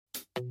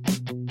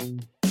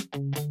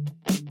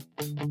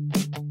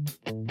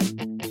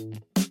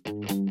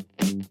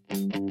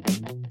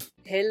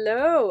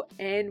Hello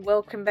and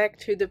welcome back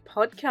to the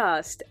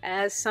podcast.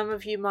 As some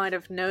of you might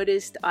have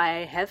noticed,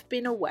 I have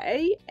been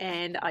away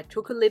and I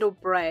took a little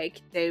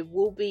break. There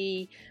will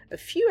be a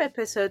few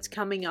episodes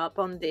coming up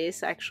on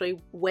this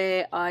actually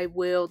where I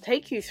will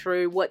take you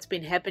through what's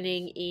been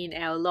happening in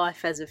our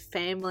life as a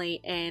family,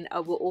 and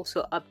I will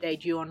also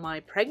update you on my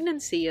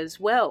pregnancy as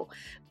well.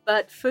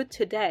 But for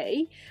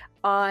today,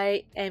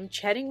 I am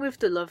chatting with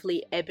the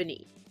lovely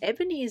Ebony.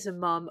 Ebony is a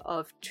mum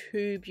of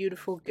two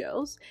beautiful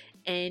girls,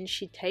 and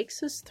she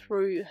takes us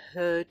through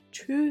her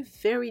two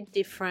very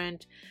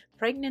different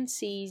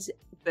pregnancies,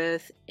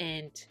 birth,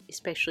 and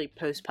especially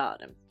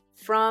postpartum.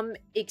 From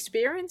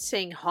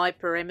experiencing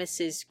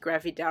hyperemesis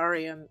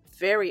gravidarum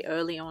very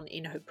early on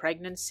in her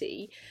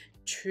pregnancy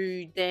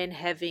to then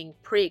having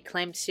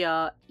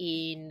preeclampsia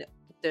in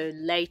the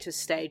later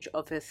stage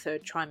of her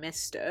third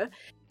trimester,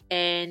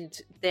 and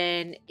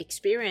then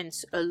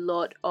experience a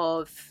lot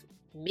of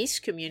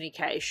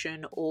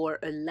miscommunication or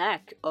a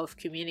lack of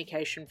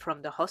communication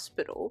from the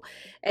hospital,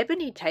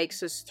 Ebony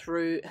takes us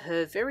through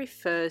her very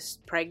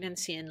first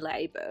pregnancy and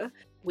labor,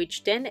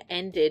 which then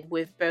ended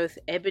with both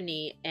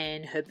Ebony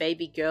and her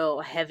baby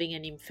girl having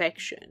an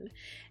infection.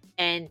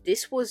 And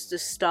this was the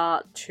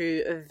start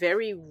to a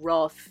very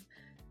rough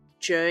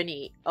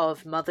journey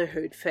of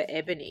motherhood for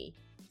Ebony.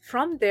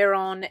 From there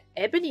on,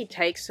 Ebony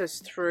takes us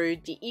through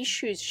the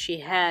issues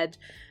she had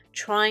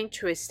trying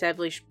to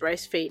establish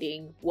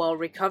breastfeeding while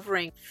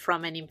recovering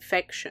from an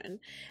infection,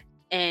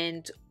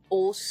 and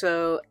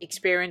also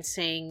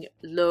experiencing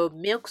low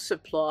milk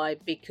supply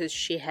because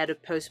she had a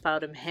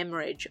postpartum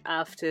hemorrhage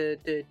after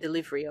the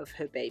delivery of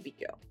her baby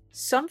girl.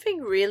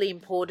 Something really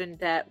important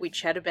that we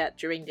chat about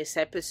during this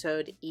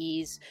episode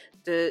is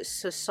the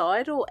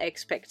societal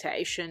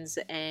expectations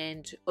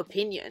and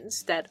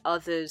opinions that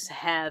others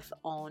have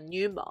on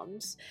new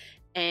mums,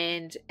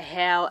 and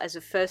how as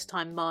a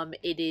first-time mum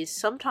it is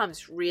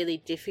sometimes really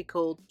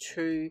difficult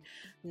to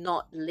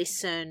not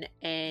listen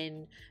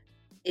and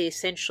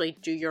essentially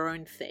do your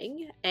own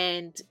thing.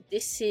 And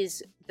this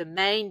is the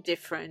main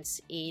difference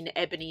in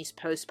Ebony's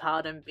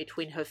postpartum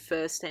between her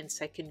first and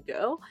second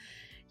girl.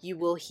 You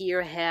will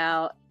hear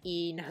how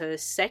in her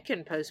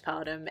second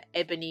postpartum,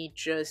 Ebony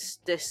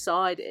just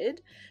decided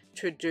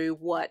to do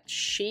what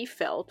she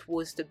felt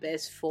was the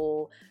best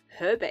for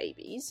her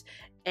babies,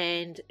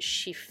 and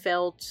she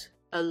felt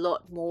a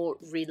lot more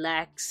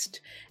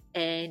relaxed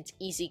and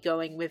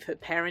easygoing with her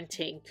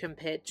parenting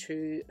compared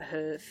to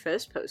her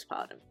first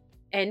postpartum.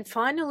 And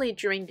finally,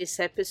 during this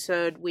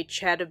episode, we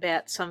chat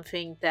about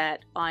something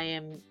that I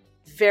am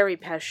very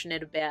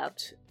passionate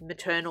about,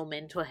 maternal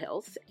mental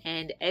health,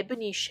 and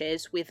Ebony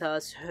shares with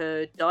us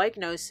her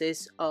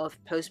diagnosis of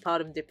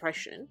postpartum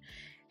depression,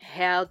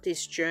 how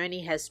this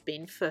journey has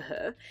been for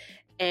her,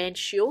 and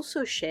she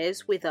also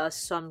shares with us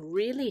some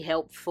really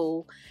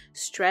helpful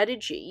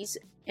strategies,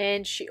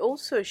 and she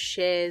also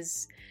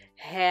shares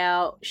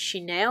how she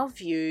now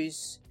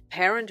views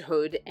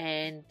parenthood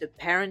and the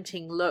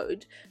parenting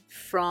load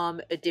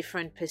from a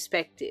different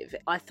perspective.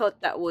 I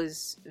thought that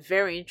was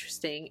very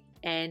interesting,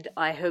 and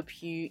I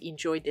hope you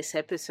enjoyed this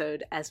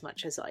episode as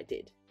much as I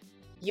did.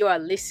 You are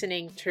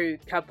listening to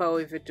Kappa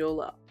with a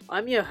Doula.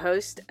 I'm your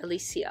host,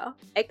 Alicia,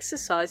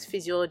 exercise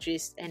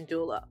physiologist and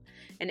doula.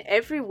 And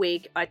every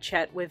week I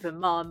chat with a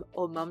mum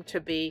or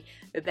mum-to-be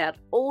about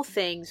all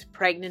things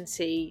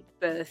pregnancy,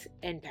 birth,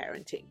 and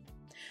parenting.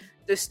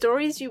 The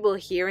stories you will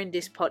hear in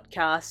this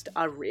podcast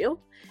are real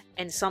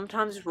and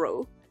sometimes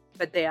raw,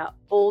 but they are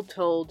all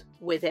told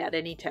without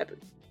any taboo.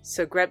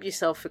 So grab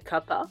yourself a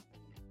cuppa,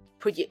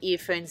 put your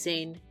earphones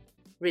in,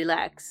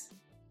 relax,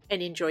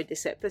 and enjoy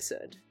this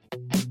episode.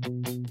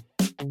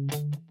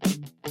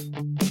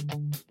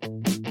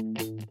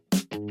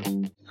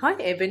 Hi,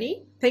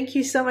 Ebony. Thank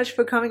you so much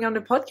for coming on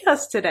the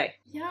podcast today.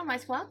 You're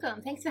most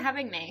welcome. Thanks for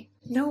having me.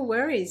 No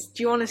worries.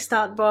 Do you want to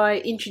start by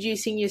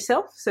introducing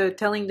yourself? So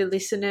telling the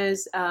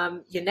listeners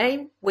your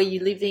name, where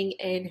you're living,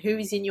 and who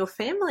is in your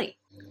family.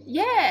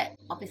 Yeah,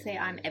 obviously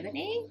I'm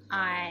Ebony.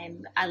 I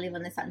live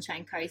on the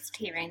Sunshine Coast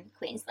here in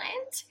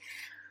Queensland,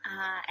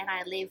 and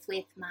I live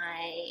with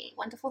my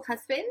wonderful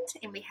husband,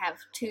 and we have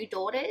two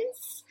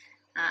daughters,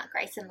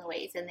 Grace and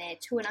Louise, and they're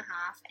 2.5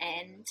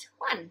 and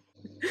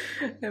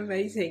 1.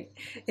 Amazing.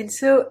 And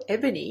so,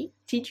 Ebony,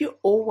 did you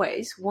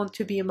always want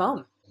to be a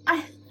mum?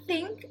 I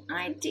think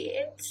I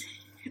did.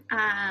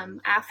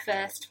 Our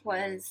first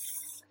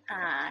was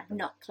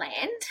not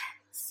planned,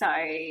 so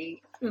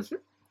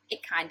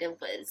it kind of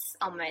was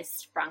almost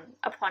sprung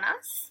upon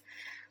us.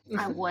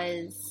 I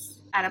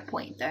was at a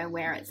point though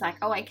where it's like,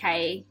 oh,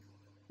 okay,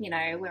 you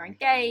know, we're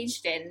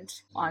engaged and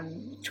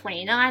I'm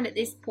 29 at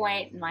this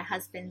point and my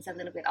husband's a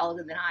little bit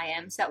older than I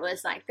am. So it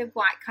was like the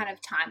right kind of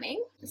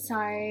timing. So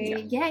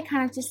yeah,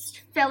 kind of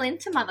just fell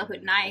into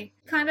motherhood, and I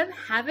kind of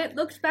haven't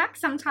looked back.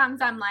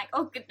 Sometimes I'm like,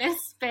 oh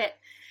goodness, but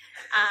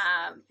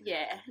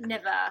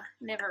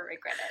never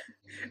regret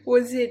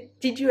it.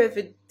 Did you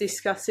ever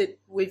discuss it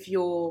with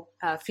your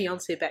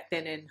fiance back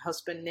then and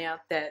husband now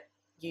that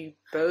you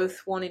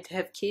both wanted to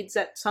have kids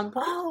at some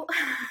point? Oh,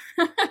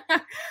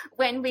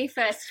 when we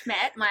first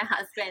met, my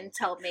husband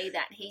told me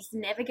that he's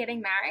never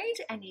getting married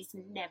and he's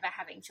never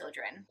having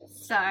children.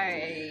 So,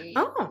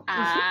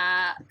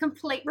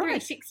 complete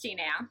 360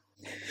 now.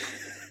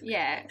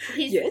 Yeah,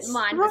 his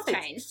mind has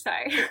changed, so...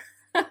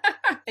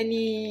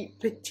 Any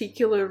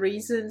particular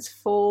reasons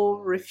for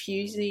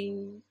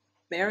refusing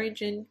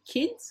marriage and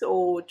kids,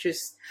 or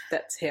just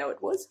that's how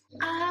it was?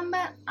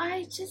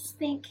 I just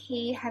think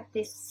he had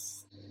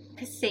this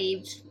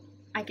perceived,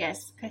 I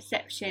guess,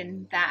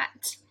 perception that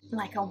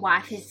like a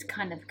wife is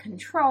kind of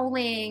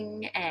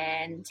controlling,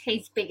 and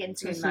he's big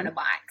into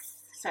motorbikes.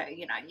 So,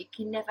 you know, you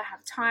can never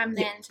have time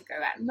then to go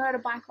out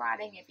motorbike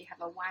riding if you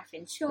have a wife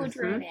and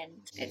children,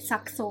 and it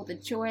sucks all the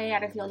joy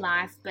out of your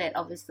life. But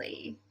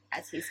obviously,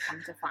 as he's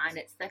come to find,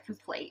 it's the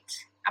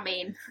complete, I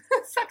mean,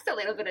 it sucks a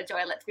little bit of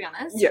joy, let's be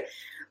honest. Yeah.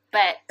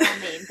 But, I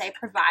mean, they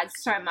provide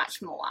so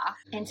much more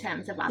in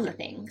terms of other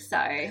things. So,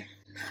 I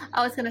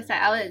was going to say,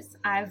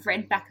 I've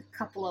read back a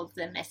couple of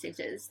the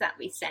messages that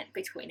we sent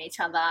between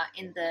each other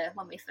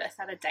when we first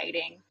started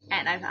dating.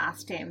 And I've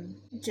asked him,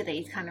 do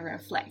these kind of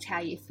reflect how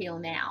you feel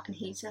now? And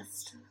he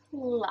just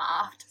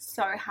laughed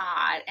so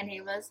hard. And he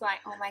was like,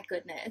 oh my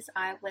goodness,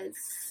 I was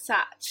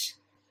such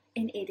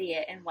an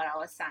idiot in what I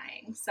was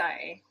saying. So,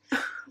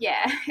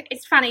 yeah,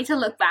 it's funny to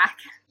look back.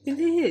 It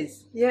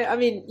is. Yeah, I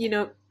mean, you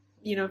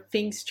know,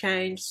 things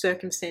change,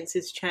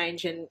 circumstances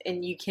change,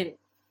 and you can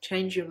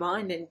change your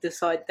mind and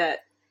decide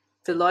that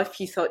the life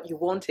you thought you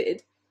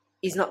wanted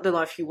is not the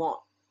life you want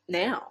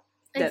now.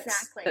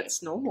 Exactly.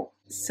 That's normal.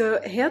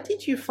 So how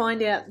did you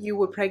find out you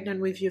were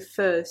pregnant with your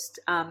first,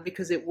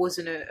 because it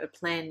wasn't a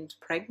planned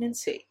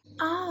pregnancy?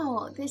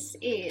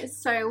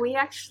 So we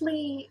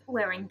actually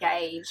were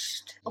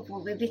engaged,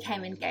 well, we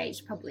became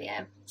engaged probably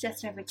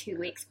just over 2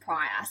 weeks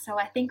prior. So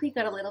I think we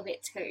got a little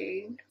bit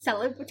too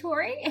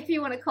celebratory, if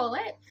you want to call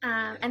it.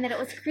 And then it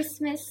was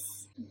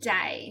Christmas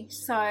Day.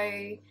 So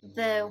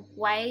the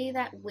way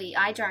that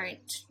I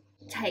don't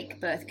take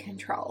birth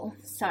control,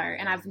 so,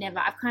 and I've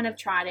kind of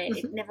tried it,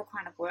 it never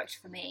kind of worked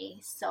for me.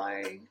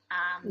 So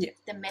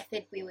the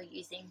method we were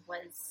using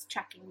was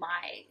tracking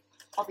my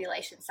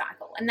ovulation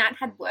cycle, and that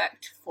had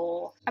worked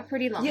for a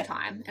pretty long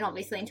time, and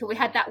obviously until we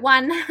had that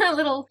one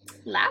little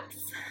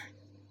lapse.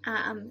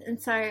 And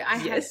so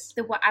I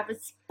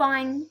was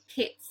buying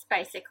kits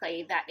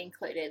basically that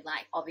included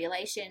like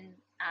ovulation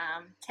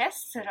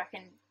tests so that I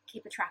can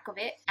keep a track of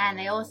it, and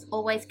they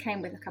always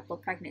came with a couple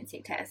of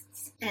pregnancy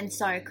tests. And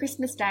so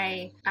Christmas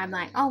Day, I'm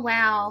like, oh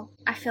wow,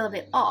 I feel a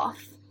bit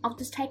off, I'll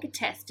just take a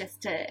test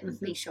just to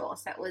be sure.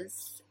 So it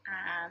was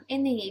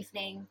in the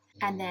evening,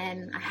 and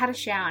then I had a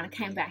shower and I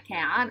came back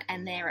out,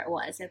 and there it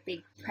was, a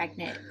big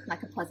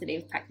a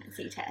positive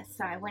pregnancy test.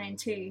 So I went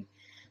into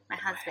my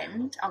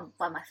husband,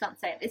 my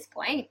fiance at this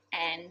point,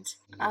 and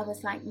I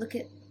was like, look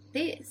at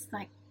this,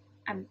 like,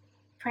 I'm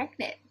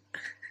pregnant.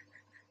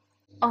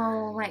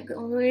 Oh my God,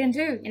 what are we going to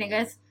do? And he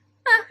goes,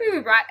 we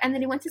were right. And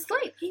then he went to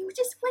sleep. He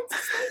just went to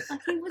sleep. Like,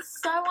 he was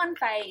so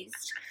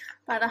unfazed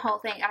by the whole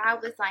thing. And I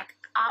was like,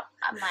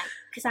 I'm like,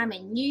 because I'm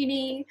in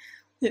uni,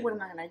 what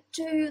am I going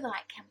to do?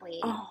 Like, can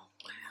we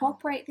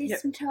incorporate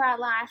this into our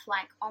life?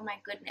 Like, oh my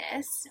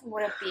goodness,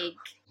 what a big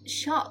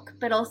shock,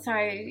 but also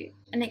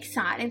an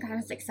exciting. I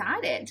was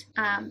excited.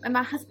 And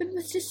my husband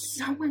was just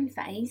so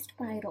unfazed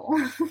by it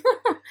all.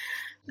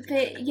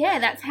 But yeah,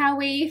 that's how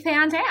we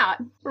found out.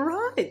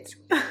 Right.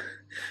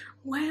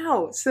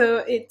 Wow. So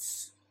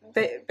it's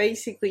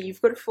basically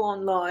you've got a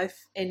full-on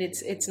life, and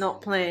it's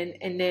not planned,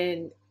 and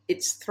then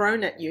it's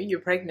thrown at you,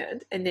 you're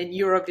pregnant, and then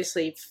you're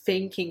obviously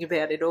thinking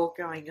about it all,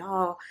 going,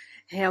 oh,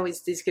 how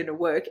is this going to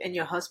work? And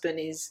your husband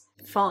is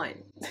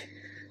fine.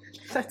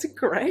 That's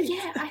great.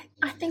 Yeah,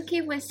 I think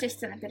it was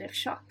just in a bit of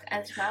shock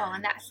as well,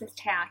 and that's just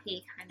how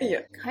he kind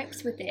of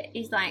copes with it.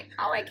 He's like,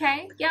 oh,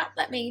 okay,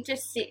 let me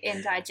just sit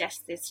and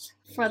digest this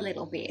for a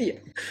little bit. Yeah.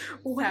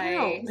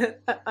 Wow.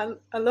 So,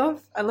 I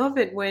love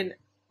it when,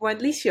 well,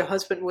 at least your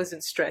husband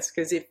wasn't stressed,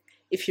 because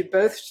if you're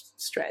both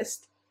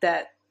stressed,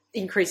 that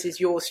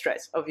increases your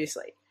stress,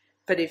 obviously.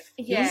 But if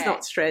he's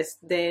not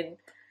stressed, then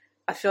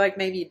I feel like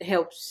maybe it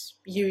helps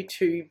you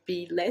to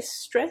be less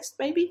stressed,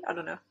 maybe? I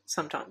don't know,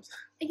 sometimes.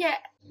 Yeah,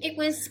 it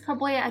was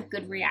probably a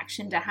good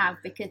reaction to have,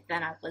 because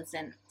then I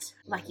wasn't,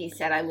 like you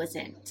said, I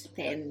wasn't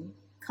then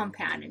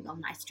compounding on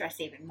my stress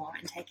even more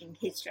and taking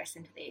his stress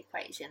into the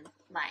equation.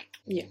 Like,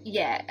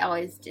 I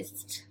was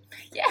just,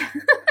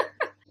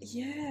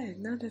 Yeah,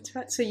 no, that's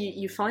right. So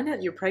you find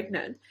out you're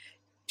pregnant.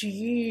 Do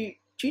you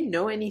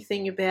know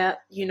anything about,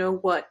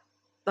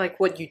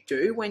 what you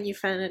do when you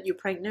find out you're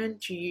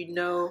pregnant? Do you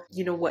know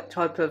what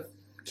type of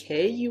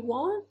care you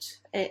want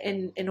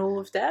and all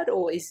of that,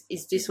 or is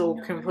this all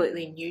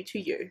completely new to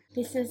you?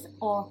 This is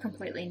all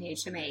completely new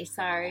to me.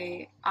 So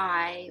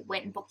I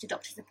went and booked a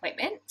doctor's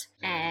appointment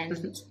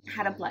and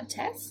had a blood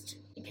test.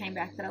 It came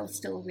back that I was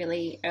still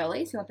really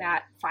early, so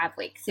about 5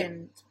 weeks,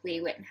 and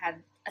we went and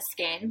had a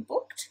scan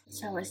booked.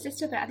 So it was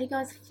just about, I think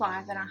I was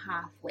 5.5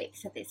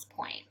 weeks at this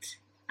point.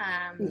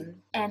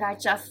 And I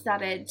just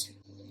started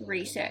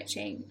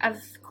researching, of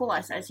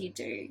course, as you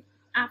do,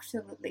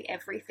 absolutely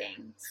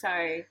everything.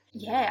 So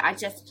yeah, I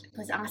just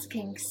was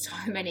asking so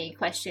many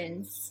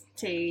questions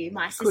to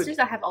my sisters.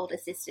 I have older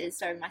sisters,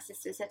 so my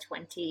sisters are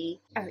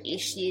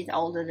 20-ish years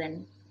older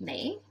than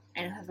me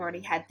and have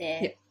already had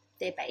their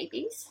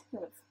babies who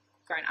have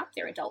grown up.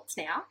 They're adults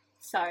now.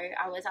 So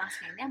I was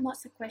asking them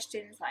lots of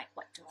questions like,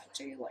 what do I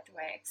do? What do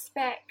I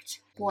expect?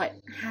 What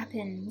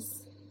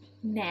happens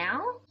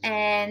now?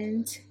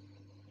 And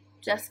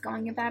just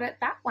going about it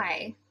that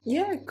way.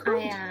 Yeah,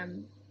 good.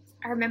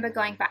 I remember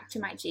going back to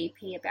my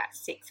GP about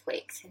 6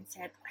 weeks and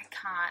said, I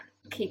can't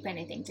keep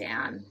anything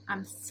down.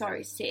 I'm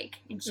so sick.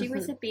 And she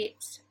was a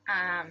bit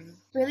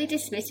really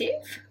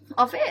dismissive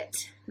of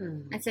it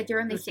and said,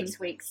 you're only 6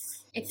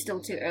 weeks. It's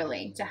still too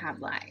early to have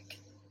like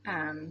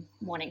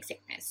morning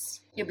sickness.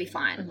 You'll be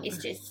fine. It's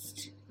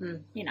just,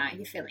 you know,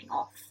 you're feeling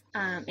off.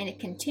 And it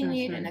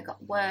continued and it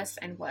got worse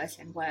and worse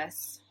and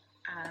worse.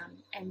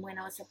 And when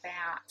I was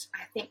about,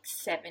 I think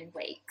 7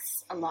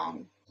 weeks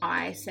along,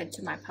 I said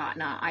to my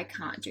partner, I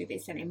can't do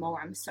this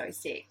anymore. I'm so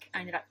sick. I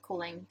ended up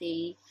calling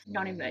the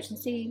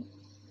non-emergency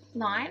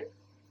line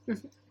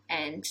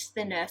and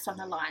the nurse on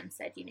the line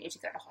said, you need to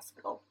go to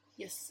hospital.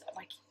 You're so,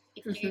 like,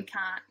 if you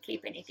can't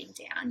keep anything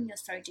down, you're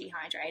so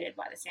dehydrated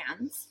by the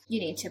sounds, you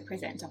need to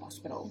present to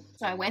hospital.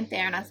 So I went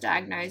there and I was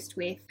diagnosed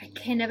with, I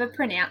can never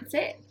pronounce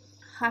it,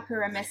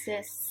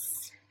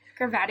 hyperemesis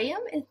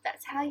gravidarum, if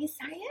that's how you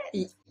say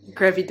it?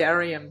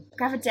 Gravidarum.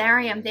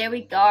 Gravidarum, there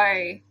we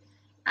go.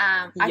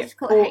 I just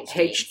call it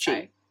HG.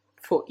 So,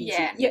 for easy.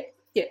 Yeah,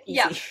 easy.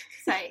 Yeah.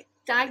 So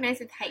diagnosed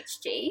with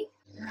HG.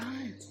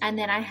 Right. And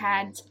then I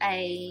had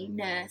a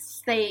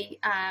nurse. They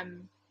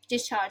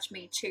discharged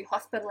me to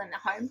hospital in the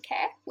home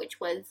care, which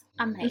was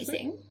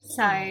amazing.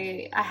 So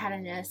I had a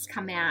nurse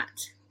come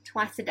out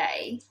twice a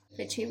day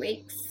for 2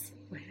 weeks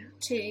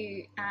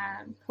to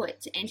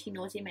put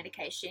anti-nausea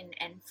medication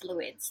and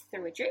fluids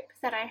through a drip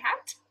that I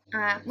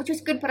had, which was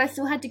good, but I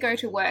still had to go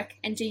to work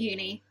and do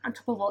uni on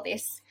top of all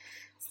this.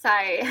 So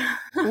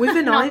with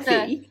an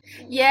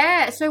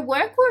IV? So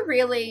work were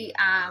really,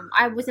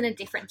 I was in a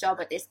different job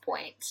at this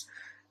point.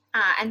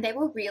 And they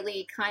were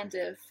really kind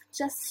of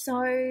just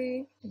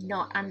so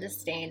not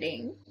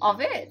understanding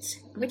of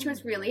it, which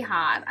was really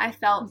hard. I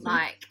felt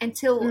like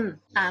until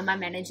my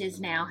managers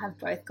now have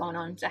both gone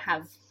on to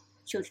have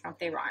children of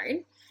their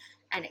own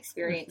and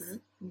experience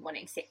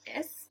morning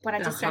sickness. But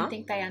I just don't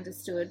think they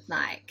understood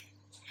like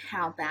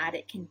how bad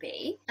it can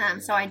be.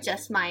 So I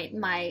just,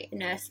 my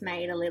nurse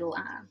made a little,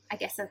 I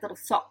guess a little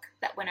sock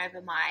that went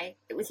over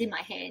it was in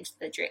my hand,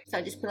 the drip. So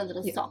I just put a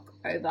little sock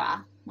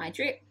over my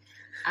drip,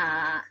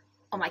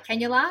 on my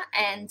cannula,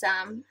 and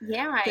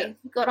I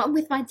got on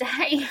with my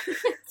day.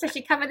 So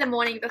she'd come in the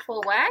morning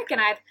before work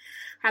and I'd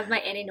have my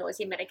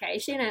anti-nausea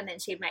medication, and then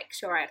she'd make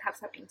sure I'd have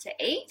something to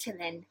eat, and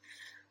then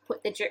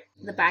put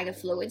the bag of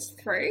fluids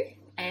through.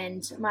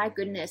 And my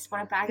goodness,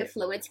 what a bag of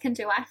fluids can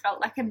do. I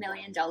felt like $1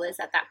 million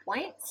at that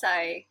point. So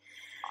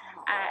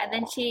and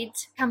then she'd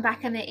come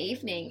back in the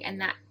evening,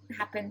 and that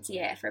happened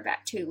for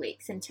about 2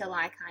 weeks until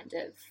I kind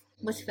of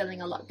was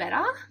feeling a lot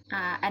better,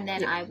 and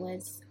then I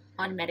was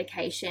on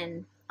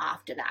medication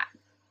after that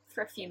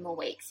for a few more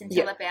weeks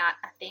until about,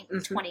 I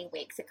think, 20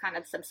 weeks it kind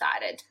of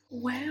subsided.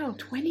 Wow,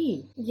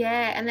 20.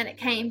 Yeah, and then it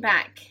came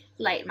back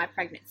late in my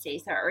pregnancy,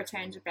 so it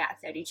returned about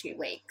 32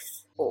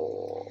 weeks.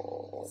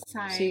 Oh.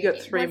 So you got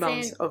 3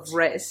 months of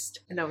rest,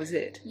 and that was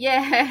it.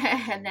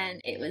 Yeah, and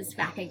then it was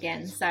back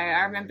again. So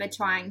I remember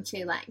trying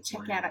to like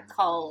check out at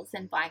Coles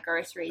and buy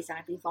groceries, and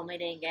I'd be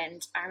vomiting,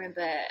 and I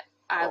remember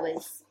I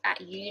was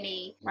at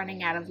uni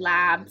running out of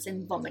labs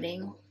and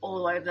vomiting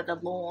all over the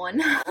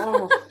lawn.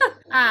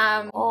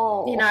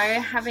 You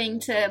know, having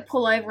to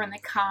pull over in the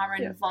car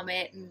and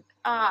vomit, and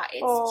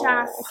it's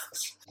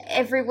just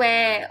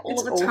everywhere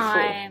all the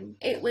time.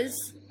 It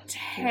was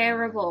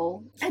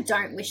terrible. I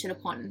don't wish it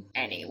upon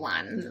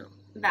anyone. No.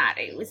 That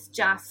it was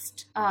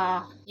just,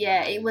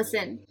 it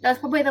wasn't, that was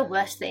probably the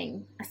worst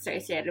thing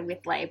associated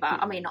with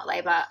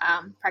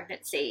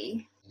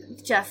pregnancy.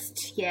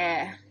 Just,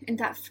 and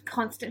that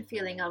constant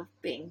feeling of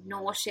being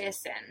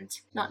nauseous and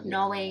not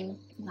knowing,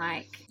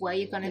 like, where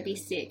you're going to be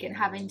sick, and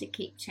having to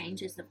keep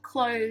changes of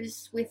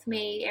clothes with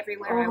me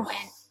everywhere I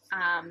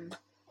went.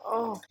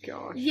 Oh,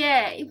 gosh.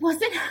 Yeah, it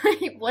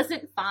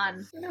wasn't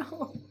fun.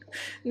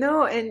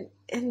 No, and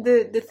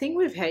the thing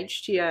with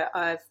HG,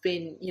 I've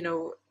been,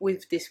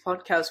 with this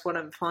podcast, what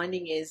I'm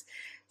finding is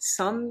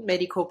some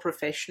medical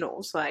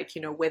professionals, like,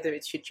 whether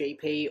it's your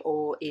GP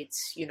or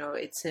it's,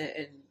 it's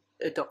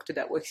a doctor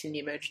that works in the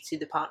emergency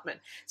department,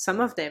 some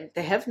of them,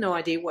 they have no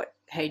idea what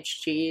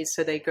HG is.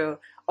 So they go,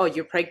 oh,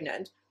 you're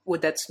pregnant. Well,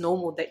 that's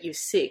normal that you're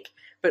sick.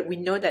 But we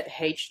know that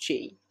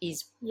HG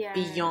is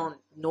beyond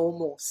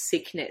normal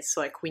sickness.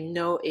 Like, we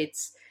know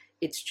it's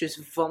just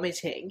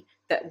vomiting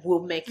that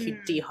will make you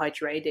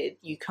dehydrated.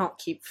 You can't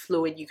keep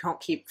fluid. You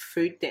can't keep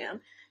food down.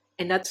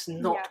 And that's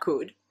not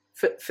good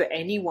for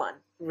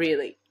anyone,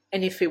 really.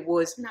 And if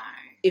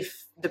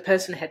if the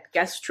person had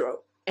gastro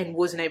and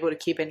wasn't able to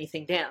keep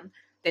anything down,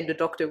 then the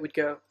doctor would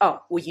go,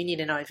 oh, well, you need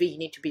an IV, you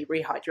need to be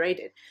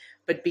rehydrated.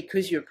 But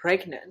because you're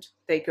pregnant,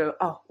 they go,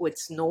 oh, well,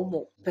 it's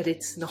normal. But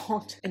it's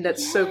not. And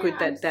that's so good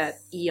that that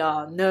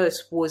ER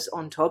nurse was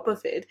on top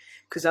of it,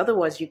 because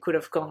otherwise you could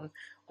have gone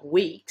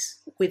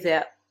weeks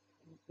without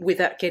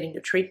getting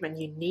the treatment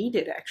you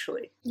needed,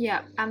 actually.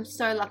 Yeah, I'm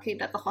so lucky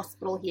that the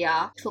hospital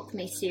here took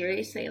me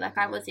seriously. Like,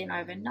 I was in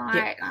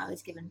overnight, I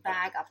was given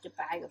bag after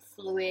bag of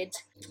fluid.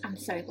 I'm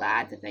so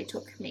glad that they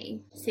took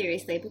me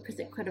seriously, because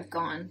it could have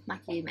gone,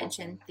 like you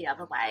mentioned, the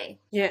other way.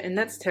 Yeah, and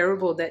that's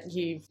terrible that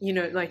you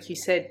know, like you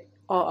said,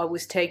 oh, I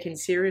was taken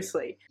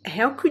seriously.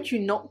 How could you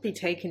not be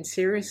taken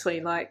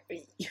seriously? Like,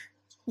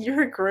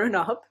 you're a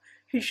grown-up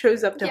who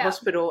shows up to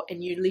hospital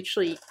and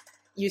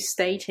you're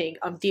stating,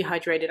 I'm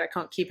dehydrated, I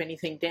can't keep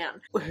anything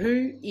down.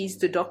 Who is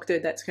the doctor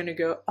that's going to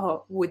go,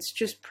 oh, well, it's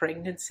just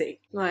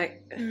pregnancy?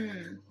 Like,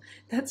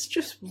 that's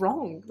just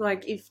wrong.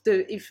 Like,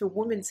 if a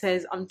woman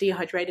says, I'm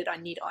dehydrated, I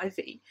need IV,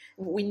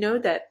 we know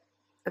that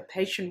a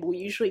patient will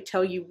usually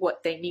tell you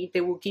what they need.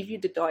 They will give you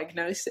the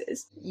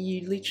diagnosis.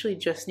 You literally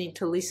just need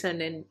to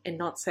listen and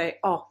not say,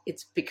 oh,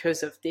 it's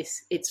because of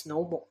this, it's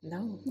normal.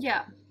 No.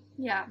 Yeah.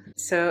 Yeah.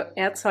 So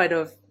outside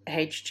of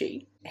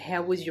HG,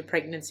 how was your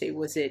pregnancy?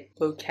 Was it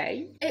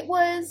okay? It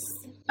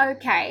was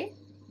okay.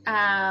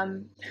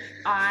 I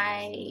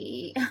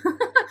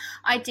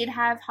I did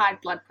have high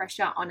blood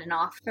pressure on and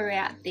off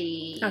throughout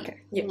the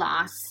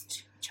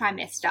last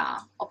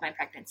trimester of my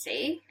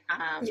pregnancy.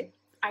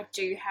 I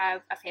do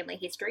have a family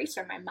history,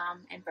 so my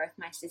mum and both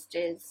my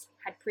sisters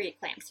had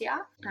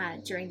preeclampsia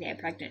during their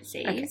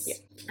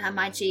pregnancies.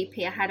 My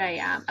GP, I had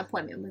a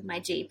appointment with my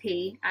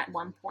GP at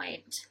one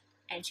point,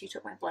 and she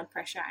took my blood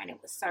pressure and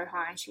it was so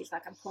high, and she was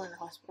like, I'm calling the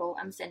hospital,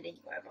 I'm sending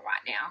you over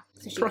right now.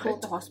 So she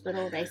called the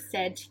hospital. They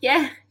said,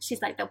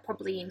 she's like, they'll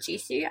probably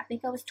induce you. I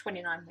think I was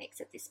 29 weeks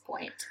at this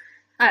point.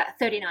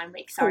 39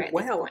 weeks, sorry, at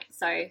this point.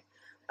 So,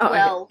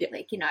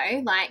 like, you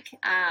know, like,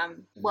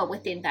 well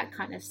within that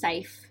kind of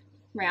safe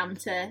realm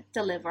to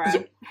deliver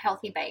a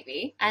healthy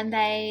baby. And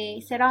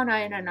they said, oh, no,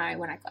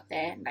 when I got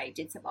there, and they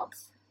did some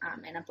obs.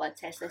 And a blood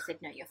test, they said,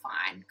 no, you're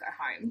fine, go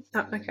home.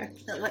 Oh, okay.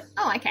 So like,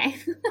 oh, okay.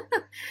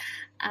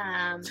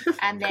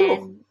 And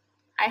then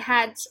I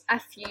had a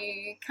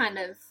few kind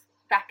of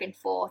back and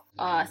forth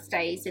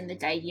stays in the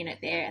day unit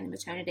there and the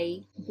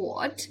maternity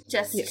ward,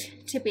 just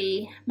to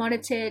be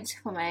monitored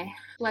for my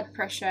blood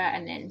pressure,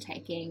 and then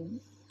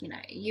taking, you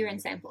know, urine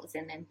samples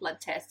and then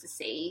blood tests to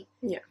see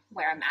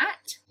where I'm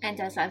at. And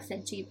as I've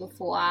said to you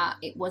before,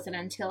 it wasn't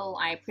until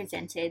I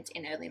presented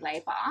in early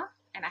labour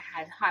and I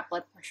had high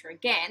blood pressure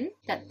again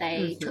that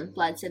they took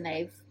bloods, and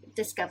they've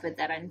discovered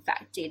that I in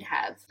fact did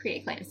have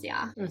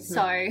preeclampsia.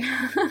 So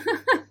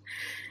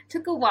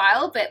took a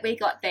while, but we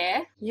got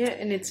there. Yeah,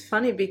 and it's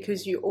funny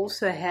because you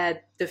also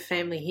had the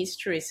family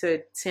history, so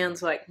it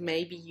sounds like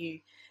maybe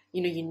you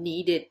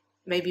needed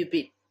maybe a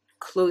bit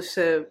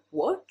closer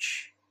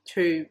watch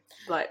to,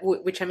 like,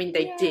 which I mean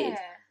they did,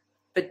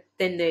 but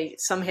then they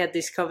somehow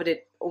discovered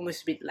it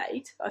almost a bit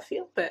late, I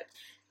feel, but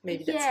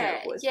maybe that's how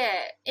it was.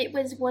 Yeah, it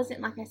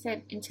wasn't, like I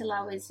said, until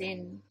I was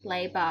in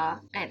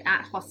labour and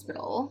at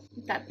hospital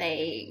that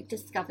they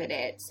discovered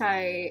it. So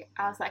I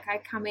was like, I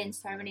come in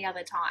so many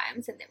other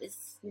times and it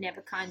was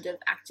never kind of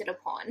acted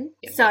upon.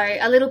 Yep. So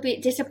a little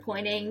bit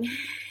disappointing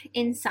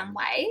in some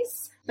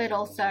ways, but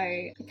also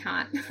I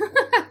can't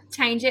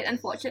change it,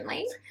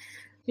 unfortunately.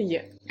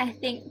 Yeah. I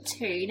think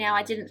too, now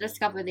I didn't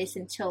discover this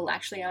until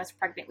actually I was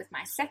pregnant with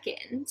my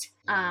second,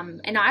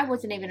 and I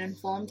wasn't even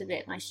informed of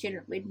it. My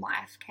student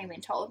midwife came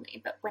and told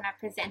me, but when I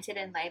presented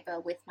in labour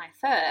with my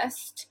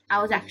first,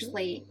 I was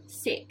actually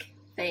sick.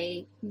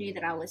 They knew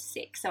that I was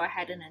sick, so I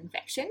had an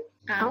infection,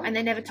 and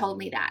they never told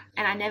me that,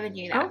 and I never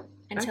knew that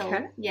until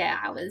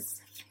I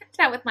was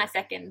out with my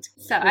second.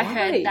 So I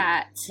heard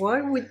that. Why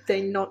would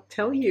they not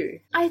tell you?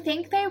 I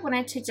think they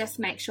wanted to just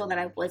make sure that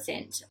I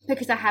wasn't,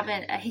 because I have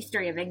a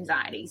history of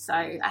anxiety. So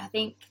I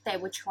think they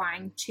were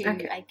trying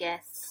to, I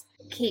guess,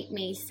 keep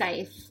me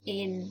safe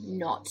in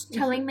not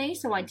telling me,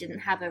 so I didn't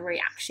have a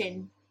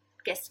reaction,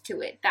 to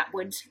it that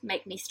would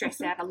make me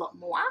stress out a lot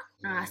more.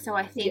 So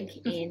I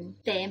think in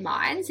their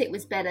minds it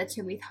was better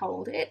to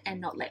withhold it and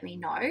not let me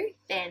know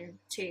than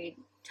to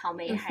tell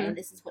me, hey,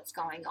 this is what's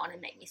going on, and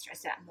make me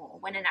stress out more,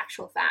 when in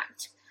actual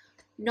fact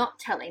not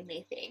telling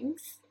me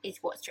things is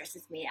what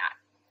stresses me out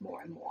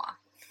more and more.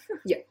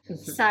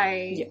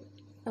 So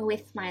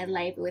with my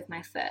labour with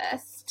my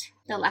first,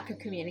 the lack of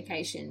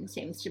communication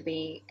seems to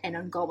be an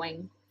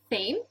ongoing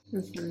theme.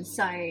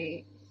 So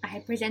I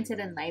had presented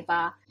in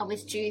labour. I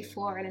was due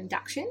for an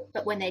induction,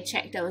 but when they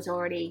checked, I was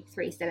already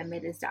 3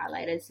 centimetres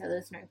dilated, so there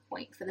was no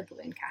point for the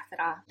balloon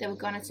catheter. They were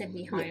going to send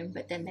me home,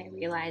 but then they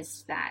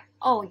realised that,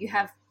 oh, you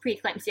have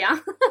preeclampsia.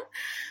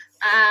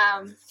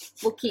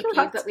 We'll keep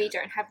you, but we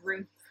don't have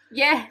room.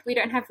 Yeah, we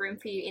don't have room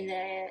for you in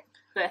the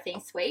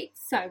birthing suite,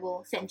 so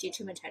we'll send you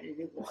to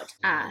maternity ward.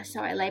 So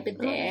I laboured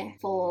there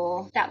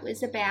for, that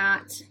was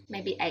about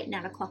maybe 8,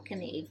 9 o'clock in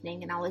the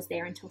evening, and I was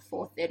there until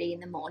 4:30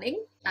 in the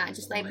morning,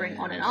 just labouring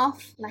on and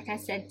off. Like I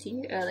said to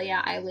you earlier,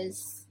 I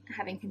was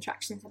having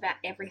contractions about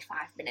every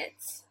 5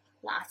 minutes.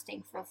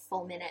 lasting for a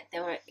full minute. They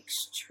were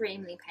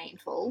extremely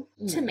painful.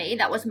 To me,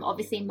 that was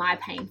obviously my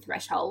pain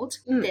threshold.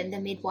 Then the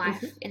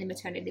midwife in the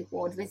maternity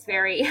ward was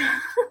very,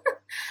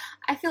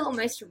 I feel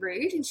almost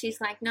rude. And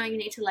she's like, no, you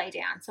need to lay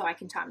down so I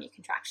can time your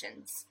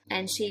contractions.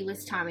 And she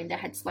was timing that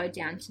had slowed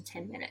down to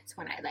 10 minutes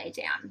when I lay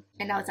down.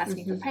 And I was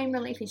asking for pain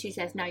relief. And she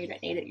says, no, you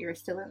don't need it. You're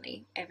still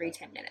only every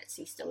 10 minutes.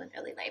 You're still in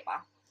early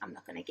labor. I'm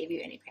not going to give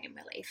you any pain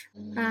relief.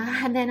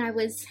 And then I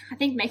was, I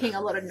think, making a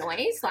lot of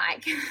noise,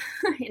 like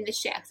in the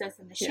shower. So I was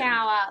in the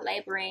shower,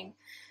 labouring,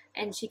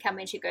 and she come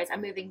in, she goes,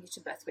 I'm moving you to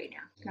birth suite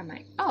now. And I'm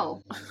like,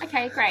 oh,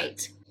 okay,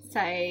 great.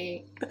 So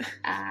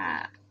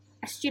a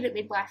student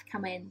midwife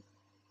come in,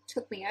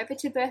 took me over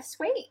to birth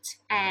suite,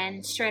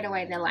 and straight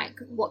away they're like,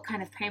 what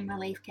kind of pain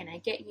relief can I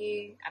get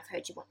you? I've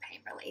heard you want pain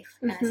relief.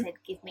 And I said,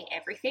 give me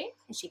everything.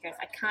 And she goes,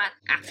 I can't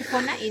act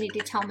upon that. You need to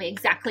tell me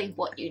exactly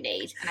what you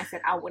need. And I said,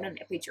 I want an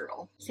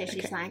epidural. So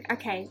she's like,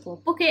 okay, we'll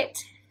book it.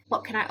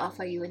 What can I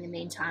offer you in the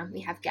meantime?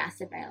 We have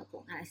gas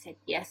available. And I said,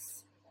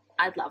 yes,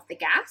 I'd love the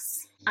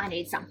gas. I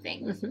need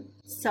something.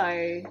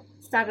 So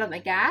started on the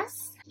gas.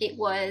 It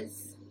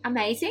was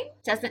amazing.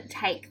 Doesn't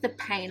take the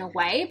pain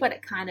away, but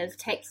it kind of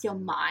takes your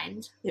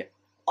mind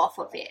off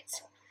of it.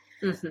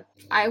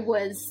 I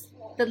was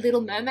the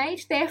Little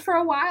Mermaid there for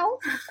a while.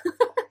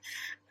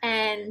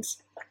 And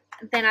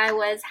then I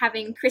was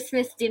having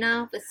Christmas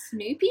dinner with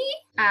Snoopy.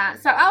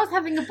 So I was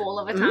having a ball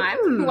of a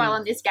time while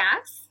on this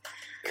gas.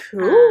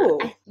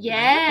 Cool.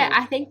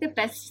 I think the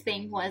best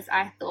thing was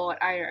I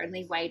thought I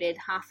only waited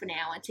half an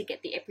hour to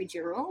get the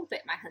epidural, but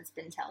my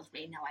husband tells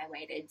me, no, I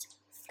waited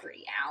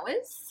 3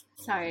 hours.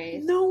 So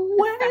no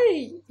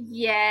way.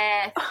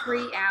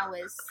 3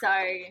 hours. So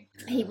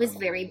he was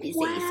very busy.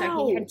 Wow.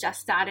 So he had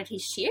just started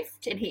his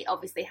shift, and he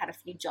obviously had a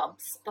few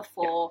jobs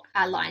before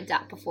lined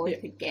up before he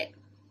could get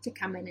to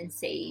come in and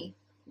see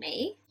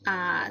me.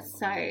 But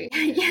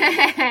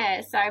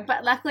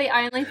luckily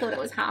I only thought it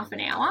was half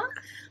an hour,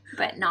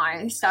 but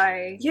no.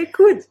 So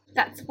good.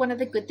 That's one of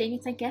the good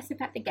things, I guess,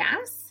 about the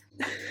gas.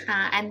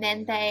 And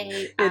then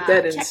they that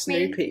and checked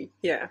Snoopy.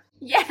 me.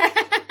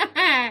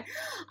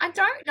 I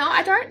don't know.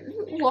 I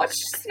don't watch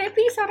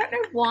Snoopy, so I don't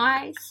know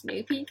why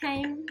Snoopy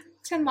came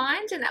to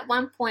mind. And at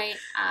one point,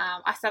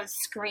 I started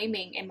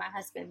screaming, and my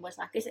husband was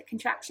like, is it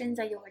contractions?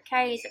 Are you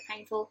okay? Is it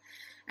painful?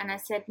 And I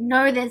said,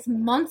 no, there's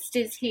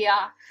monsters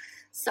here.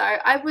 So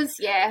I was,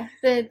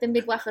 the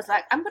midwife was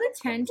like, I'm going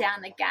to turn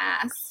down the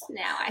gas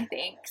now, I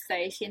think. So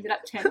she ended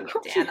up turning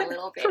it down a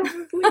little bit.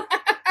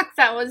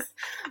 So I was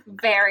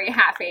very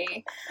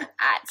happy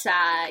at,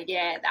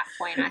 that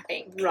point, I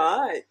think.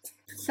 Right.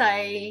 So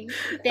then...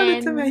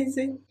 That's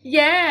amazing.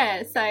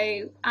 Yeah.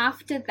 So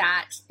after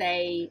that,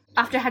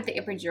 after I had the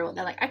epidural,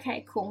 they're like,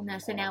 okay, cool. No,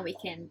 so now we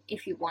can,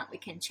 if you want, we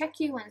can check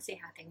you and see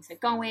how things are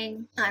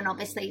going. And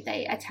obviously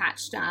they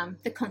attached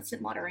the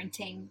constant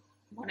monitoring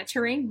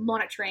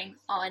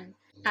on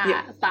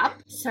Bub.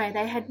 So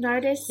they had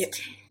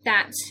noticed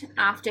that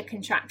after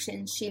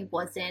contractions she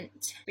wasn't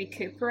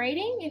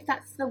recuperating, if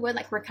that's the word,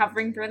 like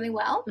recovering really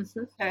well.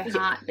 Her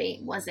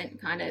heartbeat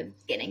wasn't kind of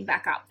getting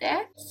back up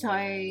there. So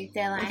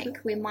they're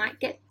like, we might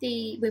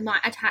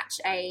attach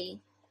a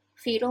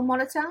fetal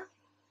monitor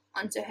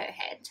onto her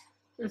head.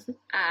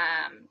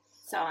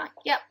 So I'm like,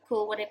 yep,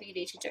 cool, whatever you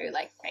need to do,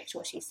 like make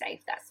sure she's safe,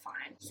 that's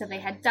fine. So they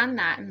had done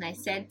that, and they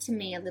said to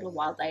me a little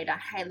while later,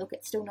 hey, look,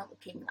 it's still not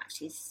looking like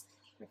she's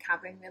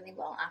recovering really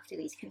well after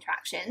these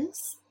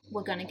contractions.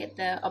 We're going to get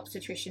the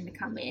obstetrician to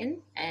come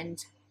in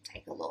and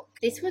take a look.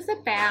 This was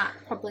about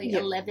probably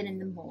 11 in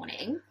the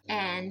morning,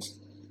 and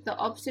the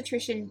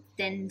obstetrician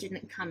then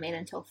didn't come in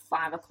until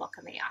 5 o'clock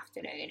in the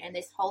afternoon. And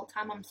this whole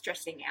time I'm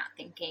stressing out,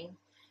 thinking,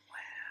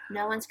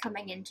 no one's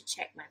coming in to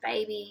check my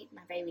baby.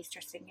 My baby's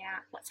stressing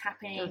out. What's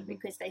happening?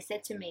 Because they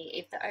said to me,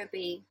 if the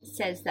OB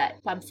says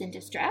that Bub's in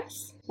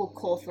distress, we'll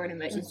call for an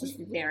emergency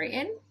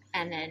cesarean,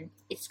 and then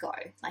it's go.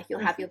 Like, you'll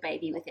have your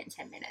baby within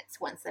 10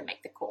 minutes once they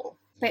make the call.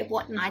 But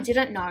what I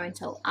didn't know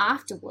until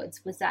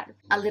afterwards was that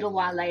a little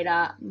while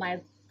later,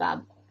 my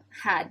Bub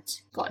had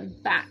gotten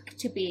back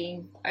to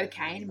being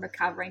okay and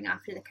recovering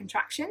after the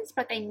contractions,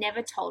 but they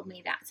never told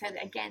me that. So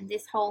again,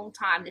 this whole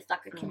time, this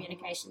lack of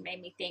communication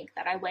made me think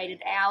that I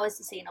waited hours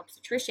to see an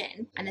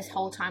obstetrician, and this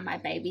whole time my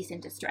baby's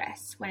in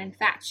distress, when in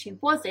fact she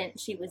wasn't.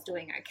 She was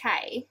doing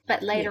okay,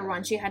 but later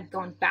on she had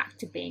gone back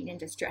to being in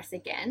distress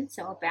again.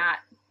 So about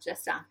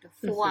just after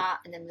 4,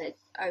 and then the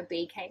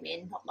OB came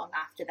in not long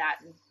after that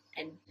and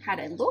had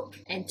a look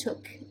and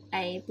took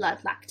a blood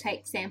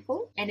lactate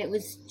sample, and it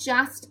was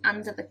just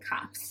under the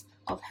cusp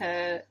of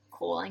her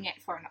calling it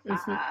for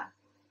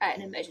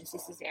an emergency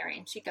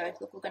cesarean. She goes,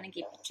 look, we're going to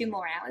give you 2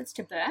 more hours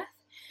to birth.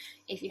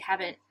 If you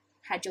haven't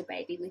had your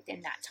baby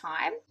within that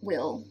time,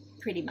 we'll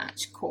pretty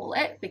much call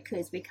it,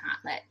 because we can't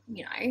let,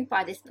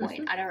 by this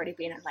point I'd already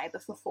been in labour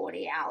for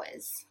 40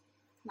 hours.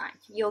 Like,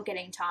 you're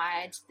getting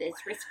tired. There's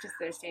risks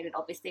associated,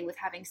 obviously, with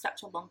having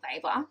such a long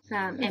labour.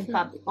 And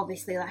Bub,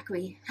 obviously, like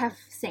we have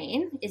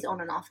seen, is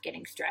on and off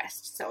getting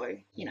stressed. So,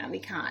 we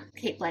can't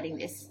keep letting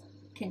this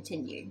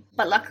continue.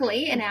 But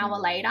luckily, an hour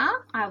later,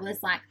 I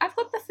was like, I've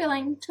got the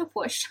feeling to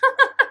push.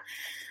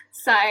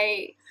 So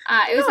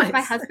it was with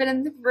my husband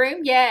in the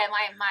room. Yeah,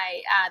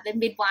 the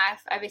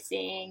midwife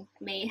overseeing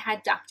me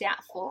had ducked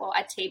out for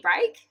a tea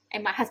break,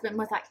 and my husband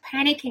was like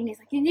panicking. He's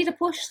like, "You need to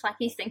push." Like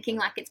he's thinking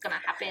like it's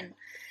gonna happen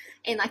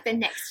in like the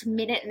next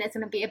minute, and there's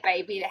gonna be a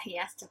baby that he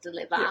has to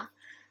deliver. Yeah.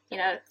 You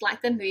know,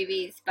 like the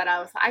movies. But I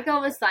was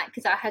like,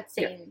 because I had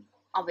seen. Yeah.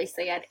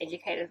 Obviously, I'd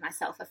educated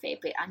myself a fair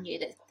bit. I knew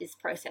that this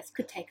process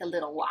could take a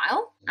little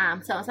while.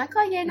 So I was like,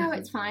 oh, yeah, no,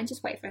 it's fine.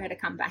 Just wait for her to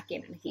come back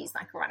in. And he's,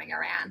 like, running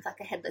around like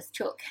a headless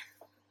chook.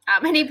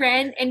 And he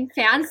ran and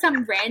found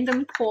some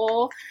random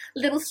poor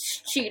little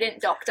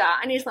student doctor.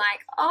 And he's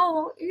like,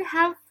 oh, you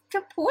have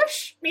to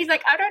push? And he's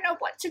like, I don't know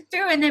what to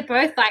do. And they're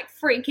both, like,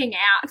 freaking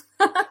out.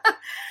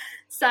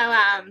 So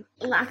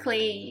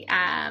luckily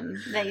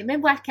the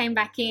midwife came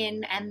back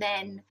in, and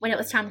then when it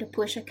was time to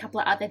push, a couple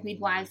of other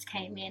midwives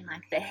came in,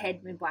 like the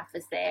head midwife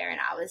was there, and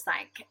I was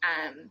like,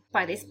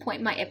 by this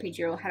point my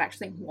epidural had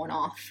actually worn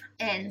off,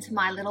 and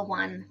my little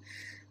one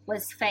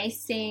was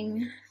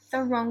facing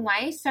the wrong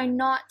way, so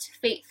not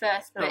feet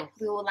first, but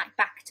we were like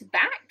back to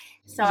back.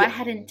 So I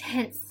had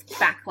intense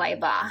back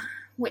labor,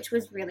 which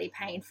was really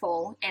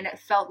painful, and it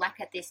felt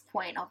like at this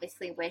point,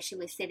 obviously, where she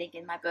was sitting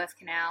in my birth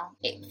canal,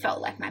 it felt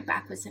like my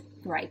back was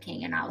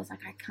breaking, and I was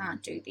like, I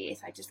can't do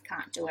this. I just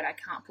can't do it. I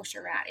can't push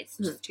her out. It's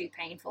just too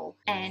painful.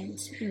 And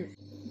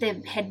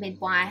the head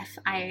midwife,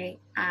 I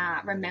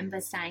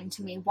remember saying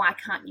to me, why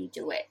can't you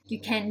do it? You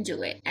can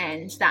do it.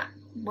 And that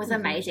was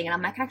amazing. And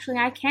I'm like, actually,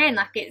 I can.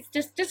 Like, it's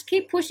just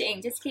keep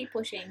pushing. Just keep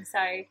pushing. So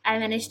I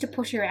managed to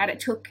push her out. It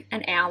took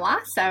an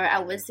hour. So I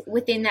was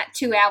within that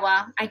 2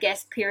 hour, I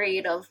guess,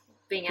 period of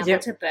being able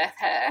to birth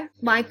her.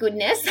 My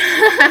goodness,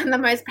 the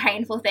most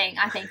painful thing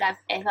I think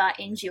I've ever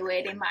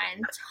endured in my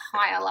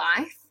entire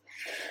life.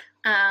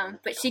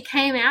 But she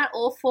came out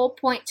all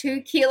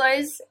 4.2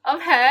 kilos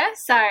of her.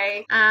 So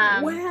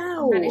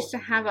managed to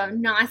have a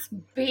nice,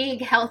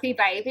 big, healthy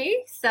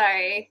baby. So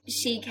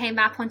she came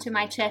up onto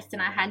my chest,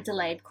 and I had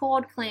delayed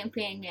cord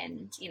clamping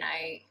and,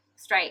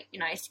 straight,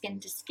 skin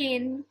to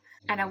skin.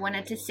 And I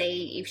wanted to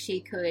see if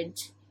she could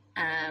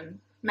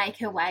make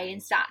her way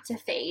and start to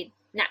feed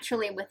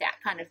naturally without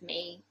kind of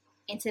me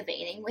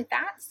intervening with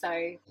that.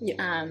 So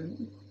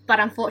but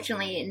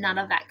unfortunately none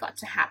of that got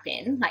to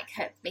happen, like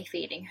me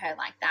feeding her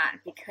like that,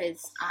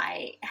 because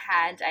I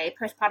had a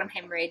postpartum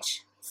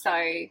haemorrhage. So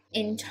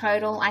in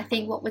total, I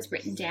think what was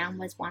written down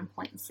was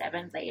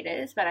 1.7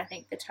 litres, but I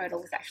think the total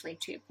was actually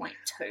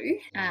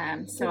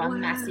 2.2. So a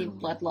massive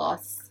blood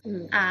loss.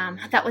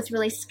 That was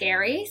really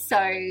scary. So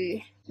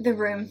the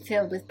room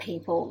filled with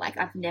people. Like,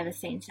 I've never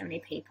seen so many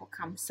people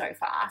come so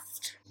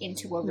fast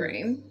into a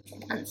room.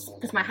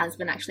 Because my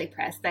husband actually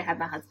they had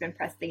my husband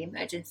press the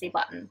emergency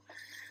button.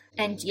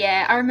 And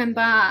yeah, I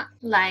remember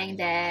laying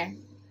there.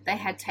 They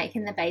had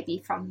taken the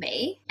baby from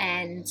me,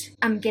 and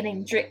I'm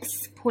getting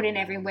drips put in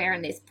everywhere.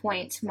 And this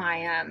point,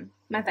 my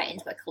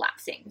veins were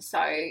collapsing.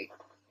 So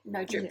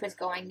no drip was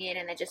going in,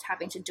 and they're just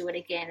having to do it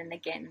again and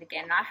again and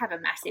again. And I have a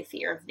massive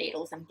fear of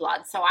needles and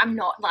blood. So I'm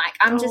not like,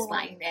 I'm just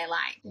laying there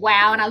like,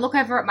 wow. And I look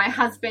over at my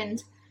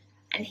husband,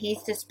 and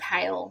he's just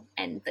pale,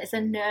 and there's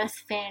a nurse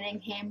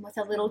fanning him with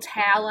a little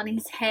towel on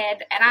his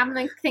head. And I'm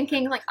like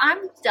thinking, like,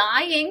 I'm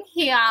dying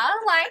here.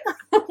 Like,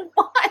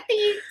 what are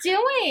you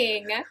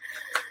doing?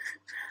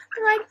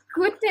 My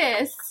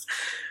goodness.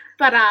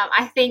 But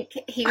I think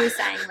he was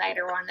saying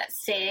later on that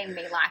seeing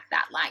me like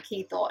that, like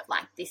he thought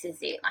like this is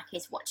it, like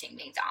he's watching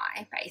me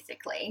die,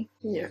 basically.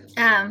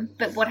 Yeah.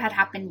 But what had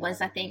happened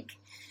was, I think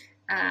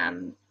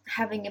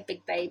having a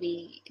big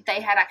baby,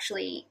 they had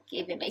actually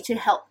given me, to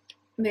help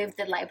move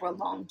the labour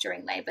along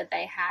during labour,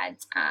 they had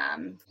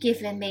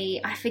given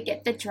me, I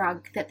forget the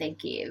drug that they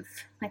give,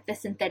 like the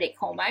synthetic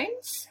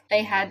hormones.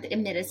 They had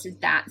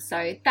administered that.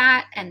 So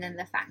that, and then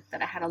the fact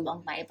that I had a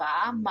long labour,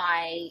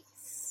 my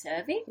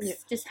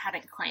cervix just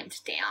hadn't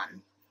clamped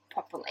down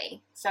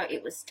properly. So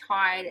it was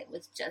tied, it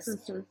was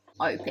just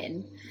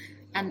open.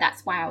 And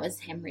that's why I was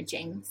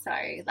hemorrhaging. So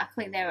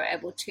luckily they were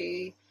able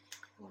to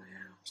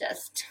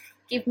just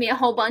give me a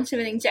whole bunch of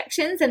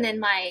injections, and then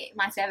my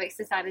cervix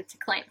decided to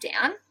clamp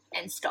down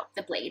and stop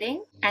the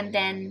bleeding. And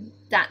then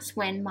that's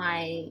when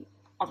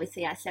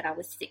obviously I said I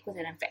was sick with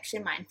an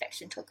infection. My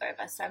infection took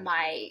over. So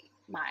my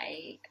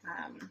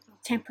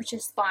temperature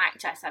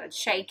spiked. I started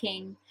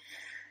shaking.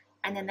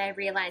 And then they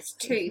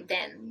realised too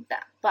then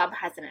that Bub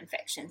has an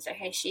infection. So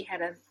she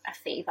had a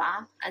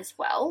fever as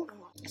well.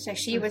 So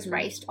she was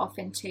raced off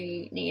into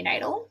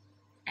neonatal.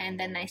 And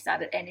then they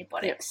started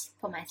antibiotics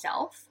for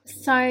myself.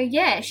 So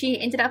yeah, she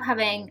ended up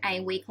having a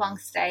week-long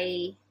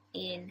stay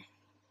in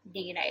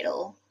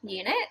neonatal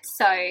unit.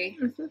 So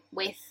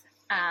with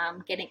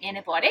getting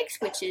antibiotics,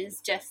 which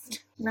is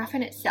just rough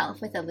in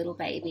itself with a little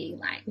baby,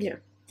 like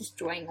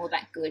destroying all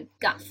that good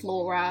gut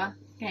flora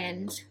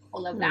and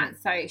all of that.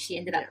 So she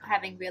ended up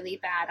having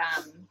really bad,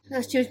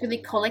 she was really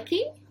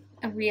colicky,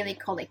 a really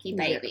colicky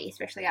baby,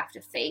 especially after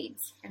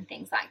feeds and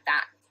things like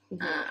that.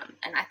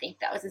 And I think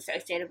that was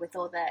associated with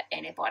all the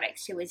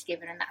antibiotics she was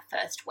given in that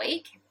first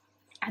week.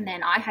 And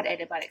then I had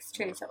antibiotics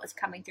too, so it was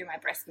coming through my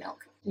breast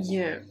milk. So,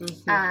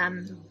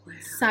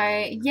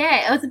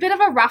 yeah, it was a bit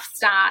of a rough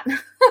start.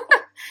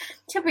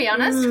 to be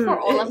honest, for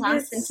all of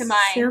us into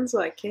my... Sounds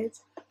like it.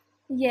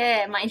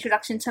 Yeah, my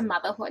introduction to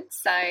motherhood.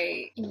 So,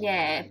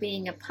 yeah,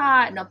 being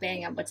apart, not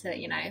being able to,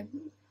 you know,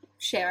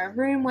 share a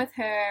room with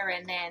her,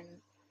 and then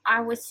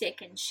I was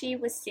sick and she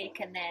was sick,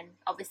 and then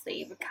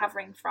obviously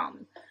recovering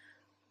from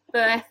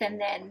birth,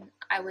 and then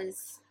I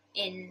was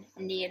in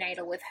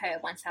neonatal with her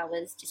once I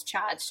was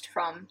discharged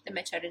from the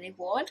maternity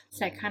ward.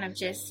 So kind of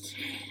just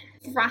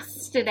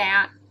thrusted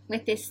out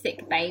with this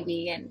sick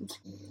baby, and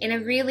in a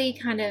really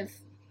kind of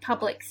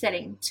public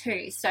setting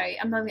too. So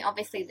I mean,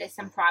 obviously there's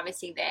some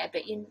privacy there,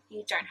 but you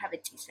don't have a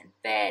decent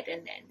bed,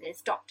 and then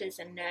there's doctors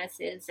and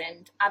nurses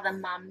and other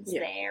mums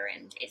there,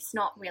 and it's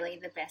not really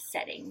the best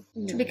setting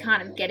to be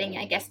kind of getting,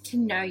 I guess, to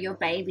know your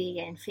baby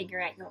and figure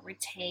out your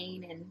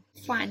routine and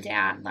find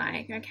out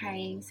like,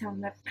 okay, so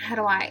how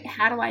do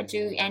I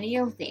do any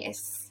of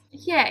this?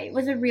 Yeah, it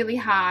was a really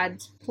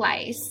hard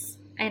place,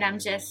 and I'm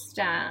just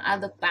I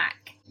look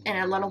back in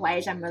a lot of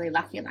ways I'm really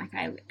lucky. Like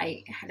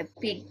I had a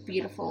big,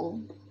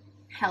 beautiful,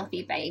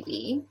 healthy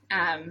baby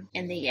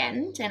in the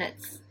end, and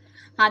it's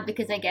hard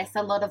because I guess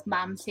a lot of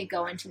mums who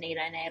go into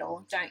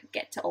neonatal don't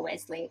get to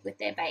always leave with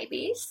their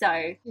babies, so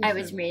I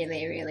was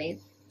really, really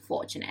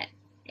fortunate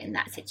in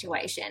that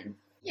situation.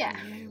 Yeah.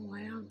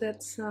 Wow,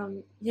 that's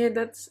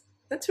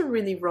that's a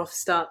really rough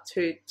start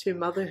to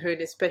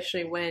motherhood,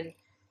 especially when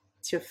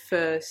it's your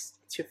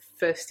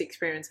first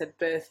experience at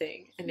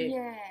birthing, and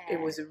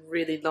it was a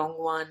really long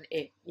one.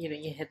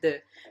 You had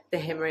the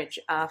hemorrhage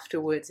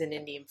afterwards, and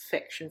then the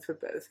infection for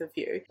both of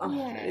you.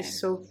 It's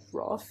so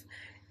rough.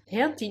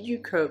 How did you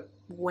cope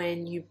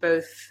when you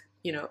both,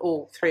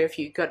 all three of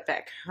you got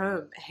back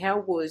home?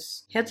 How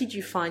did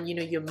you find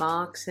your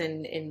marks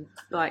and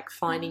like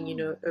finding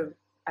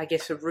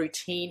a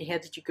routine? How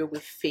did you go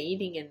with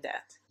feeding and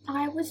that?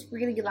 I was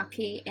really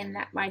lucky in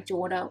that my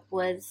daughter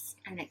was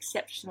an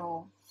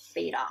exceptional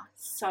feeder.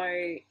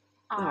 So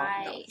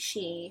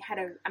she had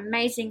an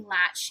amazing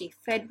latch. She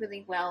fed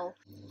really well.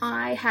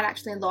 I had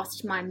actually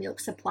lost my milk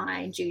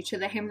supply due to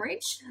the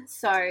hemorrhage.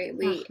 So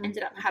we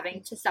ended up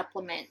having to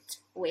supplement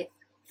with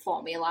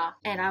formula,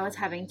 and I was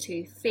having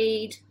to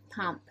feed,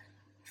 pump,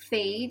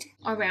 feed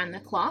around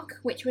the clock,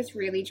 which was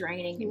really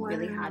draining and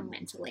really hard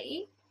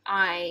mentally.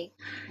 I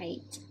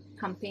hate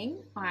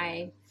pumping.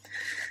 I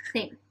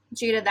think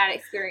due to that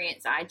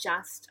experience, I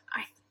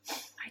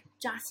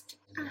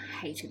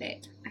hated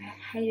it. I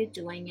hated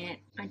doing it.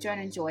 I don't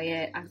enjoy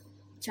it. I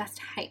just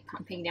hate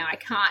pumping now. I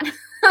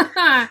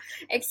can't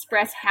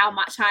express how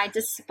much I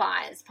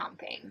despise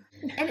pumping.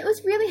 And it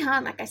was really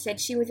hard. Like I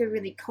said, she was a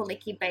really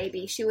colicky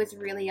baby. She was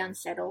really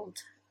unsettled.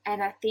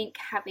 And I think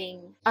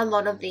having a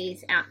lot of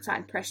these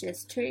outside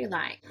pressures too,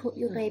 like put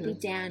your baby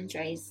down,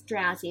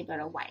 drowsy but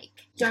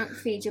awake. Don't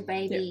feed your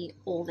baby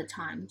all the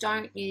time.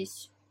 Don't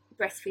use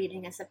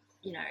breastfeeding as a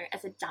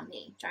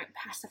dummy. Don't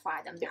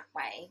pacify them that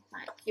way.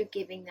 Like, you're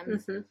giving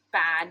them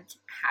bad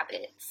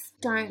habits.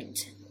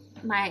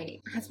 My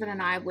husband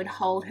and I would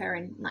hold her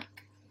and like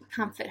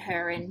comfort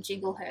her and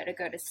jiggle her to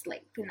go to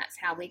sleep, and that's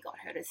how we got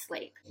her to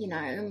sleep.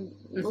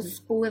 We're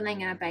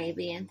spoiling our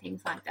baby and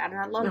things like that.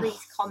 And a lot of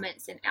these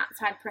comments and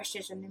outside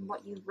pressures, and then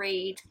what you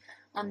read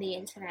on the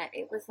internet,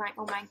 it was like,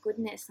 oh my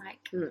goodness, like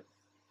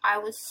I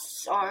was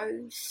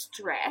so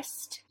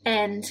stressed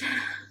and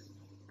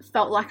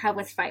felt like I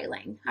was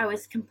failing. I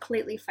was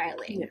completely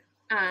failing.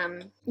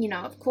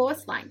 Of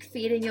course, like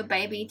feeding your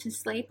baby to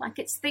sleep, like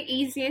it's the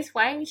easiest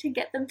way to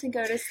get them to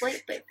go to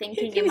sleep, but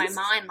thinking in my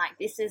mind, like,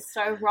 this is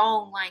so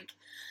wrong, like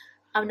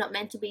I'm not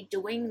meant to be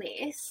doing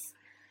this.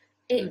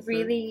 It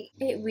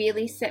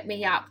really set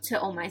me up to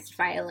almost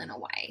fail in a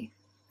way.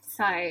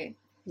 So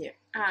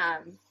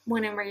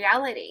when in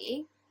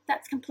reality,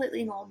 that's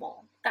completely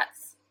normal.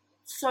 That's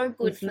so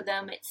good for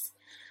them.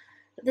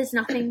 There's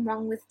nothing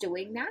wrong with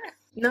doing that.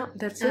 No,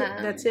 that's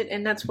it.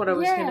 And that's what I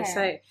was going to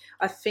say.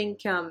 I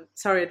think,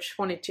 sorry, I just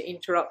wanted to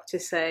interrupt to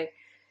say,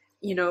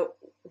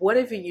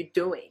 whatever you're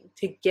doing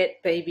to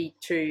get baby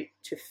to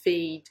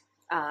feed,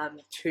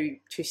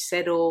 to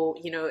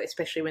settle,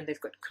 especially when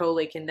they've got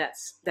colic, and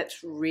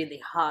that's really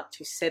hard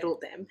to settle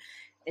them,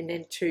 and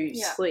then to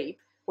sleep,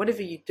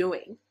 whatever you're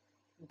doing,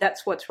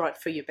 that's what's right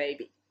for your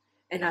baby.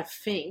 And I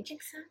think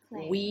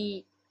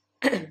we,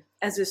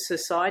 as a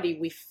society,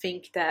 we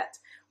think that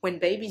when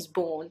baby's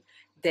born,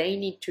 they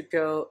need to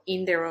go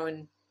in their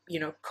own,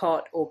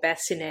 cot or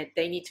bassinet.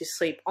 They need to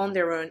sleep on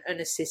their own,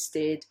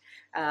 unassisted.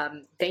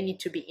 They need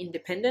to be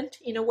independent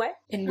in a way.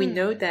 And we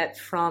know that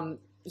from,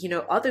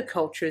 other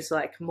cultures,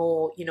 like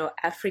more,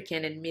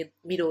 African and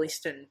Middle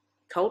Eastern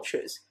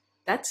cultures,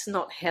 that's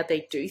not how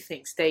they do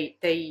things.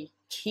 They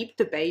keep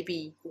the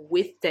baby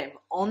with them,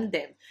 on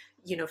them,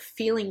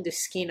 feeling the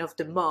skin of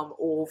the mom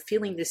or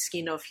feeling the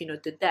skin of,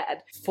 the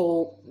dad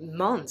for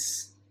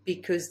months.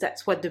 Because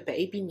that's what the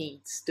baby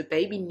needs. The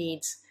baby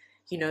needs,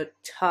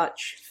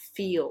 touch,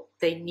 feel.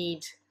 They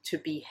need to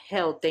be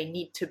held. They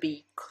need to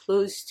be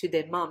close to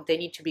their mom. They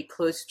need to be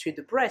close to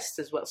the breast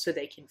as well so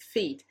they can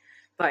feed.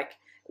 Like,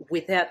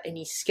 without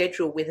any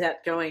schedule,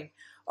 without going,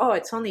 oh,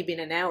 it's only been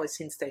an hour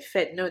since they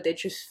fed. No, they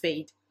just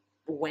feed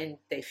when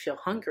they feel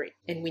hungry.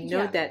 And we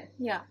know that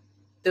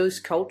those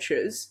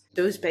cultures,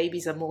 those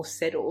babies are more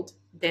settled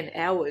than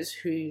ours,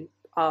 who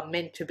are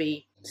meant to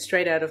be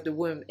straight out of the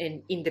womb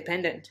and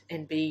independent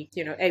and be,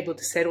 able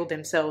to settle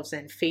themselves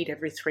and feed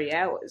every 3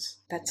 hours.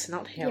 That's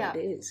not how it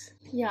is.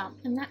 Yeah,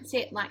 and that's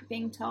it, like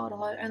being told,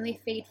 oh, only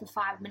feed for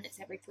 5 minutes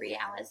every 3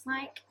 hours.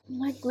 Like,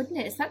 my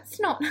goodness, that's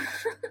not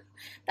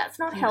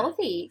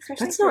healthy,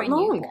 especially for a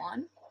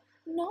newborn.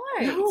 No,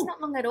 it's not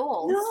long at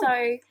all. No. So,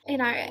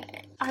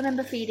 I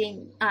remember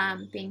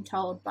being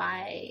told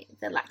by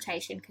the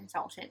lactation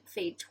consultant,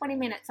 feed 20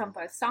 minutes on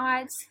both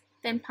sides,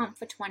 then pump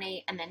for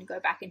 20, and then go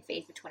back and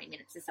feed for 20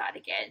 minutes a side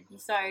again.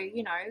 So,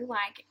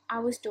 I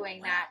was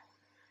doing that.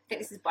 I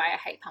think this is why I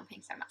hate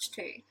pumping so much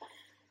too.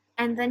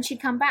 And then she'd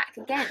come back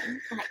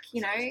again,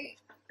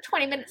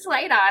 20 minutes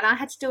later, and I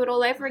had to do it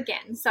all over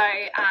again. So,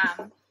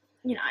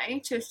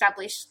 to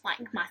establish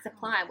my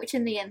supply, which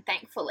in the end,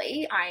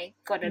 thankfully, I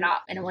got it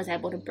up and I was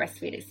able to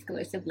breastfeed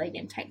exclusively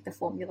and take the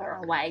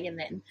formula away and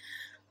then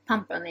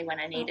pump only when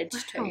I needed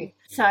to.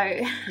 So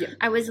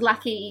I was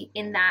lucky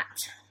in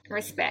that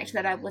respect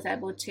that I was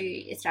able to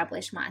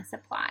establish my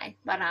supply.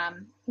 But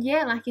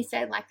like you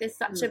said, there's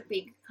such a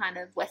big kind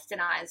of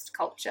westernized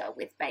culture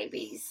with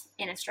babies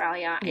in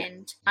Australia,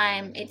 and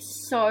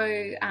it's so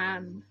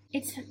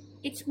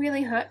it's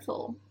really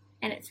hurtful.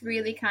 And it's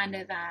really kind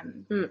of,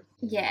 I'm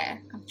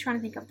trying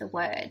to think of the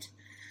word.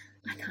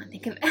 I can't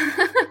think of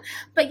it.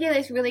 But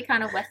this really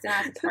kind of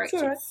westernized approach.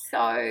 Right. It's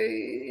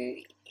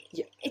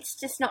so, it's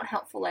just not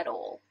helpful at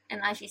all.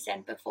 And as you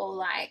said before,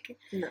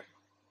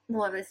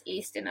 more of this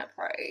Eastern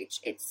approach,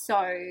 it's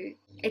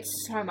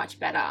so much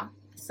better.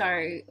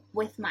 So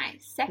with my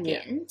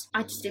second,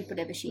 I just did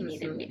whatever she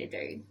needed me to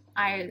do.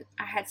 I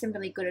had some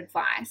really good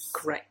advice.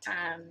 Correct.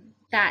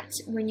 That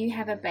when you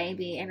have a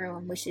baby,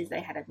 everyone wishes they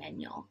had a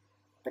manual.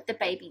 But the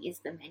baby is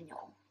the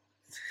manual.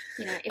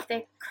 If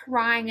they're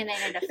crying and they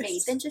need a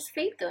feed, then just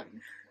feed them.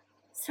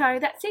 So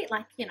that's it,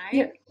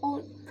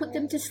 or put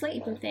them to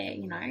sleep if they're,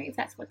 if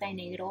that's what they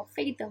need, or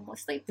feed them or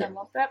sleep them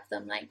or burp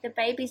them. The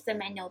baby's the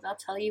manual. They'll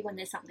tell you when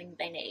there's something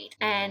they need.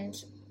 And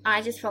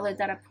I just followed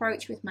that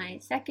approach with my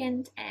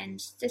second,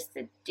 and just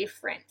the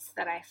difference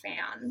that I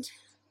found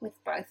with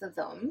both of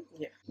them.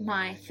 Yeah.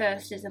 My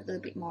first is a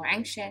little bit more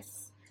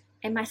anxious.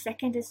 And my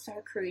second is so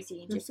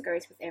cruisy and just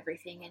goes with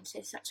everything, and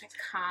she's such a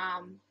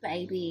calm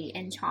baby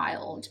and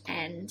child.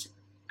 And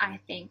I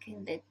think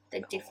the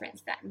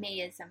difference that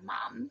me as a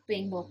mum,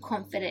 being more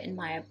confident in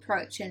my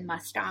approach and my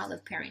style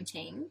of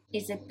parenting,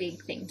 is a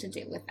big thing to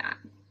do with that.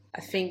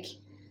 I think,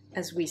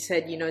 as we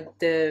said,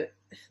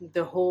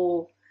 the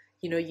whole,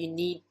 you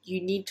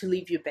need to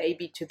leave your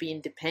baby to be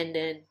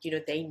independent.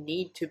 They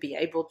need to be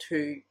able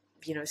to,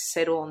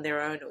 settle on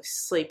their own or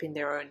sleep in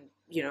their own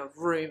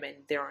room and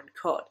their own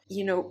cot.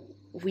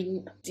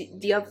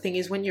 The other thing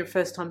is, when you're a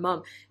first-time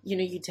mum,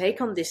 you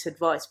take on this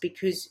advice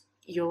because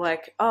you're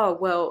like, oh,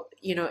 well,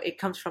 it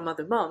comes from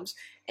other mums,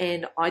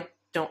 and I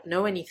don't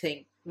know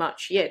anything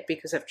much yet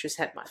because I've just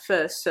had my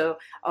first, so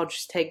I'll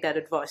just take that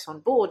advice on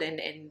board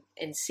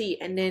and see.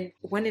 And then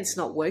when it's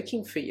not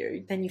working for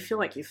you, then you feel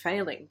like you're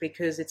failing,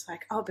 because it's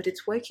like, oh, but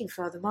it's working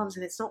for other mums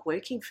and it's not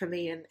working for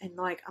me, and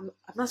I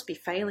must be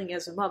failing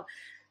as a mum.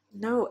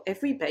 No,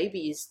 every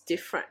baby is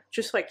different.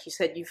 Just like you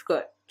said, you've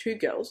got 2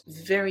 girls,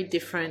 very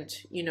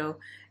different,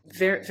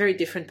 very, very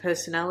different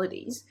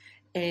personalities.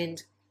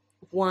 And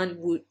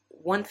one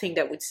thing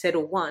that would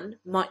settle one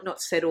might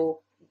not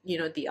settle,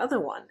 the other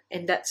one.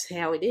 And that's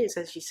how it is.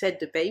 As you said,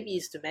 the baby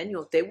is the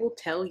manual. They will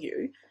tell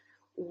you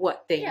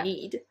what they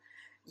need.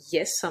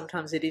 Yes,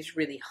 sometimes it is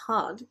really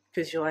hard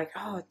because you're like,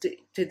 oh,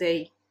 do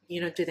they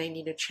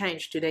need a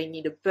change? Do they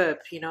need a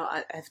burp?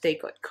 Have they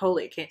got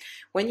colic? And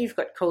when you've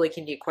got colic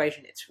in the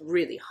equation, it's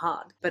really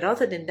hard. But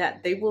other than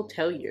that, they will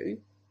tell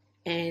you.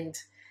 And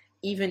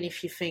even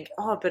if you think,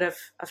 oh, but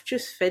I've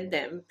just fed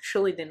them,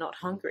 surely they're not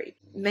hungry.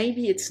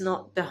 Maybe it's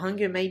not the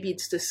hunger, maybe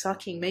it's the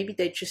sucking. Maybe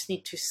they just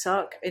need to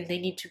suck and they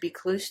need to be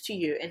close to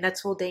you, and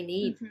that's all they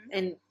need. Mm-hmm.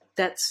 And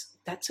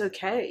that's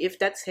okay. If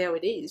that's how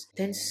it is,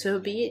 then so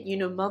be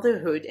it.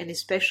 Motherhood, and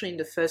especially in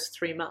the first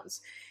 3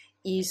 months,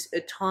 is a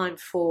time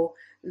for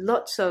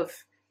lots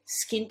of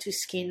skin to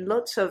skin,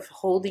 lots of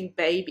holding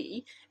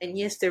baby. And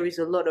yes, there is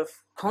a lot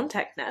of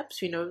contact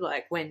naps,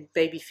 like when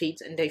baby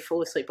feeds and they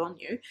fall asleep on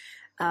you.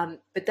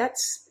 But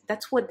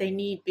that's what they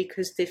need,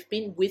 because they've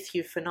been with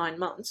you for 9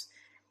 months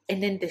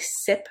and then they're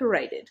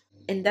separated.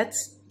 And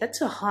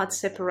that's a hard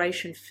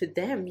separation for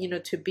them,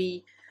 to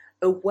be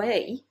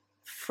away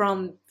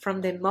from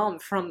their mom,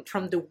 from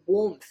the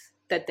warmth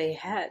that they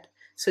had.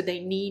 So they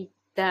need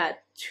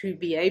that to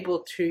be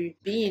able to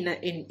be in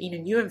a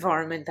new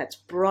environment that's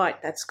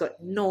bright, that's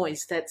got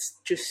noise, that's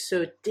just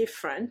so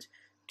different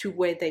to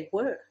where they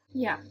were.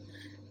 Yeah.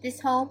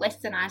 This whole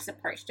westernized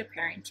approach to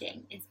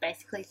parenting is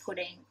basically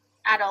putting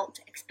adult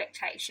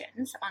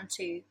expectations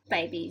onto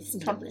babies,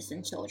 toddlers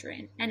and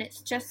children, and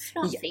it's just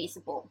not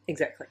feasible.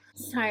 Exactly.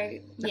 So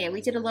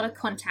we did a lot of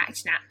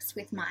contact naps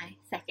with my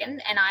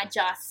second, and I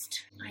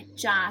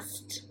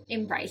just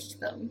embraced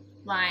them.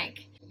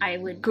 I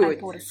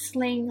bought a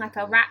sling, like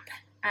a wrap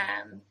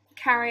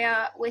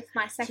carrier with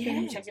my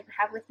second, which I didn't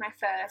have with my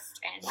first,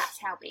 and that's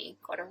how we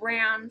got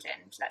around,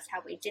 and that's how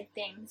we did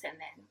things, and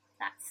then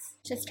that's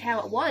just how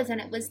it was.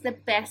 And it was the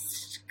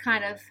best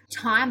kind of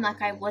time.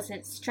 Like, I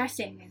wasn't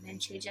stressing, and then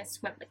she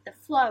just went with the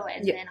flow,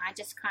 and then I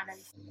just kind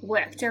of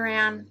worked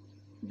around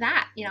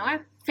that. You know, I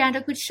found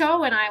a good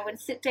show, and I would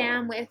sit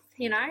down with,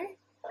 you know,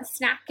 a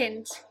snack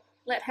and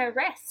let her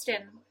rest,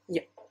 and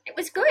it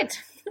was good.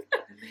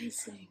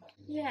 Amazing.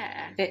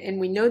 Yeah. And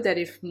we know that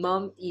if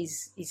mom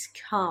is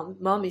calm,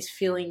 mom is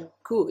feeling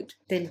good,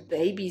 then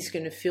baby's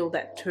going to feel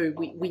that too.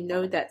 We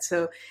know that.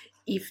 So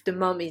if the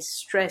mom is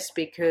stressed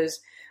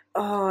because,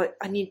 oh,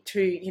 I need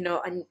to, you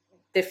know,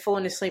 they're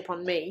falling asleep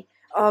on me.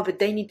 Oh, but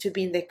they need to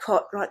be in their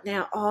cot right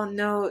now. Oh,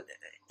 no.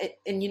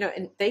 And you know,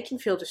 and they can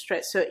feel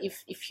distressed. So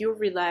if you're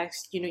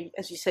relaxed, you know,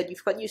 as you said,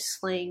 you've got your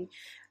sling,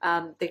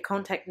 they're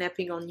contact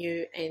napping on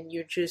you, and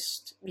you're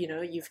just, you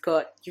know, you've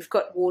got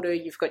water,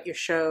 you've got your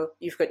show,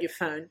 you've got your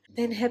phone,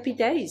 then happy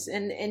days.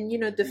 And you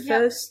know, the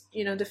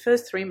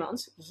first 3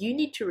 months, you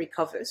need to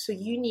recover. So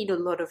you need a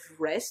lot of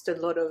rest, a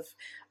lot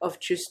of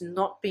just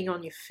not being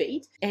on your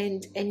feet,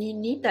 and you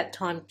need that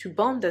time to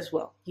bond as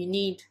well. You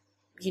need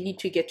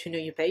to get to know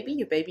your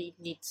baby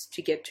needs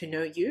to get to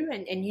know you,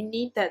 and you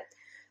need that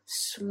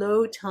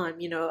slow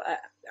time. You know,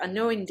 I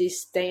know in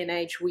this day and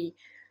age, we,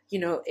 you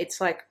know, it's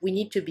like we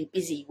need to be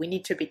busy, we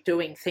need to be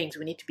doing things,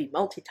 we need to be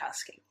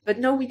multitasking. But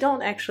no, we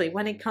don't actually.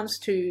 When it comes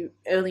to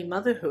early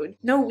motherhood,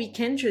 no, we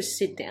can just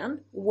sit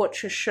down,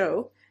 watch a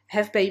show,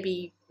 have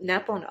baby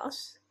nap on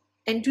us,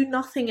 and do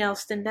nothing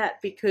else than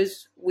that,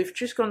 because we've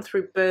just gone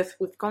through birth,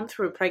 we've gone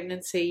through a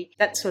pregnancy.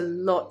 That's a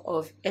lot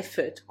of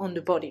effort on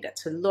the body,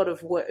 that's a lot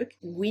of work.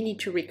 We need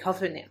to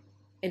recover now,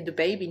 and the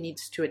baby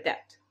needs to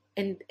adapt.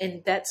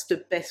 And that's the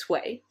best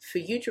way for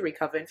you to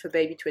recover and for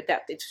baby to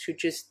adapt. It's to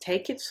just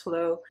take it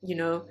slow, you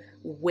know,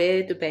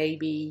 wear the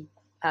baby,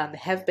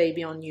 have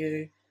baby on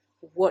you,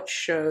 watch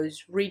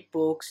shows, read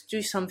books,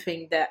 do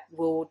something that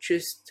will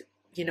just,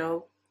 you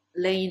know,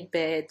 lay in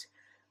bed,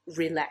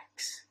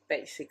 relax,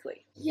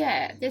 basically.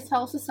 Yeah, this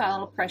whole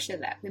societal pressure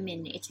that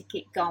women need to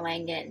keep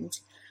going and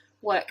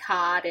work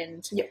hard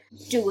and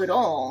do it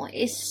all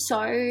is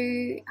so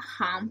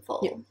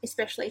harmful,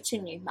 especially to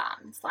new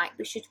mums. Like,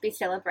 we should be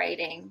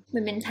celebrating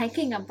women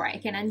taking a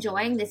break and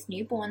enjoying this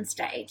newborn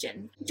stage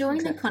and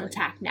doing the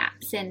contact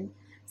naps and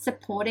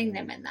supporting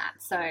them in that.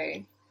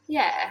 So,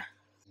 yeah.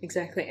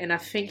 Exactly. And I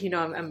think, you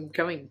know, I'm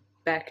going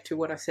back to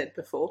what I said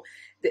before,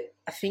 that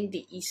I think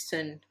the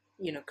Eastern,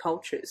 you know,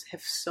 cultures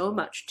have so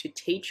much to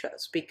teach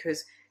us,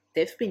 because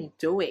they've been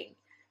doing,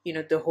 you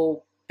know, the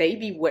whole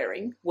baby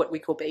wearing, what we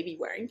call baby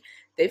wearing.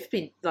 They've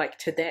been, like,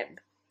 to them,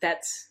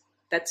 that's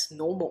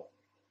normal.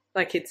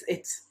 Like,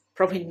 it's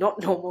probably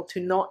not normal to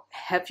not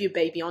have your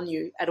baby on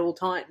you at all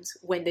times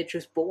when they're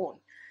just born.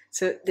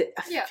 So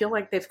I feel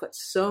like they've got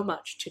so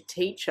much to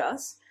teach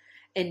us,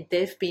 and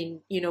they've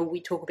been, you know,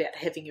 we talk about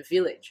having a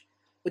village,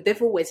 but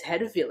they've always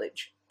had a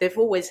village. They've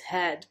always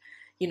had,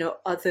 you know,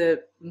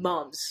 other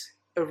mums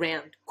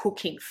around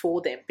cooking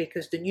for them,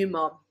 because the new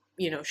mom,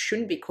 you know,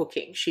 shouldn't be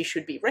cooking, she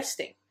should be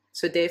resting.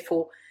 So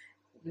therefore,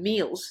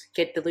 meals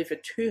get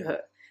delivered to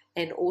her,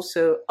 and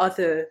also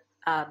other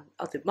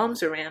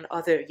mums around,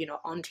 other, you know,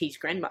 aunties,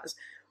 grandmas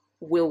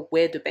will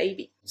wear the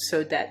baby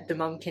so that the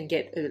mum can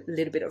get a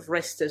little bit of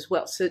rest as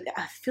well. So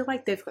I feel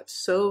like they've got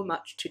so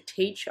much to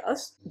teach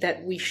us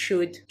that we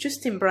should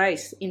just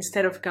embrace,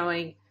 instead of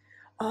going,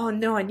 oh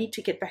no, I need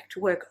to get back to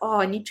work. Oh,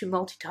 I need to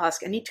multitask.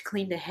 I need to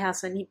clean the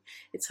house.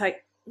 It's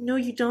like, no,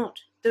 you don't.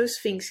 Those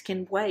things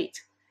can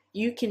wait.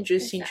 You can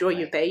just enjoy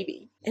your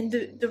baby, and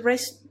the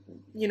rest,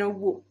 you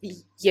know,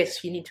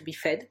 yes, you need to be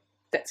fed.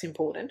 That's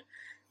important.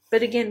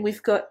 But again,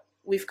 we've got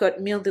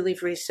meal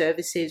delivery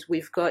services.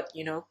 We've got,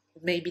 you know,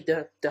 maybe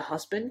the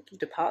husband,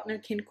 the partner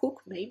can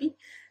cook. Maybe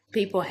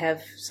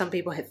some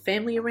people have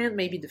family around.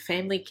 Maybe the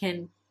family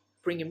can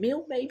bring a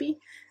meal. Maybe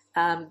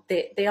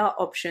there are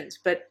options,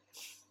 but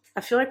I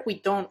feel like we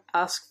don't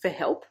ask for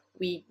help.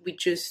 We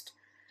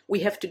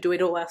have to do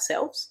it all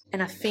ourselves.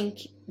 And I think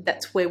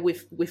that's where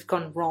we've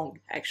gone wrong,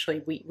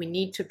 actually. We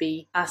need to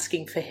be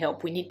asking for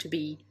help. We need to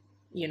be,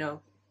 you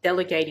know,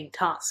 delegating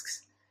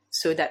tasks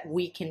so that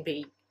we can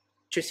be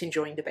just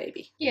enjoying the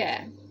baby.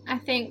 Yeah, I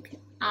think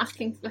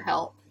asking for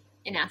help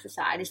in our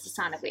society is a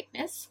sign of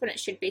weakness, when it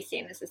should be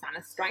seen as a sign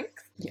of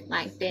strength. Yeah.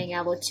 Like, being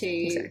able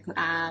to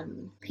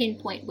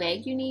pinpoint where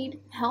you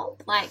need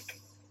help. Like,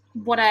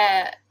 what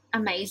a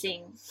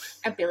amazing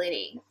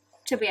ability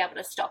to be able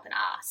to stop and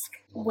ask.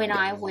 When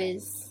I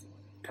was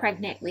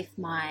pregnant with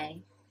my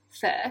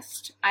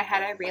first, I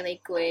had a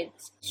really good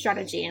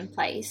strategy in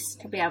place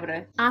to be able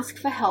to ask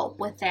for help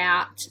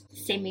without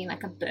seeming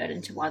like a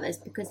burden to others,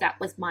 because that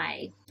was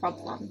my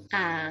problem.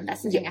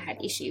 That's the thing I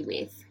had issue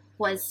with,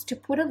 was to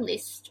put a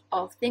list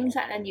of things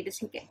that I needed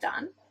to get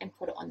done and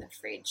put it on the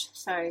fridge.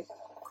 So,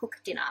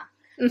 cook dinner,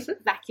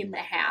 vacuum the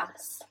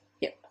house,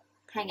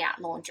 hang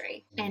out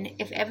laundry. And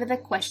if ever the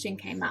question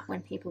came up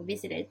when people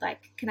visited,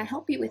 like, can I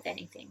help you with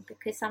anything?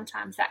 Because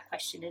sometimes that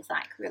question is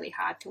like really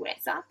hard to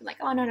answer. Like,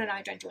 oh, no,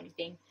 don't do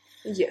anything.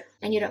 Yeah.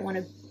 And you don't want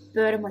to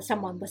burden with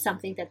someone with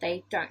something that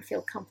they don't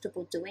feel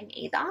comfortable doing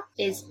either.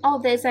 Is, oh,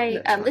 there's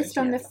a list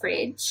on the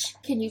fridge.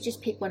 Can you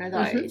just pick one of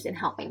those and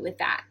help me with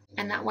that?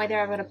 And that way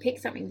they're able to pick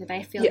something that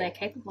they feel they're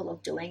capable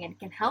of doing and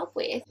can help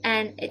with.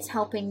 And it's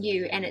helping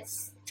you, and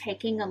it's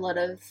taking a lot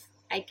of,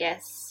 I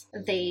guess,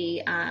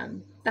 the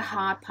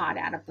hard part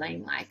out of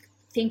being like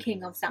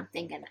thinking of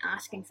something and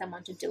asking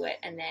someone to do it.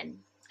 And then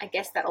I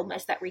guess that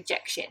almost that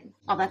rejection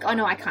of like, oh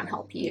no, I can't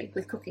help you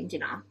with cooking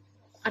dinner.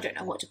 I don't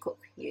know what to cook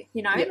for you.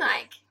 You know,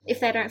 like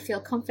if they don't feel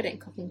confident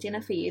cooking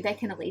dinner for you, they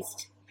can at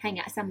least hang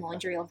out some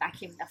laundry or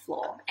vacuum the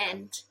floor.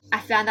 And I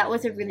found that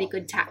was a really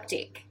good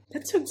tactic.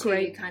 That's a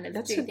great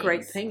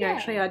great thing.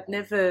 Actually, I've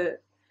never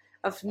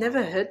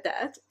heard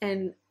that,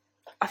 and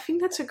I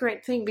think that's a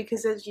great thing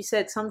because, as you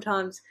said,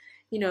 sometimes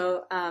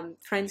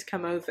friends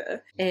come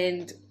over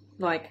and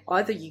like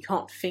either you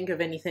can't think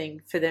of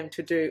anything for them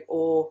to do,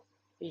 or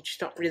you just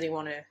don't really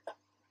want to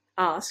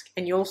ask,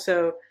 and you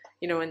also,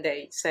 when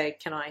they say,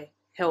 "Can I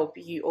help?"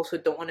 you also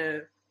don't want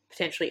to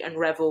potentially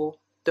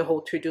unravel the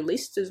whole to-do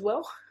list as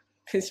well.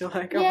 Because you're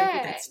like, oh, maybe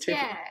that's too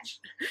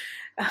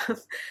much.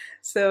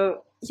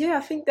 So yeah, I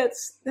think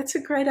that's a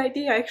great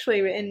idea actually.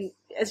 And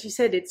as you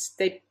said,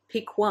 they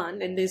pick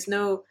one, and there's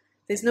no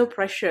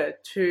pressure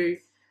to,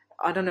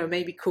 I don't know,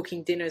 maybe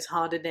cooking dinner is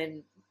harder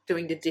than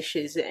doing the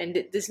dishes,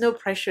 and there's no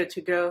pressure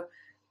to go,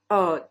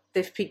 oh,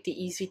 they've picked the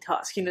easy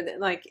task.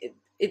 Like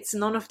it's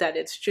none of that.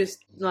 It's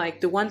just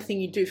like the one thing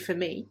you do for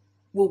me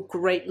will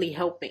greatly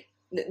help me,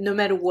 no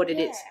matter what it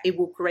is. It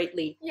will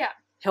greatly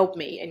help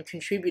me and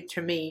contribute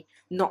to me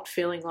not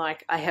feeling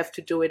like I have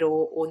to do it,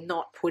 or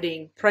not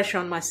putting pressure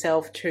on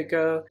myself to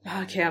go,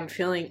 okay, I'm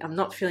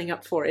not feeling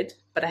up for it,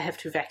 but I have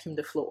to vacuum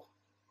the floor.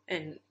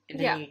 And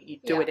then you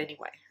do it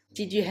anyway.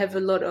 Did you have a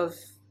lot of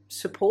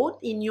support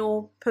in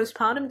your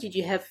postpartum? Did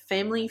you have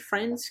family,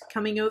 friends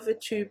coming over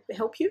to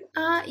help you?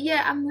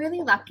 Yeah, I'm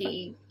really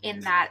lucky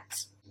in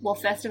that. Well,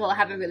 first of all, I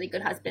have a really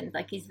good husband.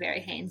 Like, he's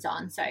very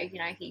hands-on. So,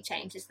 he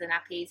changes the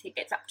nappies. He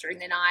gets up during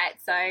the night.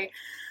 So,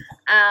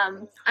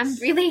 I'm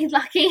really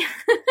lucky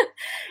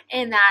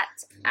in that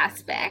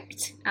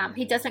aspect.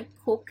 He doesn't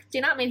cook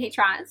dinner. I mean, he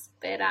tries.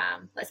 But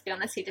let's be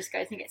honest, he just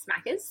goes and gets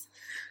Maccas.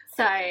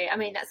 So, I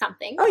mean, that's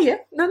something. Oh, yeah.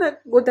 No,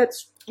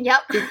 that's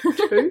good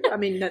too. I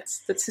mean,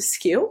 that's a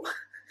skill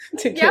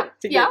to get,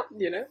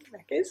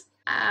 Maccas.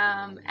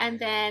 And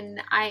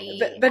then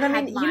but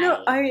I mean,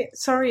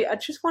 I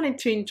just wanted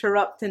to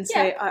interrupt and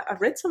say I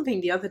read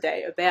something the other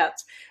day about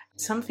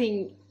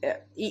something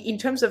in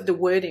terms of the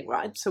wording,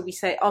 right? So we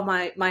say, oh,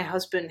 my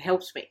husband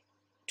helps me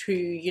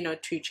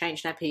to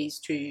change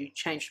nappies, to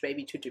change the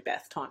baby, to do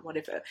bath time,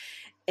 whatever.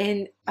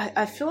 And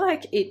I feel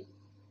like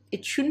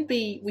it shouldn't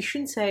be, we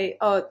shouldn't say,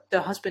 oh,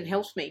 the husband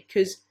helps me,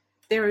 because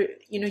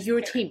you're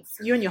a team.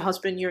 You and your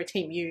husband, you're a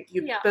team.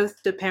 You're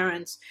both the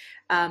parents.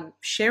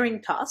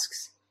 Sharing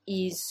tasks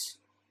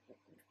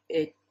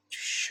it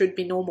should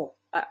be normal.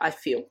 I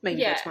feel,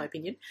 maybe that's my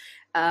opinion.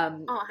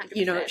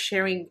 100%.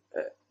 Sharing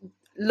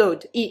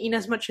load in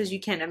as much as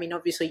you can. I mean,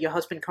 obviously your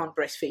husband can't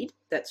breastfeed.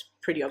 That's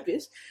pretty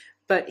obvious.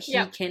 But he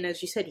can,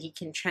 as you said, he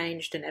can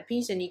change the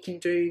nappies, and he can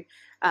do,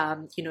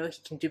 he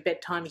can do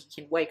bedtime. He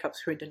can wake up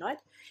through the night.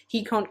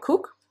 He can't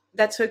cook.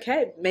 That's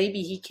okay.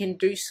 Maybe he can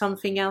do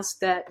something else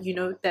that,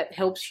 that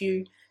helps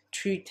you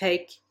to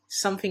take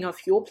something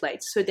off your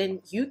plate, so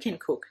then you can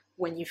cook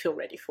when you feel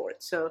ready for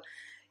it. So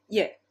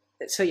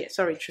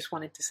sorry, just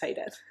wanted to say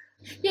that.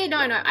 Yeah, no,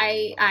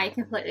 I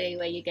completely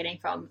where you're getting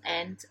from,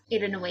 and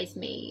it annoys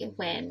me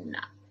when,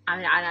 I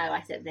know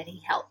I said that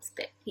he helps,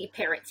 but he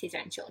parents his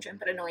own children,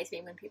 but it annoys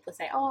me when people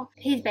say, oh,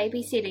 he's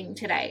babysitting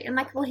today. I'm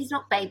like, well, he's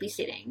not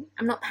babysitting.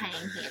 I'm not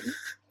paying him.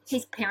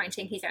 He's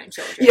parenting his own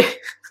children.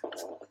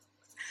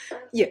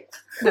 Yeah,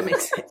 that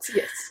makes sense,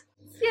 yes.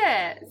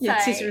 Yeah. Yeah,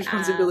 it's his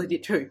responsibility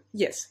too,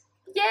 yes.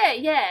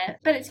 Yeah.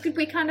 But it's good.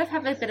 We kind of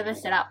have a bit of a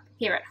setup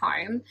here at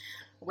home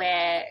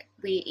where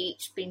we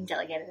each been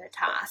delegated a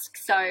task.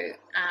 So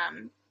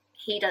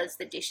he does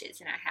the dishes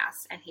in our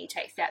house, and he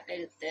takes out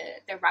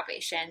the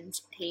rubbish, and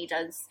he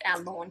does our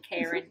lawn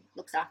care and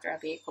looks after our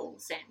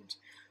vehicles, and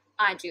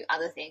I do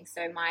other things.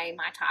 So my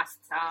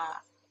tasks are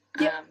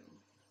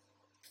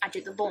I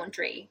do the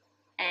laundry,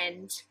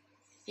 and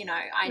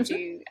I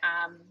do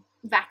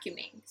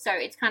vacuuming. So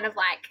it's kind of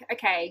like,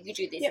 okay, you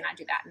do this and I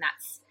do that, and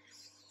that's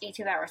each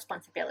of our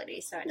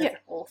responsibilities, so it doesn't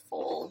all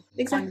fall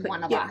on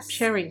one of us.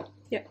 Sharing.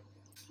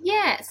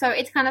 Yeah, so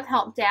it's kind of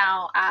helped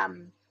our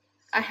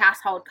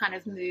household kind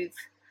of move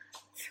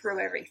through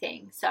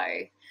everything. So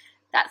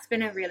that's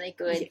been a really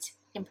good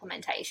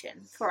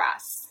implementation for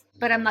us.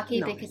 But I'm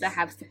lucky because I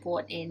have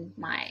support in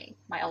my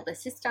older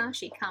sister.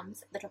 She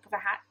comes at the top of a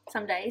hat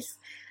some days.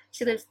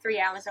 She lives 3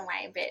 hours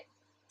away, but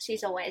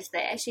she's always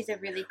there. She's a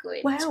really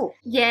good... Wow.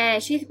 Yeah,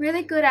 she's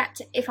really good at,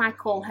 if I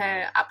call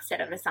her upset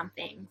over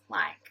something,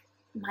 like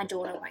my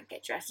daughter won't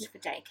get dressed for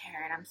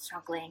daycare and I'm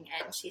struggling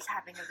and she's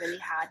having a really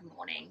hard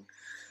morning.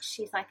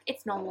 She's like,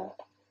 it's normal.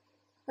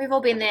 we've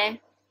all been there.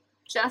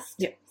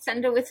 Just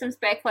send her with some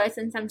spare clothes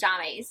and some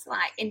jammies,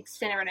 like,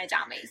 send her in her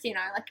jammies, you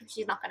know, like, if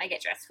she's not going to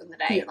get dressed for the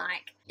day,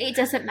 like, it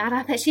doesn't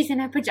matter that she's in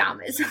her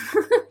pajamas,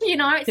 you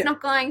know, it's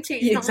not going to,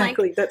 it's not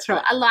like that's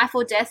right. a life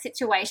or death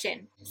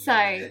situation.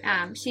 So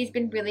she's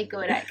been really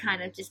good at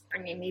kind of just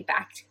bringing me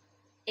back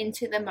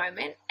into the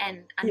moment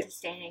and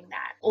understanding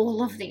that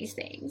all of these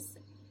things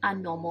are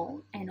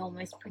normal, and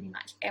almost pretty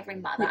much every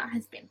mother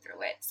has been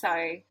through it.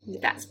 So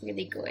that's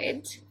really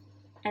good.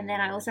 And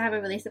then I also have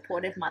a really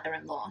supportive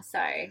mother-in-law.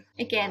 So,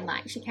 again,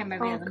 like, she came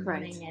over the other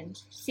morning and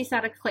she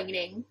started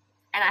cleaning.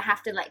 And I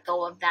have to let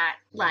go of that,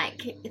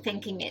 like,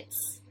 thinking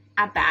it's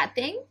a bad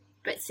thing,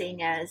 but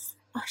seeing as,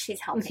 oh,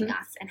 she's helping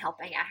us and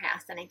helping our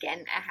house. And,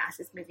 again, our house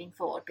is moving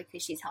forward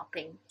because she's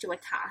helping do a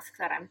task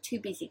that I'm too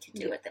busy to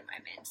do at the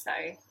moment. So,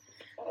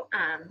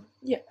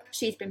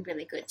 she's been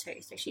really good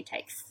too. So she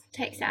takes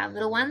our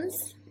little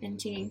ones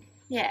and she,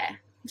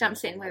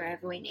 jumps in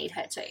wherever we need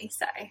her to.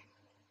 So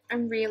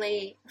I'm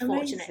really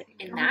fortunate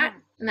in that.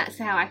 And that's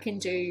how I can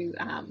do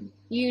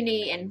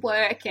uni and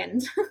work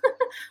and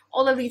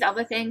all of these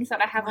other things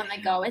that I have on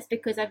the go, is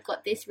because I've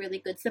got this really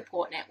good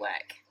support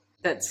network.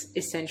 That's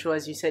essential.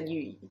 As you said,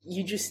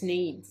 you just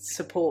need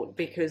support,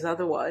 because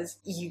otherwise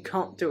you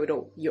can't do it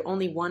all. You're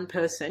only one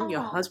person.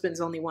 Your husband's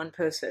only one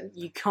person.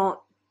 You can't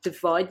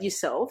divide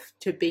yourself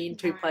to be in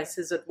two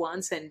places at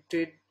once and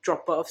do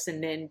drop-offs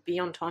and then be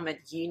on time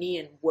at uni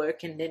and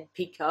work and then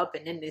pick up,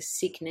 and then there's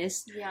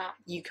sickness.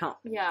 You can't.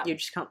 You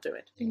just can't do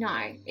it.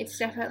 No, it's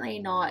definitely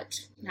not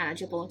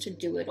manageable to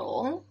do it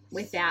all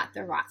without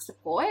the right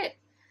support.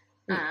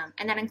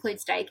 And that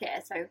includes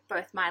daycare. So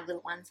both my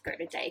little ones go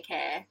to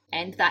daycare,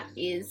 and that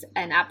is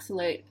an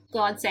absolute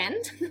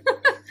godsend.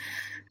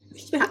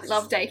 I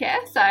love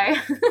daycare, so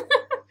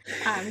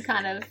I'm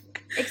kind of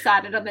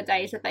excited on the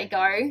days that they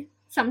go.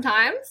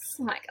 Sometimes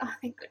I'm like, oh,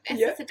 thank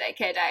goodness, it's a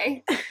daycare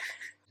day.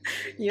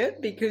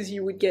 Because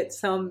you would get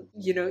some,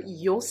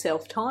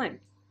 yourself time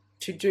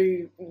to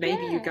do,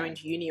 maybe you're going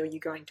to uni or you're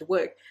going to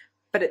work,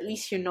 but at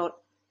least you're not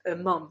a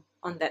mum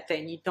on that day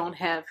and you don't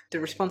have the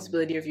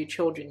responsibility of your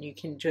children. You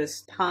can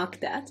just park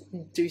that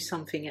and do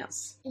something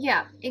else.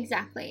 Yeah,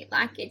 exactly.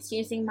 Like, it's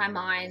using my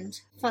mind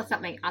for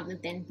something other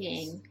than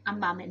being a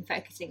mum and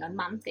focusing on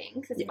mum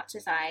things. As much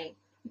as I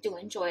do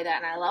enjoy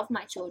that and I love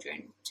my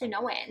children to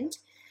no end,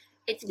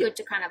 it's good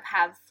to kind of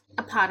have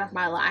a part of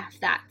my life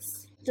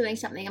that's doing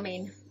something. I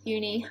mean,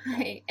 uni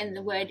and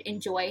the word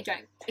enjoy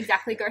don't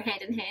exactly go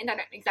hand in hand. I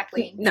don't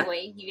exactly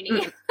enjoy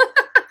uni.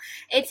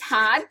 It's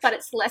hard, but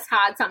it's less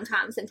hard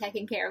sometimes than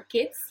taking care of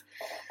kids.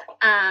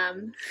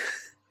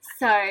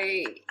 So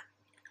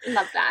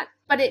love that.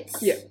 But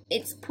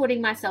it's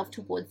putting myself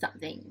towards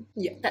something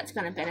that's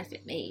going to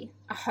benefit me.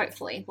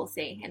 Hopefully, we'll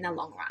see, in the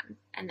long run.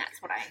 And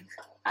that's what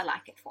I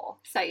like it for.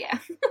 So, yeah.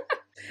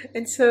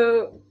 And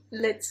so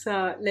let's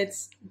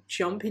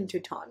jump into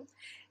time.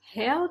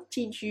 How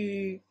did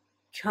you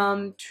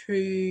come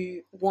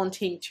to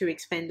wanting to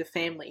expand the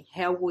family?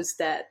 How was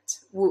that?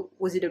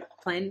 Was it a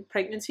planned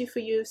pregnancy for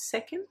your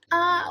second?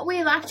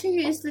 We like to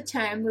use the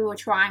term we were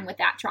trying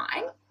without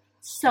trying.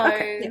 So,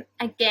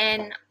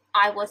 again,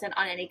 I wasn't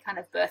on any kind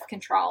of birth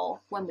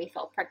control when we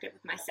fell pregnant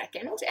with my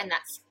second, and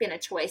that's been a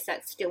choice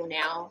that still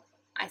now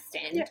I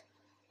stand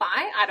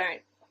by. I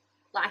don't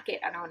like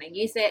it. I don't want to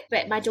use it.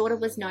 But my daughter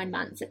was 9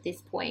 months at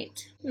this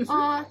point.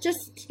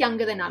 Just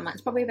younger than 9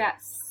 months, probably about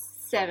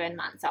 7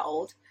 months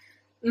old.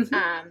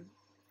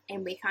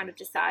 And we kind of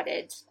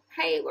decided,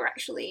 hey, we're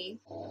actually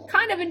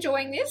kind of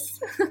enjoying this.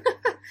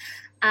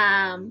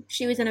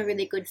 She was in a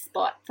really good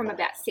spot from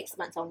about 6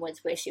 months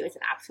onwards, where she was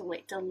an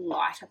absolute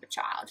delight of a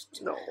child.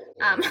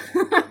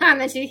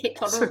 And then she hit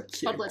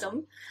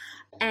toddlerdom.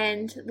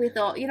 And we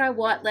thought, you know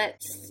what,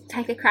 let's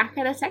take a crack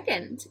at a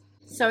second.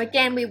 So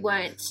again,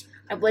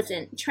 I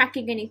wasn't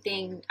tracking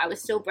anything. I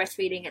was still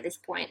breastfeeding at this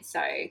point.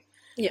 So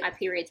my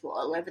periods were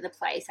all over the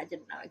place. I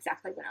didn't know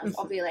exactly when I was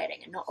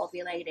ovulating and not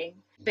ovulating.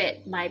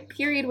 But my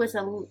period was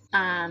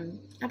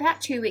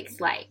about 2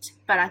 weeks late.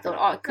 But I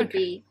thought, it could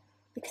be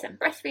because I'm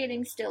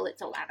breastfeeding still.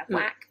 It's all out of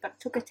whack. But I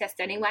took a test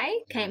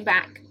anyway. Came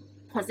back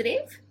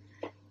positive.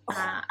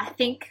 I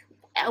think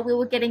we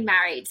were getting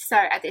married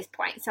at this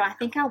point. So I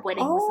think our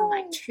wedding was in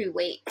like 2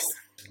 weeks.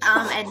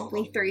 And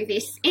we threw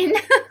this in.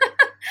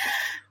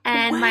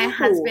 And my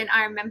husband,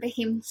 I remember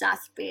him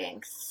just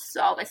being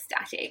so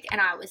ecstatic, and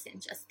I was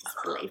in just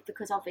disbelief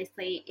because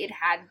obviously it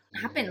had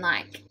happened.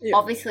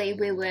 Obviously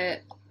we were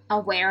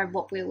aware of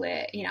what we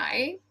were,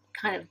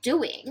 kind of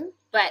doing,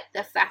 but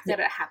the fact that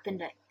it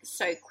happened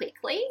so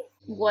quickly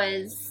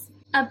was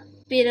a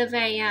bit of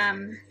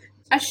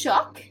a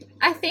shock,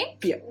 I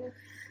think.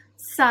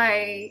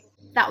 So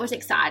that was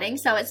exciting.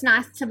 So it's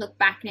nice to look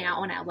back now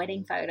on our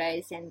wedding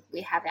photos, and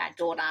we have our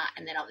daughter,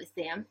 and then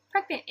obviously I'm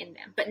pregnant in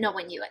them, but no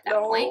one knew at that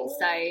point.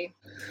 So,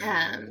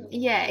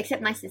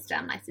 except my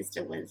sister. My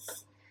sister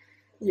was,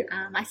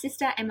 my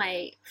sister and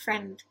my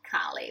friend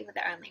Carly were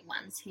the only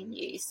ones who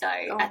knew. So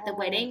at the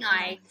wedding,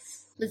 I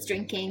was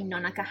drinking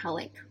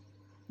non-alcoholic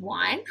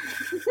wine,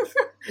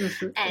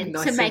 and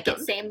nice to make it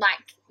seem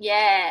like,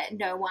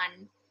 no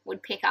one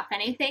would pick up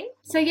anything.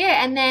 So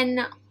yeah, and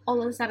then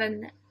all of a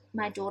sudden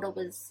my daughter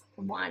was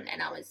 1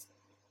 and I was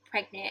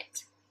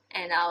pregnant,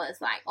 and I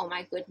was like, oh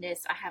my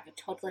goodness, I have a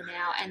toddler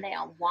now and they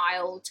are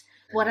wild.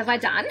 What have I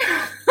done?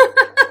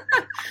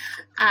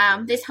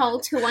 This whole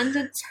 2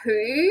 under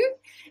 2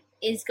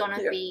 is going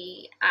to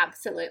be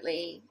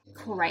absolutely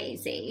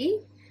crazy.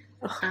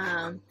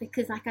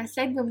 Because like I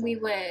said, when we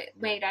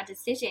made our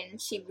decision,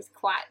 she was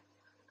quite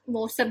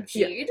more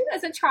subdued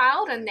as a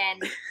child, and then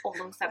all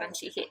of a sudden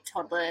she hit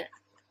toddler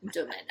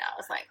doom, and I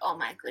was like, oh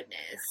my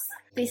goodness,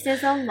 this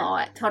is a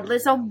lot.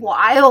 Toddlers are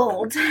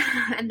wild.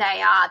 And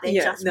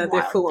they're just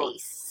wild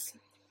beasts.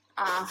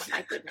 Oh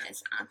my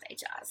goodness, aren't they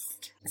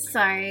just?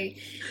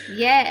 So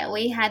yeah,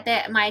 we had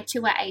that. My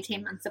 2 are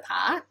 18 months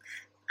apart.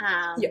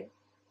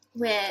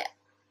 Where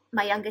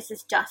my youngest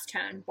has just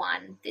turned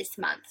 1 this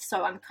month,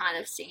 so I'm kind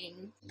of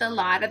seeing the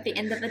light at the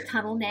end of the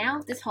tunnel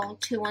now, this whole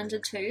 2 under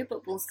 2,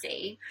 but we'll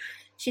see.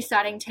 She's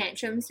starting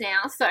tantrums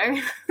now, so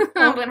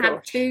I'm going to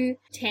have 2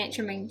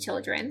 tantruming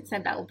children, so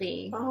that will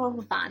be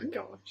fun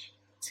to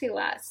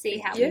see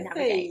how we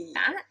navigate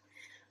that.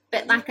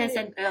 But like I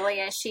said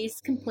earlier,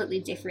 she's completely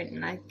different,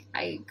 and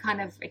I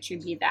kind of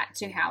attribute that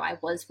to how I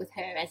was with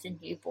her as a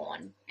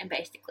newborn and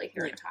basically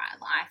her entire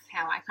life,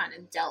 how I kind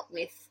of dealt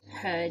with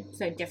her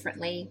so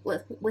differently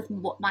with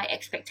what my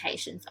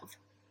expectations of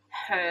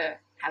her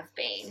have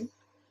been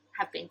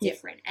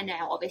different. And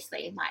now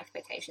obviously my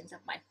expectations of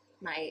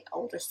my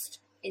oldest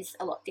is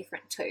a lot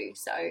different too.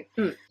 So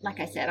like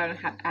I said, I don't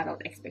have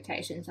adult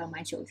expectations on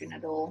my children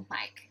at all.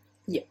 Like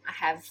I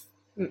have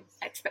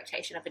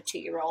expectation of a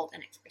 2-year-old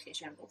and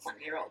expectation of a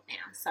 1-year-old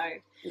now. So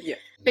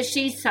but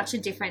she's such a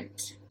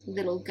different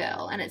little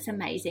girl, and it's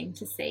amazing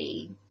to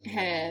see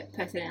her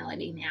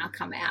personality now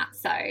come out.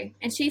 So,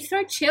 and she's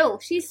so chill.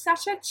 She's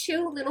such a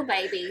chill little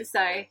baby.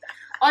 So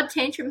odd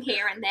tantrum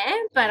here and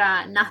there,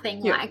 but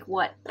nothing like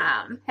what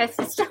her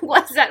sister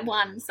was at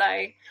 1.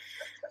 So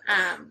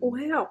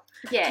wow.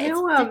 Yeah,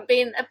 it's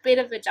been a bit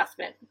of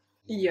adjustment.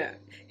 Yeah.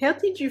 How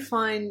did you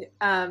find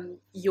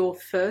your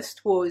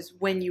first was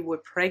when you were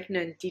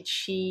pregnant? Did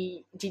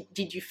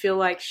you feel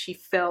like she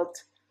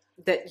felt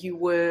that you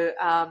were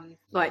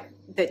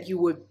that you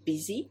were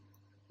busy?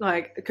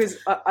 Like, because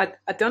I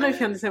don't know if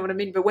you understand what I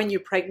mean, but when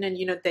you're pregnant,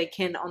 you know, they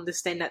can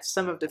understand that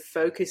some of the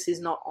focus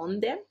is not on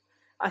them,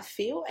 I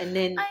feel, and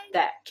then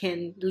that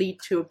can lead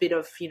to a bit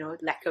of, you know,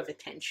 lack of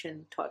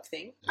attention type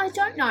thing. I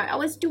don't know. I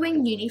was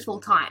doing uni full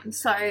time,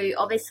 so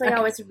obviously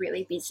I was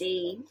really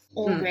busy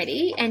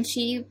already, and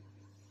she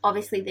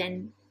obviously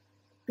then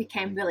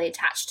became really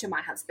attached to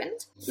my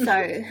husband. So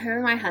her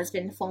and my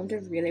husband formed a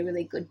really,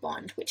 really good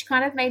bond, which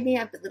kind of made me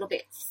a little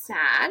bit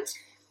sad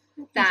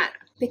that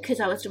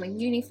because I was doing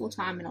uni full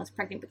time and I was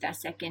pregnant with our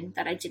second,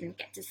 that I didn't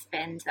get to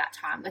spend that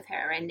time with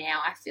her. And now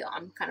I feel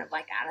I'm kind of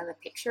like out of the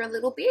picture a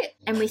little bit.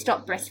 And we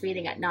stopped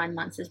breastfeeding at 9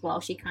 months as well.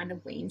 She kind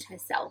of weaned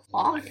herself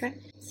off.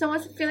 So I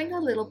was feeling a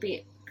little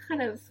bit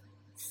kind of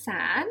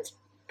sad,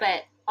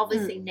 but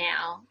obviously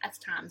now as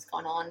time's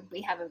gone on,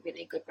 we have a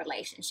really good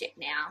relationship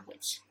now,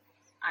 which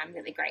I'm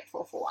really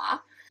grateful for.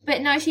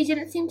 But no, she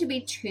didn't seem to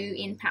be too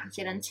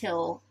impacted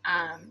until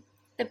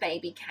the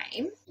baby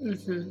came.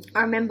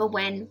 I remember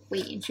when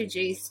we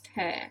introduced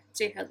her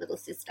to her little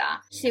sister,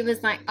 she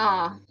was like,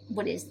 oh,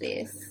 what is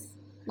this?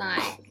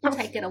 Like,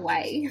 take it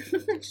away.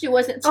 She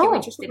wasn't too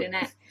interested in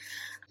it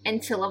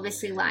until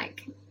obviously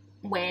like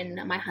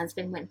when my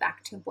husband went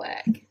back to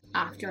work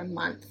after a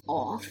month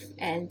off,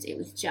 and it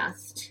was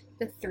just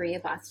the 3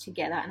 of us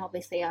together, and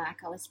obviously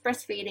like I was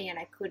breastfeeding and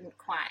I couldn't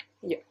quite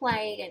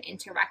play and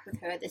interact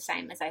with her the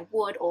same as I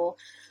would, or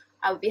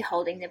I would be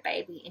holding the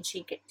baby and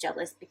she'd get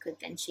jealous because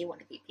then she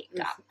wanted to be picked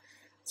up.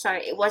 So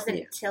it wasn't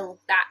until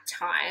that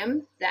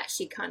time that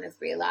she kind of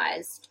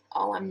realised,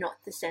 oh, I'm not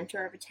the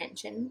centre of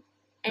attention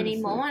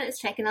anymore. And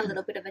it's taken a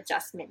little bit of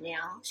adjustment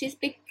now. She's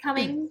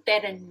becoming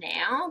better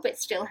now, but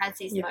still has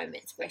these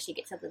moments where she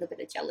gets a little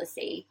bit of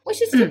jealousy,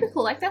 which is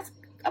typical. Like, that's,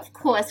 of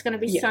course, going to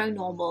be so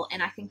normal,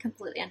 and I can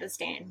completely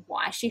understand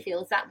why she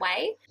feels that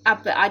way.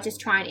 But I just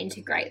try and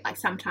integrate. Like,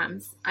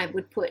 sometimes I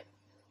would put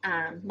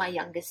my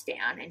youngest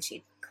down and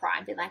she'd cry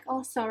and be like,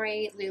 oh,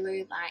 sorry,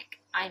 Lulu, like,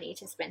 I need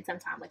to spend some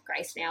time with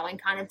Grace now,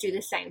 and kind of do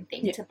the same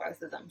thing to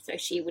both of them so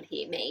she would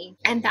hear me.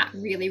 And that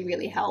really,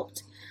 really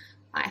helped,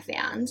 I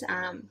found.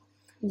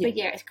 But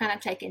yeah, it's kind of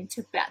taken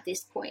to about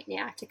this point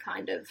now to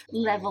kind of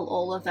level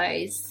all of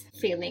those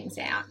feelings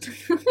out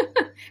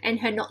and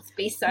her not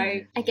be so,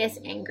 I guess,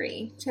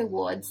 angry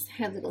towards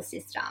her little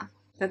sister.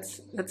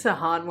 That's a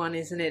hard one,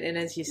 isn't it? And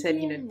as you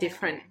said, you know,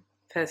 different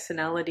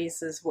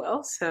personalities as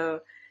well.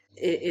 So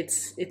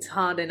it's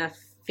hard, and I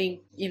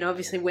think, you know,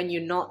 obviously when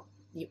you're not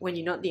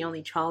the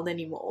only child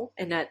anymore,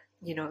 and at,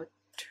 you know,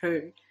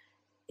 2,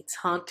 it's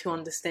hard to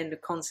understand the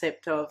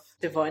concept of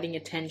dividing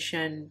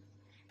attention,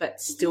 but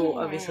still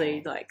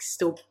obviously like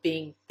still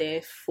being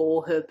there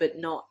for her, but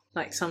not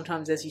like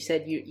sometimes, as you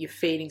said, you're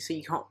feeding, so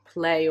you can't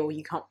play or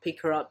you can't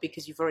pick her up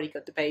because you've already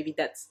got the baby.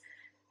 That's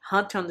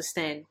hard to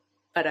understand,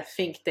 but I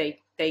think they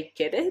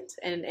get it,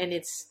 and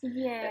it's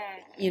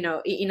you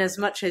know, in as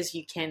much as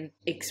you can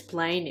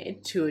explain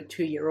it to a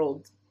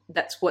 2-year-old,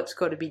 that's what's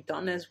got to be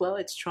done as well.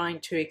 It's trying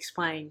to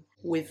explain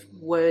with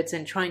words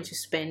and trying to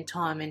spend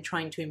time and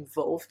trying to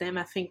involve them.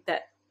 I think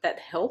that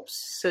helps,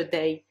 so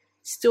they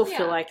still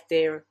feel like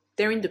they're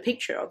in the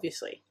picture,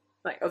 obviously.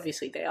 Like,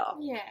 obviously they are.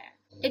 Yeah.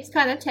 It's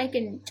kind of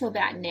taken to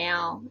about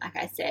now, like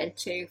I said,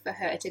 for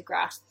her to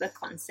grasp the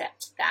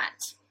concept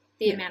that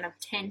the amount of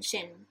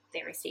tension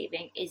they're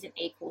receiving isn't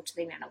equal to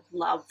the amount of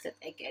love that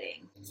they're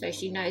getting. So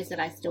she knows that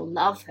I still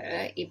love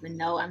her, even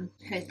though her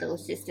little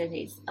sister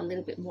needs a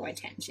little bit more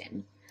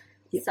attention.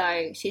 Yeah.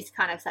 So she's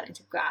kind of starting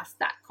to grasp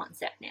that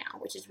concept now,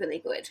 which is really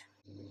good.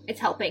 It's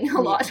helping a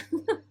lot.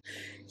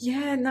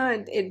 Yeah,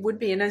 no, it would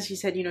be. And as you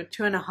said,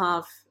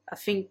 2.5, I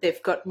think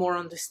they've got more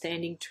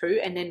understanding too.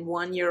 And then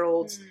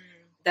 1-year-olds,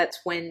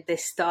 that's when they're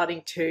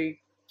starting to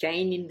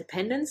gain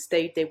independence.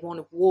 They want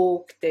to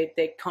walk.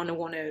 They kind of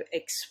want to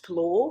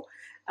explore.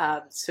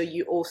 So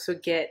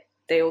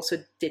they also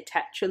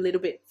detach a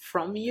little bit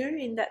from you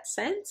in that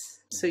sense.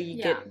 So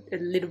you get a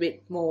little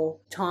bit more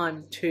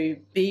time to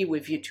be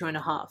with your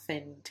 2.5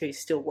 and to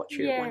still watch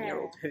your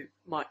 1-year-old who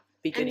might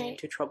be getting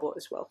into trouble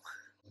as well.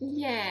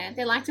 Yeah,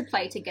 they like to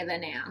play together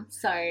now.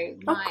 So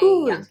my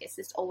youngest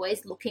is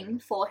always looking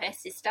for her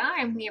sister,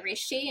 and where is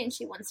she? And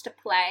she wants to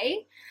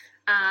play.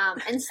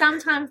 And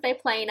sometimes they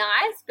play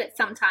nice, but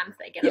sometimes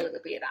they get a little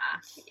bit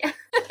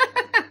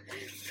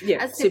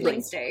as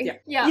siblings do.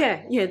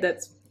 Yeah,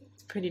 that's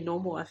pretty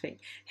normal, I think.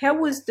 How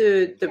was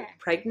the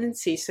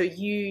pregnancy? So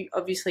you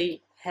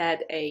obviously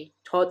had a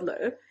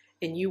toddler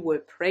and you were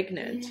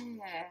pregnant.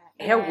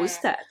 How was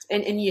that?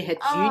 And you had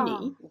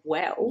uni.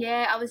 Wow.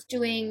 Yeah, I was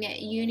doing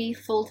uni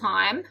full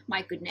time.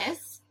 My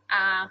goodness.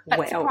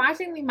 But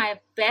surprisingly, my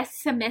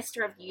best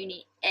semester of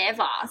uni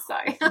ever. So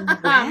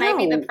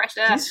maybe the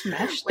pressure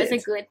was a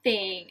good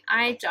thing.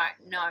 I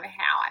don't know how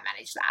I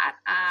managed that.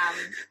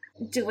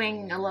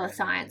 Doing a lot of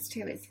science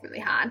too is really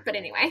hard. But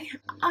anyway,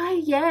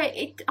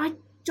 I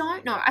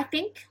don't know. I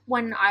think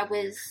when I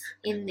was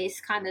in this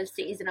kind of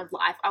season of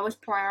life, I was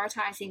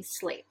prioritizing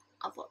sleep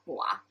a lot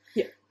more.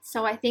 Yeah.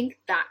 So I think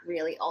that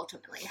really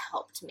ultimately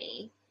helped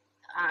me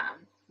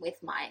with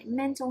my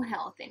mental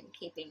health and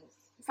keeping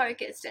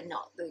focused and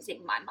not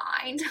losing my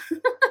mind.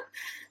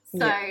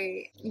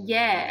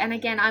 And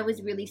again, I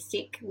was really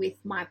sick with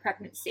my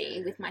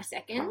pregnancy, with my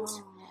second.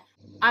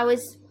 I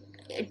was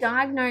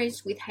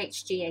diagnosed with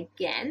HG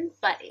again,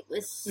 but it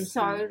was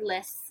so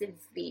less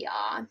severe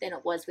than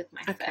it was with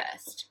my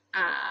first.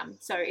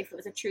 So if it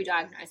was a true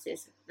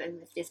diagnosis, then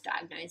they've just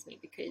diagnosed me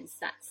because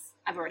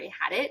I've already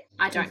had it.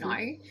 I don't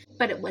know,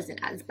 but it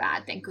wasn't as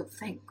bad. Thank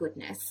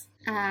goodness.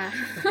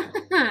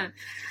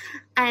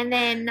 And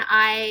then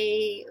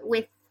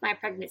with my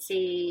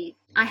pregnancy,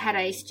 I had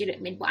a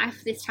student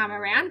midwife this time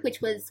around,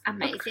 which was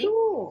amazing.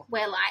 Cool.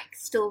 We're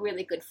still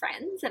really good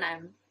friends, and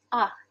I'm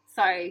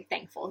so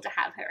thankful to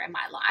have her in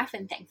my life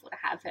and thankful to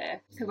have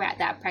her throughout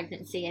that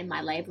pregnancy and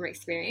my labour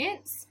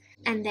experience.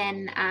 And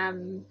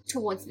then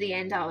towards the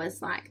end, I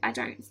was like, I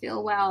don't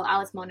feel well. I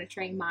was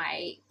monitoring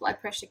my blood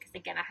pressure because,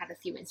 again, I had a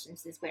few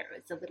instances where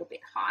it was a little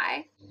bit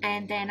high.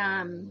 And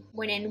then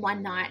went in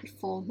one night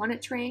for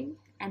monitoring,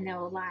 and they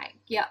were like,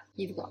 yep,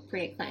 you've got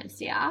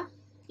preeclampsia.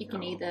 You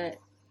can either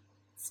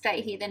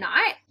stay here the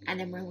night and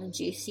then we'll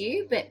induce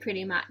you, but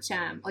pretty much,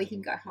 or you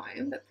can go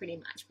home, but pretty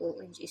much we'll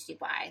induce you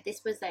by,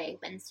 this was a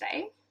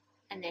Wednesday,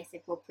 and they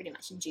said we'll pretty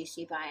much induce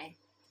you by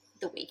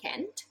the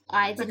weekend.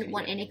 I didn't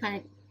want any kind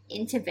of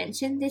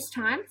intervention this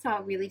time, so I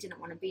really didn't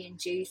want to be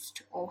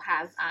induced or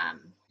have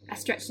a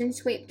stretch and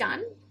sweep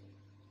done.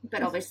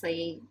 But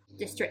obviously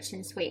the stretch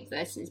and sweep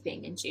versus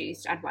being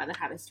induced, I'd rather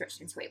have a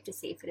stretch and sweep to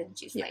see if it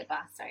induced labour.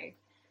 So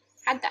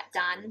had that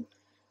done.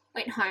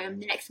 Went home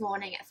the next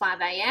morning at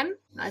 5 a.m.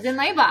 I was in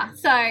labour.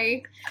 So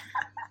I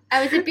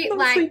was a bit I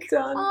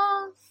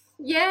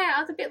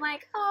was a bit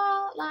like,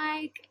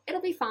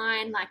 it'll be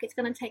fine. Like, it's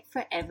going to take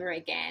forever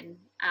again.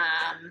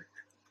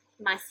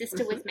 My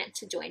sister was meant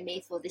to join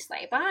me for this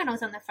labour, and I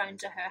was on the phone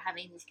to her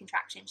having these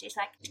contractions. She's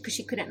like, because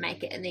she couldn't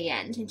make it in the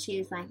end, and she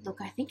was like, look,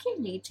 I think you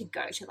need to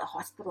go to the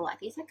hospital. Like,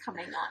 these are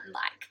coming on,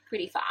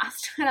 pretty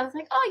fast. And I was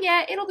like, oh,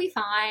 yeah, it'll be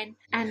fine.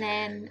 And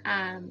then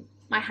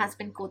my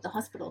husband called the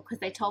hospital because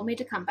they told me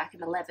to come back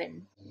at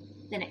 11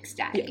 the next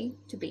day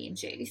to be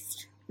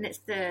induced. And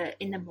it's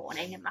in the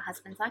morning, and my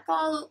husband's like,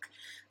 oh, look,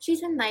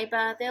 she's in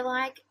labour. They're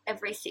like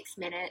every 6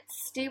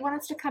 minutes. Do you want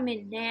us to come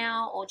in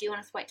now, or do you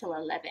want us to wait till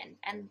 11?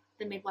 And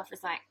the midwife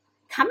was like,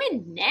 come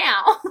in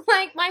now.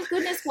 Like, my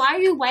goodness, why are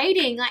you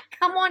waiting? Like,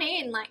 come on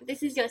in. Like,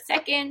 this is your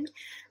second.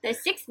 They're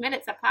 6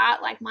 minutes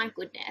apart. Like, my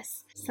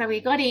goodness. So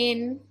we got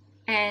in,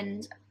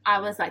 and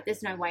I was like,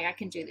 there's no way I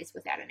can do this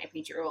without an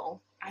epidural.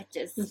 I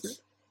just,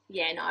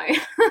 no.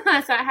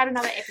 So I had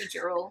another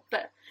epidural,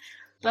 but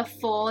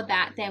before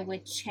that, they were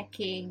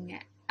checking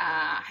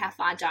how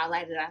far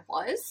dilated I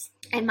was,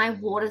 and my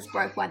waters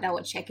broke while they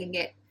were checking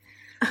it.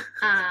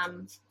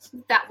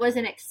 That was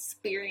an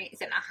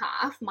experience and a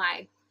half.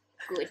 My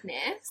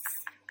goodness.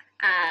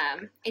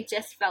 It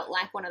just felt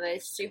like one of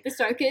those super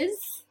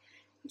soakers.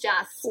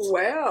 Just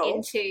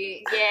into,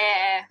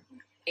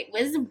 it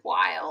was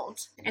wild.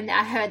 And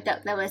I heard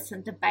that there was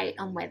some debate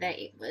on whether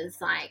it was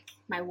like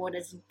my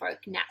waters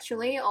broke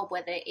naturally or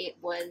whether it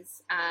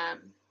was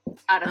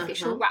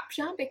artificial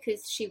rupture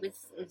because she was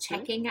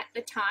checking at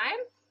the time.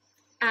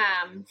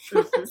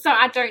 So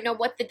I don't know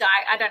what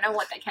I don't know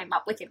what they came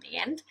up with in the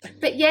end.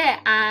 But yeah,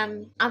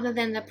 other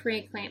than the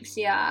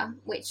preeclampsia,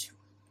 which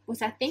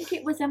was, I think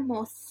it was a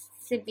more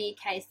severe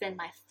case than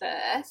my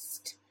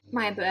first,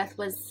 my birth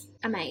was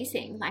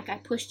amazing. Like, I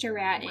pushed her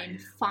out in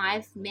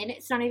 5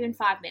 minutes, not even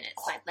 5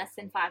 minutes, like less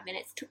than 5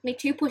 minutes. Took me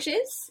 2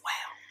 pushes.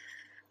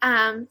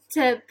 Wow.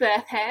 To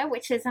birth her,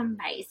 which is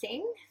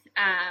amazing.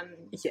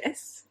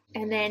 Yes.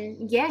 And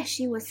then, yeah,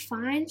 she was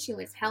fine. She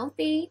was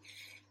healthy.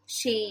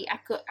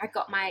 I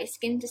got my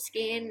skin to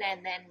skin,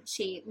 and then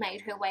she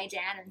made her way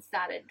down and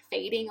started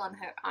feeding on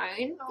her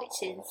own,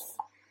 which is,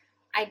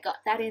 I got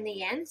that in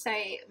the end. So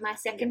my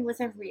second was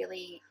a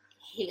really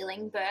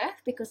healing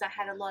birth because I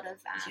had a lot of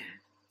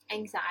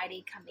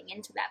anxiety coming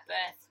into that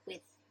birth with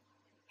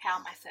how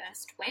my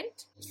first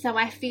went. So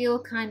I feel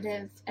kind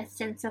of a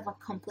sense of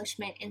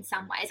accomplishment in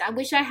some ways. I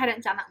wish I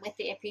hadn't done it with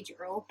the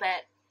epidural,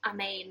 but I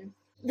mean,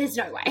 there's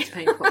no way. It's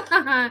painful.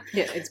 Yeah,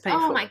 it's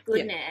painful. Oh my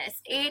goodness.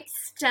 Yeah.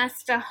 It's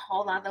just a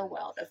whole other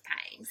world of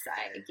pain. So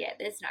yeah,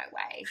 there's no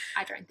way.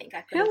 I don't think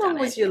I could have done it. How long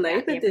was your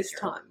labour this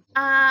time?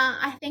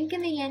 I think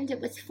in the end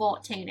it was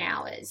 14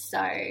 hours. So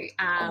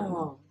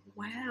oh,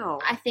 wow.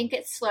 I think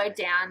it slowed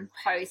down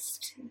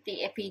post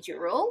the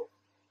epidural.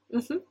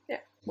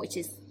 Yeah. Which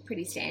is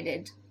pretty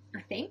standard,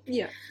 I think.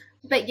 Yeah.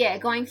 But yeah,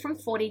 going from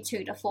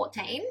 42 to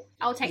 14,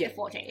 I'll take the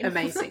 14.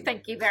 Amazing.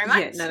 Thank you very much.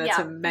 Yeah, no, that's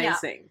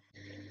amazing.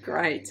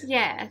 Great.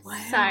 Yeah.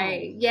 Wow. So,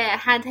 yeah,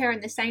 had her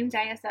on the same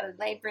day I started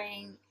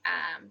labouring.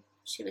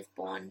 She was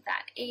born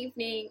that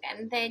evening.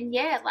 And then,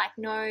 yeah, like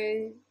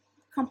no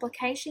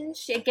complications.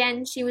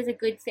 She was a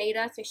good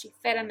feeder, so she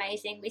fed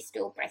amazing. We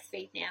still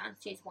breastfeed now, and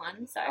she's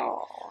 1.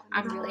 So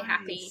I'm really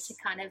happy to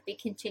kind of be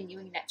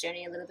continuing that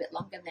journey a little bit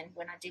longer than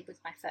when I did with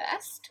my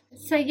first.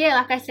 So, yeah,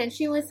 like I said,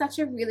 she was such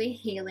a really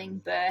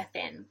healing birth.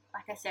 And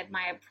like I said,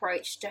 my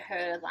approach to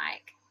her,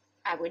 like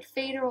I would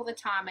feed her all the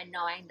time and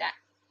knowing that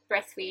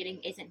breastfeeding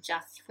isn't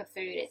just for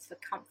food, it's for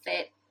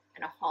comfort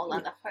and a whole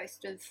other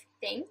host of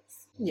things.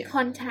 Yeah.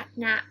 Contact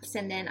naps,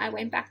 and then I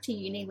went back to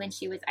uni when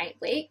she was 8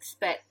 weeks,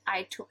 but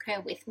I took her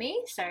with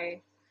me, so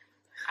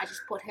I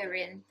just put her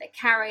in the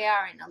carrier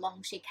and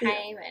along she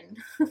came, and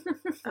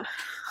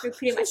we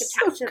pretty much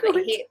attached to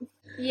the hip.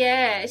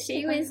 Yeah,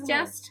 she was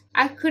just,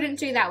 I couldn't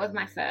do that with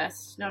my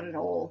first, not at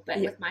all, but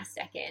with my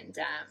second,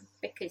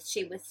 because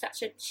she was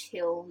such a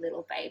chill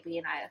little baby,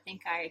 and I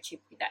think I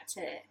attribute that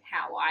to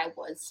how I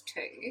was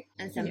too.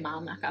 As a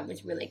mum, like I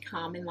was really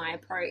calm in my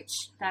approach,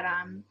 that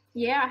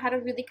I had a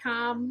really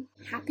calm,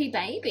 happy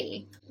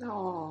baby.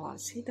 Oh,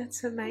 see,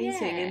 that's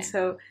amazing. And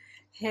so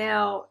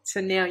now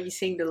you're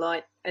seeing the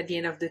light at the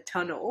end of the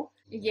tunnel.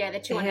 Yeah, the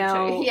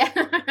 202.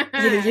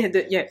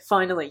 Yeah.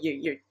 Finally,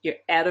 you're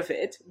out of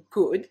it.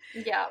 Good.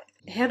 Yeah.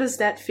 How does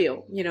that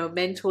feel?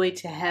 Mentally,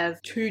 to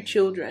have 2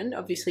 children,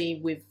 obviously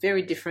with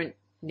very different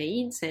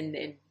needs and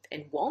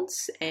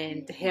wants,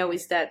 and how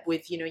is that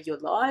with your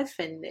life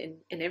and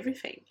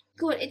everything?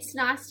 Good. It's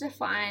nice to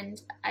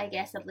find, I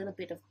guess, a little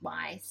bit of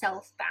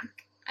myself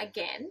back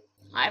again.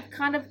 I've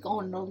kind of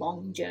gone on a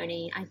long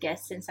journey, I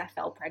guess, since I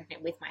fell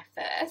pregnant with my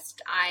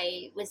first.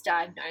 I was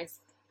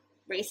diagnosed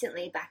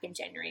recently back in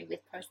January with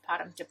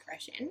postpartum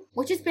depression,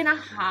 which has been a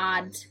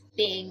hard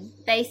thing.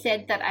 They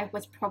said that I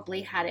was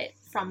probably had it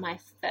from my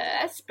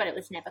first, but it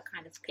was never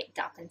kind of picked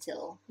up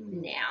until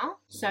now.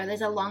 So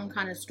there's a long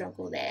kind of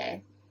struggle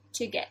there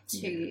to get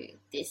to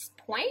this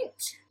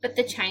point. But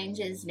the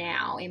changes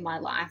now in my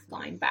life,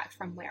 going back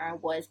from where I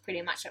was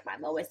pretty much at my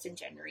lowest in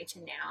January to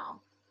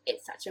now,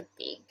 it's such a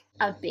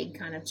big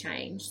kind of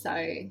change. So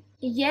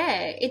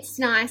yeah, it's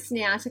nice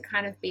now to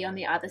kind of be on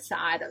the other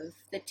side of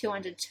the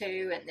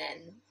 202 and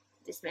then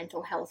this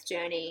mental health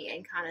journey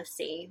and kind of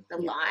see the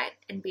light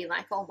and be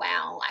like, oh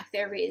wow, like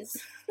there is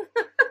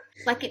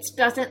like it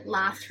doesn't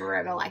last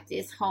forever, like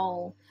this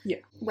whole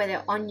where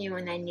they're on you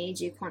and they need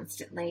you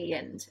constantly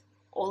and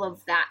all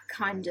of that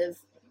kind of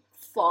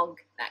fog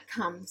that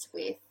comes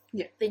with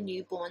the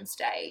newborn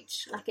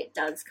stage, like it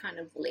does kind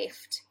of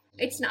lift.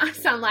 It's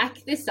nice. I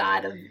like this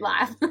side of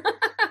life.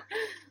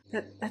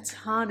 That's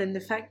hard, and the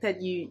fact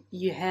that you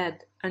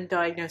had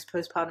undiagnosed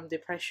postpartum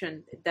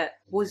depression that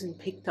wasn't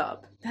picked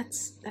up,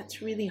 that's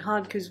really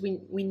hard, because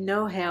we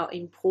know how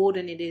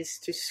important it is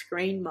to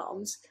screen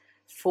mums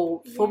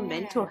for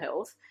mental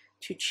health,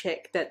 to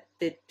check that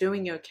they're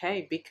doing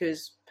okay,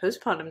 because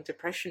postpartum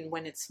depression,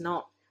 when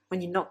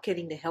you're not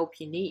getting the help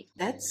you need,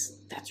 that's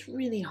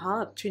really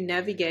hard to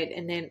navigate.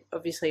 And then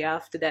obviously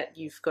after that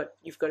you've got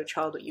a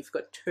child, or you've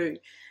got 2.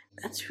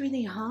 That's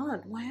really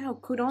hard. Wow,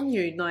 good on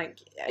you. Like,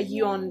 are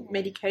you on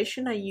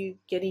medication? Are you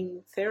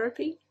getting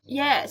therapy?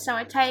 Yeah, so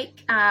I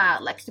take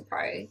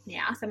Lexapro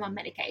now, so I'm on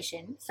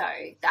medication. So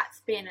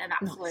that's been an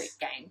absolute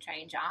game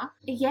changer.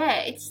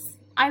 Yeah,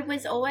 I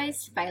was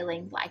always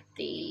failing like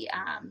the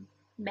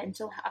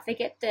mental health. I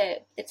forget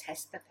the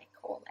test that they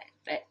call it,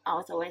 but I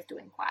was always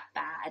doing quite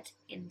bad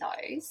in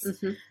those.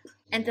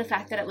 And the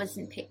fact that it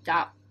wasn't picked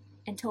up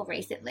until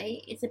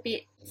recently is a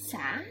bit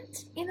sad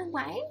in a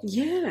way.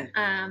 Yeah.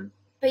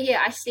 But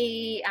yeah, I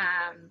see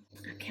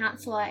a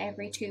counsellor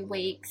every 2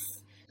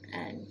 weeks.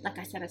 And like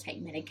I said, I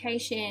take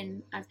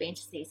medication. I've been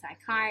to see a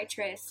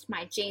psychiatrist.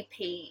 My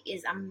GP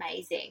is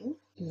amazing.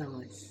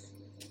 Nice.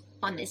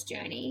 On this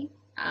journey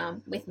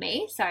with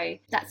me. So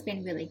that's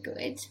been really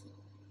good.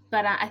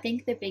 But I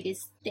think the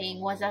biggest thing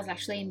was I was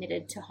actually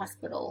admitted to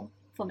hospital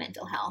for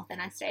mental health,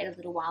 and I stayed a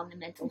little while in the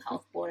mental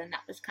health board, and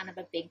that was kind of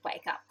a big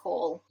wake-up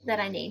call that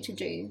I need to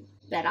do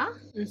better.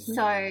 Mm-hmm.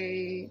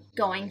 So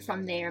going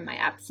from there in my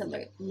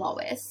absolute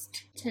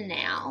lowest to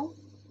now,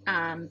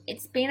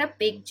 it's been a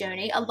big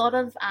journey, a lot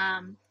of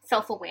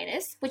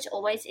self-awareness, which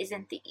always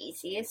isn't the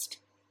easiest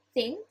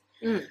thing,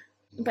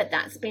 but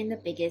that's been the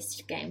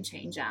biggest game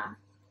changer,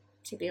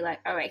 to be like,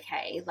 oh,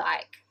 okay,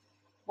 like,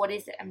 what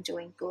is it I'm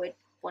doing good?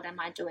 What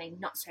am I doing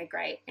not so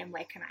great? And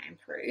where can I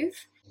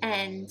improve?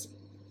 And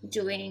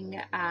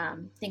doing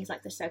things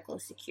like the Circle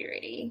of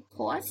Security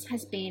course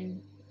has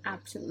been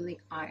absolutely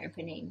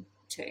eye-opening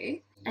too.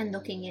 And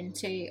looking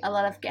into a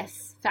lot of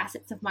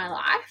facets of my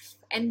life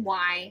and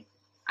why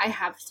I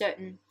have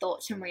certain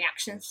thoughts and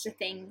reactions to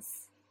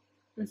things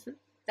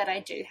that I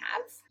do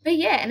have. But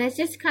yeah, and it's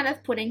just kind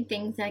of putting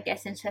things, I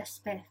guess, into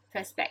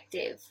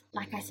perspective.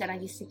 Like I said, I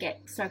used to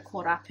get so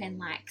caught up in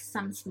like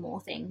some small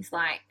things,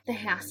 like the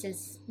house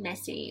is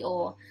messy,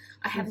 or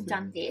I haven't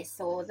done this,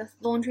 or the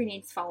laundry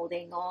needs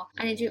folding, or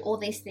I need to do all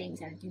these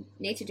things and I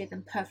need to do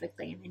them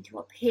perfectly and then to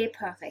appear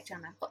perfect,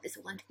 and I've got this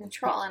all under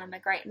control and I'm a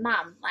great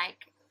mum. Like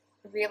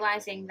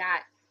realizing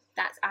that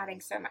that's adding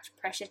so much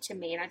pressure to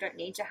me and I don't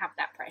need to have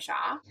that pressure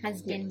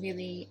has been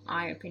really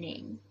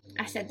eye-opening.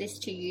 I said this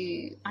to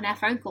you on our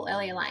phone call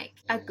earlier, like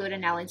a good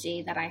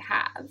analogy that I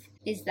have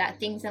is that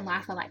things in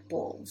life are like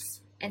balls,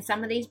 and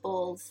some of these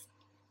balls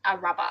are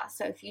rubber,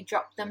 so if you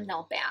drop them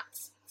they'll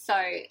bounce. So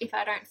if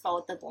I don't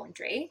fold the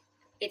laundry,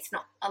 it's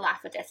not a life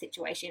or death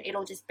situation,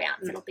 it'll just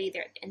bounce. It'll be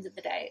there at the end of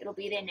the day, it'll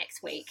be there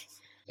next week,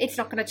 it's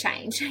not going to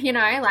change, you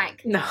know,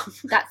 like no.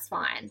 That's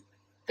fine.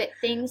 But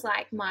things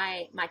like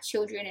my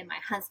children and my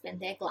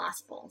husband, they're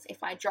glass balls.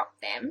 If I drop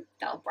them,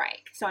 they'll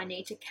break. So I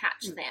need to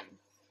catch them.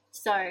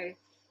 So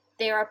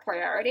they're a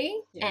priority.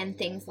 Yeah. And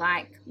things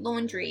like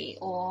laundry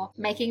or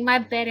making my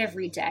bed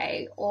every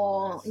day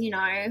or, you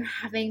know,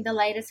 having the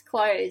latest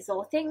clothes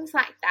or things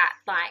like that.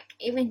 Like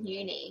even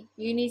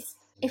uni's,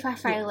 if I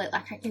fail it,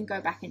 like I can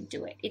go back and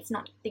do it. It's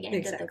not the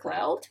end of the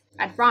world.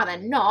 I'd rather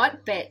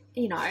not, but,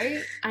 you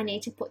know, I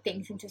need to put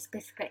things into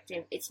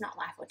perspective. It's not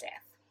life or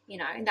death. You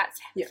know, and that's,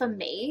 for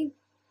me,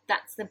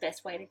 that's the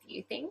best way to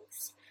view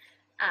things.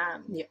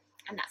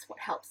 And that's what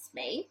helps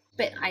me.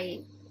 But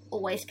I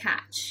always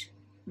catch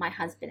my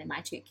husband and my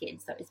 2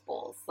 kids, those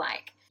balls,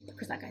 like,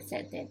 because like I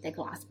said, they're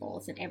glass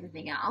balls and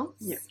everything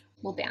else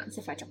will bounce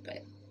if I drop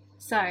it.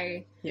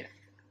 So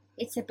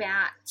it's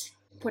about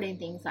putting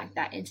things like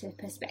that into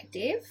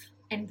perspective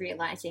and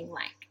realizing,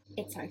 like,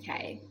 it's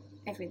okay.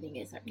 Everything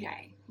is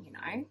okay, you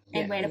know,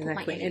 and where to put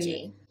my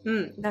energy.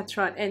 And, that's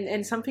right.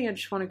 And something I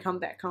just want to come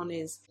back on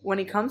is when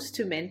it comes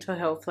to mental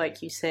health,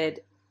 like you said,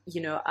 you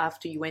know,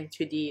 after you went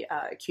to the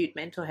acute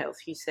mental health,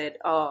 you said,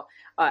 oh,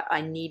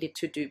 I needed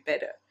to do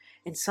better.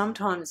 And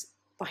sometimes,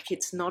 like,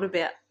 it's not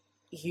about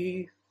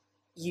you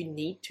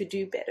need to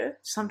do better.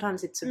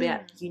 Sometimes it's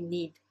about you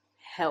need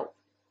help.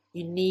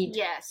 You need,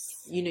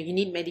 you know, you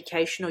need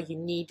medication or you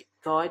need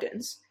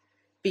guidance,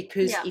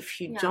 because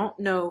if you don't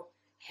know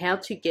how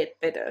to get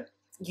better,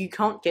 you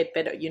can't get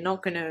better. You're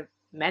not going to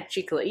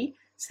magically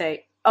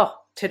say, oh,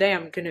 today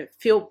I'm going to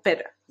feel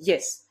better.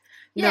 Yes.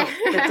 No,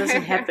 that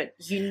doesn't happen.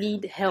 You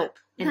need help.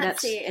 And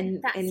that's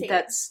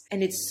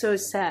it's so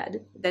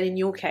sad that in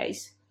your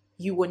case,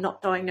 you were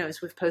not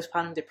diagnosed with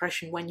postpartum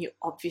depression when you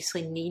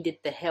obviously needed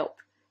the help.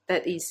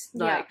 That is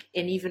like,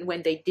 and even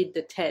when they did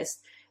the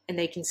test and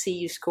they can see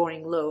you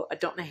scoring low, I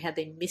don't know how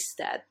they missed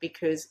that,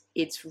 because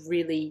it's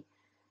really,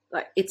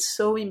 like, it's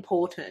so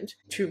important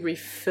to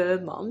refer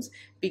moms,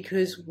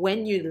 because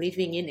when you're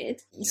living in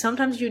it,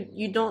 sometimes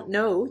you don't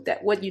know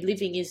that what you're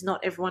living is not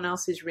everyone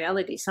else's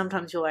reality.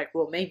 Sometimes you're like,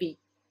 well, maybe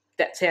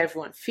that's how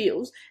everyone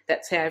feels,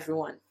 that's how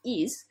everyone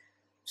is,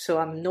 so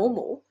I'm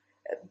normal.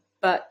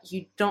 But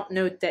you don't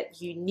know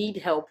that you need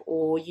help,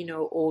 or, you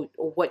know, or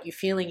what you're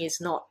feeling is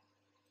not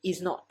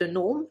the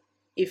norm,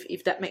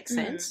 if that makes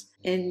sense.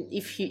 And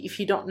if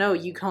you don't know,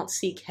 you can't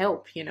seek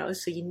help, you know.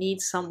 So you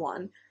need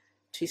someone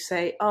to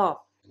say,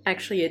 oh,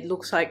 actually, it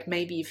looks like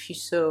maybe if you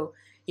saw,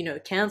 you know, a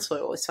counselor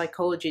or a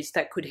psychologist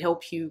that could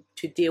help you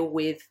to deal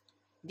with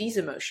these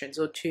emotions,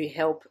 or to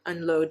help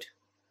unload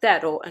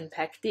that or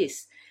unpack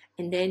this.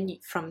 And then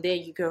from there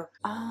you go,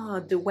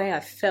 the way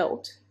I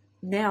felt,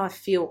 now I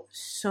feel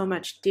so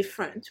much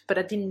different, but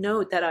I didn't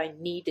know that I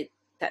needed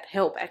that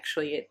help.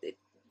 Actually,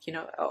 you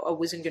know, I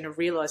wasn't going to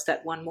realize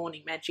that one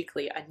morning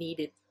magically I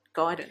needed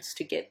guidance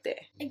to get there.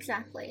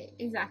 Exactly.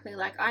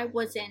 Like I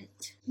wasn't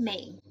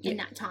me in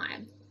that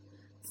time.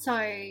 So,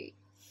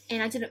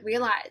 And I didn't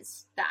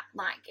realize that,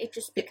 like, it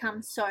just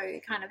becomes so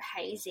kind of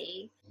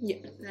hazy. Yeah.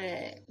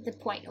 The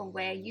point of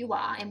where you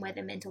are and where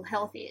the mental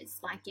health is,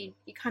 like, you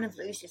kind of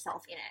lose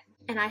yourself in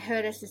it. And I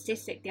heard a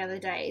statistic the other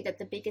day that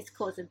the biggest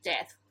cause of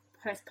death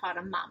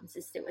postpartum mums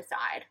is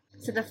suicide.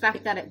 So the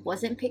fact that it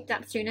wasn't picked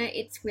up sooner,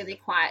 it's really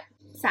quite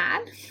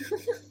sad.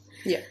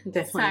 Yeah,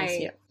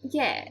 definitely.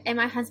 Yeah. And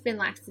my husband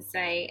likes to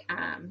say,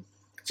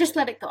 just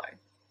let it go.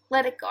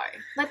 Let it go.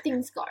 Let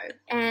things go.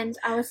 And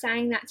I was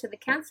saying that to the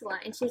counsellor,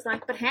 and she's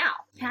like, but how?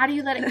 How do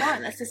you let it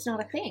go? That's just not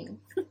a thing.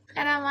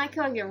 And I'm like,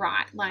 oh, you're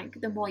right. Like,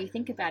 the more you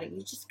think about it,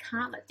 you just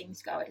can't let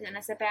things go. And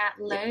it's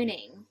about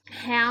learning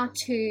how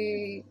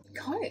to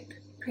cope,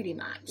 pretty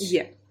much.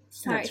 Yeah.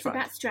 So it's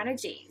about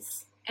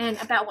strategies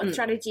and about what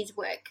strategies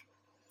work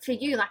for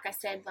you. Like I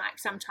said, like,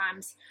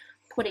 sometimes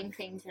putting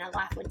things in a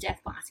life or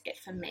death basket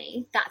for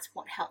me, that's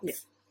what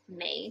helps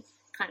me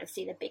kind of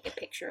see the bigger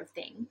picture of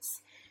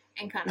things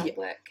and kind of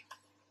work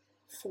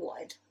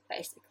forward,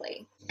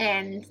 basically,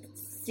 and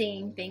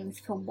seeing things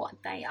for what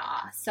they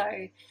are.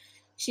 So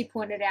she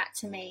pointed out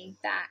to me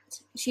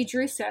that she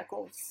drew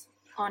circles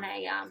on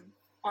a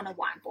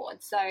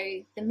whiteboard. So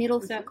the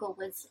middle circle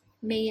was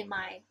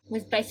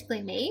was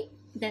basically me.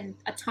 Then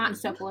a tight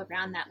circle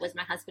around that was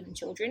my husband and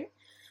children.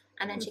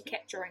 And then she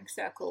kept drawing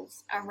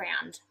circles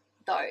around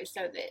those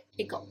so that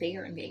it got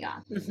bigger and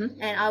bigger.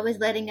 And I was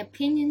letting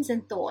opinions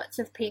and thoughts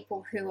of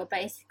people who were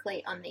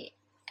basically on the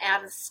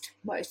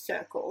outermost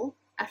circle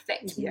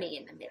affect me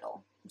in the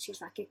middle. And she's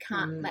like, you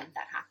can't let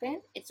that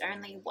happen. It's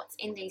only what's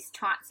in these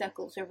tight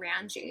circles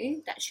around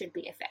you that should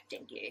be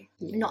affecting you,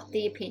 not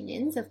the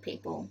opinions of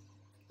people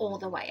all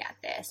the way out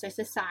there. So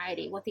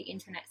society, what the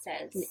internet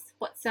says,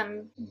 what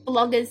some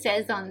blogger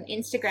says on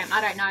Instagram, I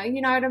don't know,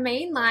 you know what I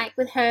mean? Like,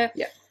 with her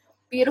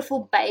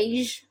beautiful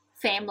beige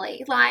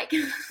family, like,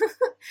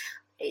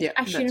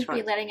 I shouldn't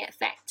be letting it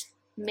affect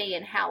me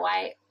and how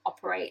I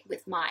operate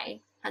with my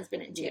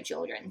husband and two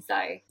children. So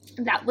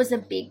that was a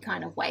big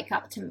kind of wake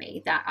up to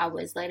me, that I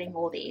was letting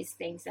all these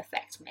things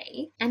affect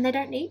me, and they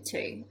don't need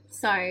to.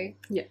 So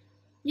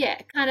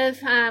kind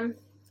of and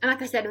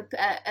like I said,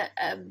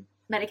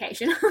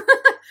 medication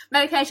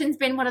medication's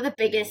been one of the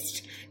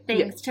biggest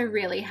things to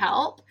really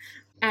help,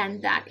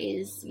 and that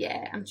is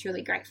I'm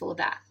truly grateful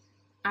that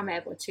I'm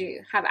able to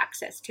have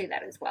access to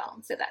that as well.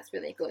 So that's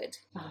really good.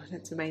 Oh,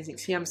 that's amazing.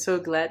 See, I'm so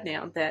glad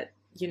now that,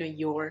 you know,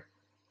 you're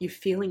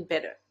feeling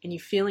better and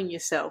you're feeling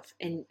yourself.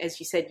 And as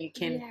you said, you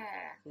can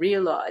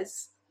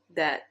realize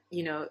that,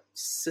 you know,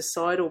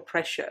 societal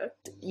pressure,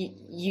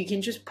 you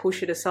can just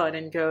push it aside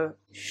and go,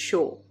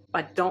 sure,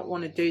 I don't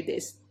want to do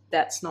this.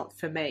 That's not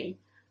for me.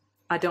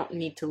 I don't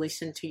need to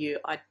listen to you.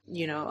 I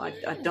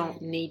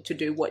don't need to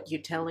do what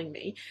you're telling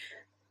me.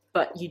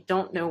 But you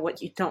don't know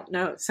what you don't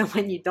know. So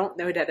when you don't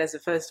know that as a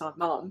first-time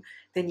mom,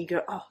 then you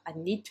go, oh, I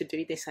need to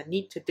do this. I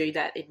need to do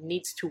that. It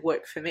needs to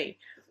work for me,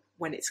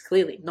 when it's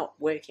clearly not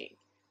working.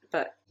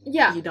 But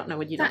you don't know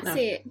what you don't know.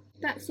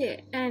 That's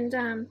it. And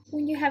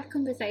when you have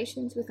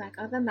conversations with, like,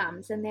 other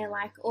mums, and they're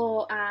like,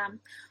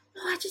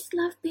 I just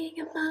love being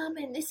a mum,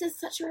 and this is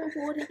such a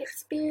rewarding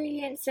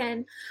experience,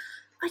 and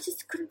I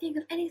just couldn't think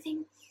of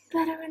anything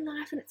better in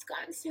life, and it's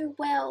going so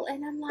well.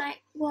 And I'm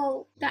like,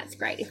 well, that's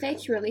great. If they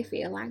truly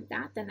feel like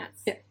that, then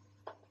that's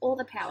all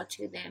the power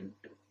to them.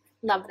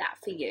 Love that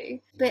for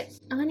you. But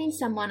I need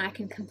someone I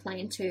can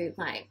complain to,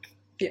 like,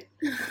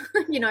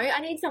 you know,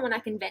 I need someone I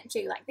can vent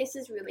to, like, this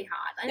is really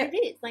hard. And it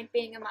is, like,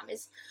 being a mum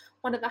is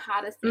one of the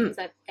hardest things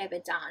I've ever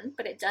done,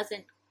 but it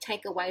doesn't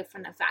take away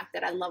from the fact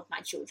that I love my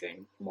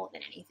children more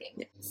than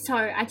anything. So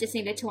I just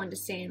needed to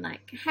understand, like,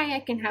 hey, I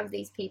can have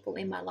these people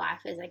in my life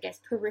as, I guess,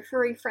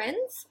 periphery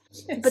friends,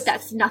 but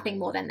that's nothing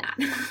more than that.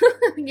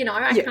 You know,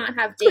 I can't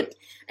have deep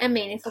and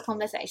meaningful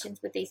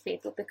conversations with these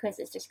people, because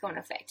it's just going to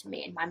affect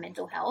me and my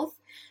mental health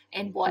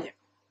and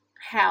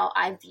how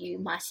I view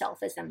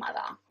myself as a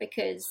mother,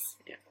 because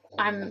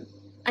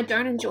I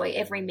don't enjoy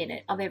every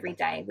minute of every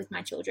day with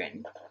my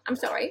children. I'm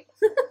sorry.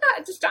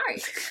 I just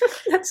don't.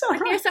 That's all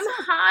right. There's some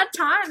hard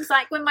times,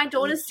 like when my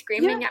daughter's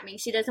screaming at me,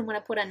 she doesn't want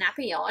to put a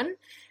nappy on,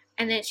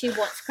 and then she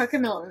wants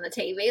Cocomelon on the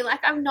TV. Like,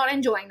 I'm not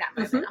enjoying that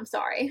moment. I'm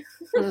sorry.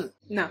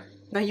 No,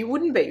 you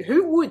wouldn't be.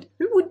 Who would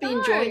be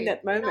enjoying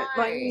that moment? No.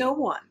 Like, no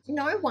one.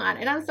 No one.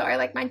 And I'm sorry,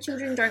 like, my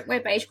children don't wear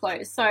beige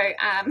clothes. So,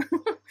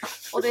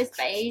 all those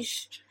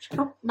beige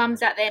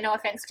mums out there, no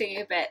offense to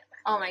you, but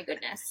oh my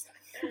goodness.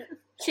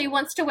 She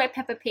wants to wear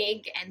Peppa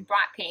Pig and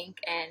bright pink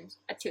and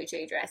a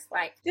tutu dress.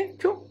 Like,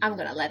 cool. I'm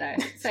going to let her.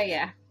 So,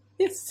 yeah.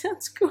 Yes,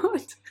 sounds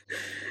good.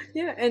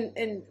 Yeah,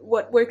 and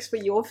what works for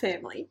your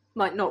family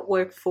might not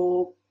work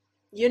for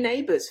your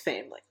neighbour's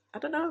family. I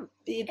don't know.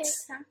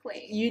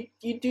 Exactly.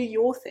 You do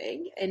your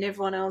thing and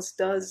everyone else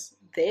does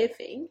their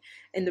thing.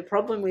 And the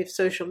problem with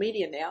social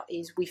media now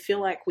is we feel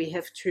like we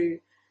have to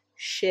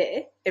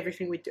share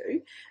everything we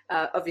do,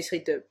 obviously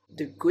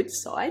the good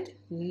side,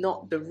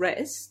 not the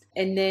rest.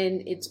 And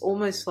then it's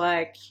almost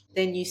like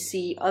then you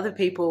see other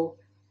people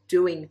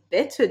doing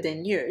better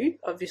than you,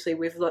 obviously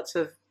with lots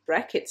of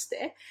brackets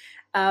there,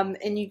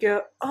 and you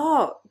go,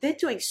 oh, they're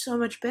doing so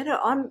much better.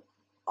 I'm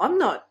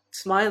not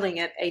smiling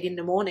at 8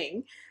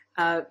 a.m,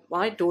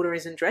 My daughter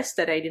isn't dressed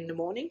at 8 in the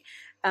morning.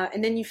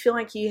 And then you feel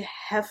like you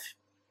have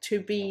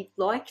to be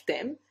like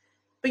them,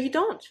 but you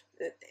don't.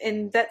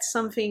 And that's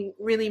something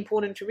really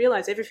important to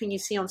realize. Everything you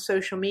see on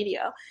social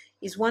media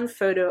is one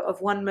photo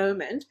of one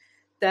moment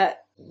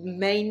that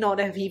may not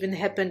have even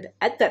happened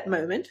at that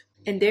moment.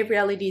 And their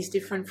reality is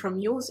different from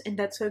yours, and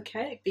that's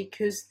okay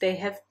because they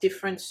have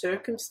different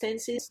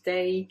circumstances.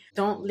 They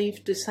don't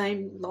live the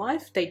same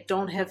life. They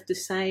don't have the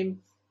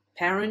same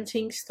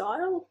parenting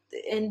style,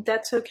 and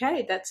that's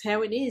okay. That's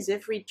how it is.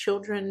 Every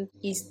children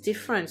is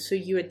different, so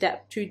you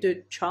adapt to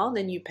the child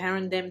and you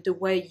parent them the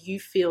way you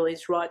feel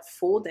is right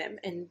for them,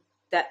 and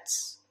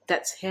that's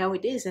how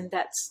it is, and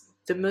that's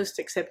the most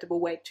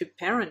acceptable way to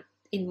parent,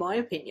 in my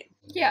opinion.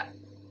 Yeah,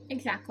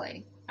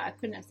 exactly. I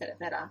couldn't have said it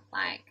better.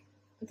 Like,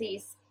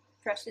 these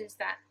pressures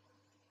that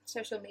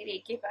social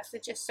media give us are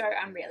just so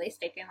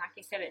unrealistic, and like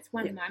you said, it's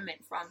one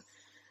moment from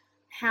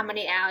how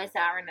many hours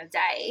are in a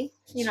day,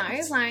 you know,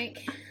 like,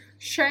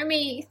 show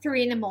me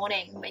 3 a.m.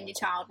 when your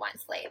child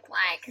won't sleep.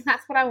 Like,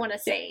 that's what I want to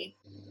see,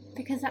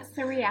 because that's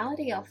the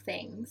reality of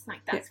things. Like,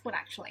 that's what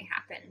actually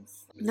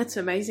happens. That's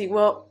amazing.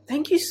 Well,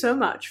 thank you so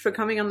much for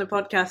coming on the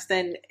podcast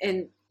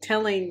and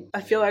telling, I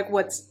feel like,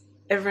 what's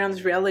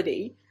everyone's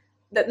reality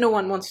that no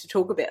one wants to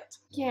talk about.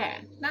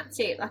 Yeah, that's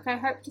it. Like, I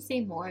hope to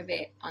see more of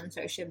it on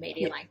social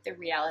media, like the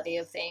reality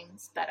of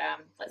things. But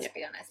let's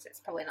be honest,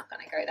 it's probably not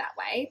going to go that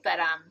way. But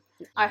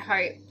I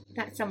hope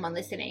that someone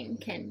listening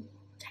can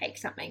take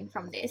something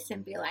from this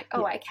and be like,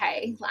 oh,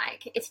 okay,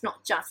 like, it's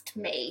not just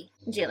me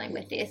dealing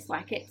with this.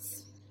 Like,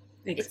 it's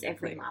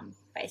every mum,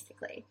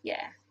 basically.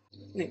 Yeah.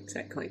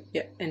 Exactly.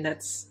 Yeah, and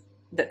that's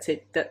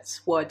it.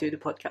 That's why I do the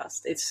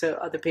podcast. It's so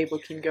other people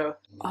can go,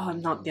 oh,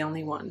 I'm not the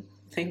only one.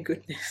 Thank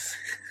goodness.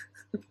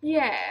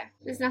 Yeah,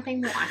 there's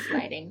nothing more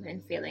isolating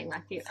than feeling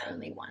like you're the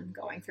only one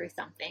going through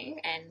something,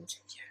 and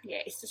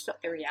it's just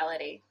not the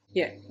reality.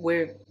 Yeah,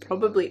 we're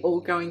probably all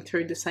going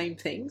through the same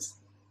things,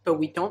 but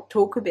we don't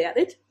talk about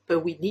it, but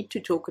we need to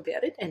talk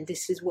about it, and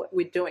this is what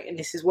we're doing, and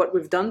this is what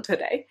we've done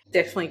today.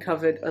 Definitely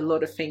covered a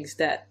lot of things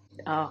that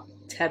are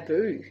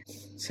taboo,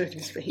 so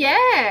to speak.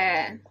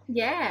 Yeah,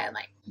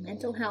 like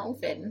mental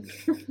health and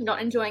not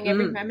enjoying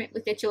every moment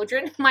with their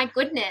children. My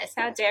goodness,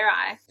 how dare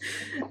I?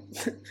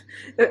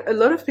 A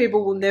lot of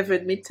people will never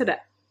admit to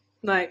that.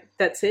 Like,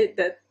 that's it.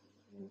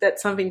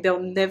 That's something they'll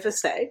never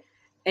say,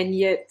 and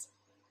yet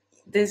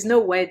there's no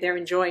way they're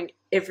enjoying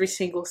every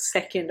single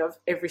second of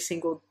every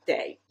single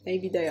day.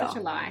 Maybe they are. Such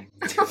a lie.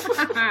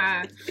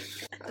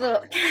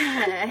 Look,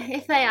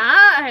 if they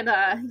are, and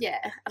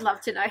I'd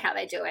love to know how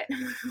they do it.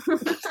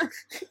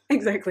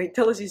 Exactly.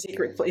 Tell us your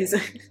secret, please.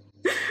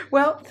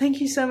 Well, thank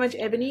you so much,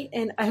 Ebony,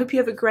 and I hope you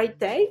have a great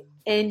day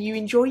and you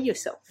enjoy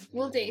yourself.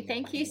 Will do.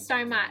 Thank you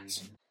so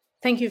much.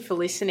 Thank you for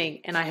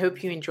listening, and I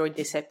hope you enjoyed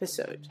this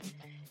episode.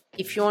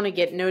 If you want to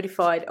get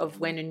notified of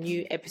when a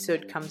new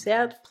episode comes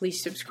out,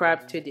 please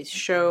subscribe to this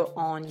show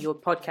on your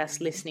podcast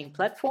listening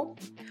platform.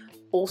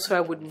 Also, I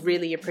would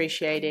really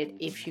appreciate it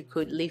if you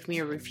could leave me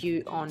a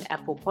review on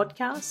Apple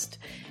Podcast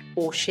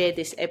or share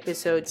this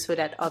episode so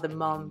that other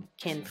moms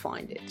can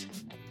find it.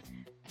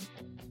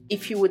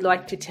 If you would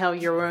like to tell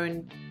your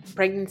own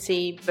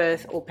pregnancy,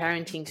 birth, or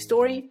parenting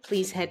story,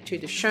 please head to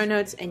the show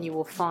notes and you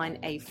will find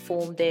a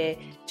form there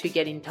to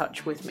get in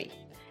touch with me.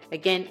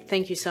 Again,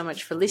 thank you so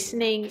much for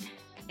listening,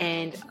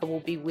 and I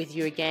will be with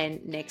you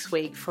again next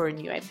week for a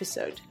new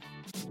episode.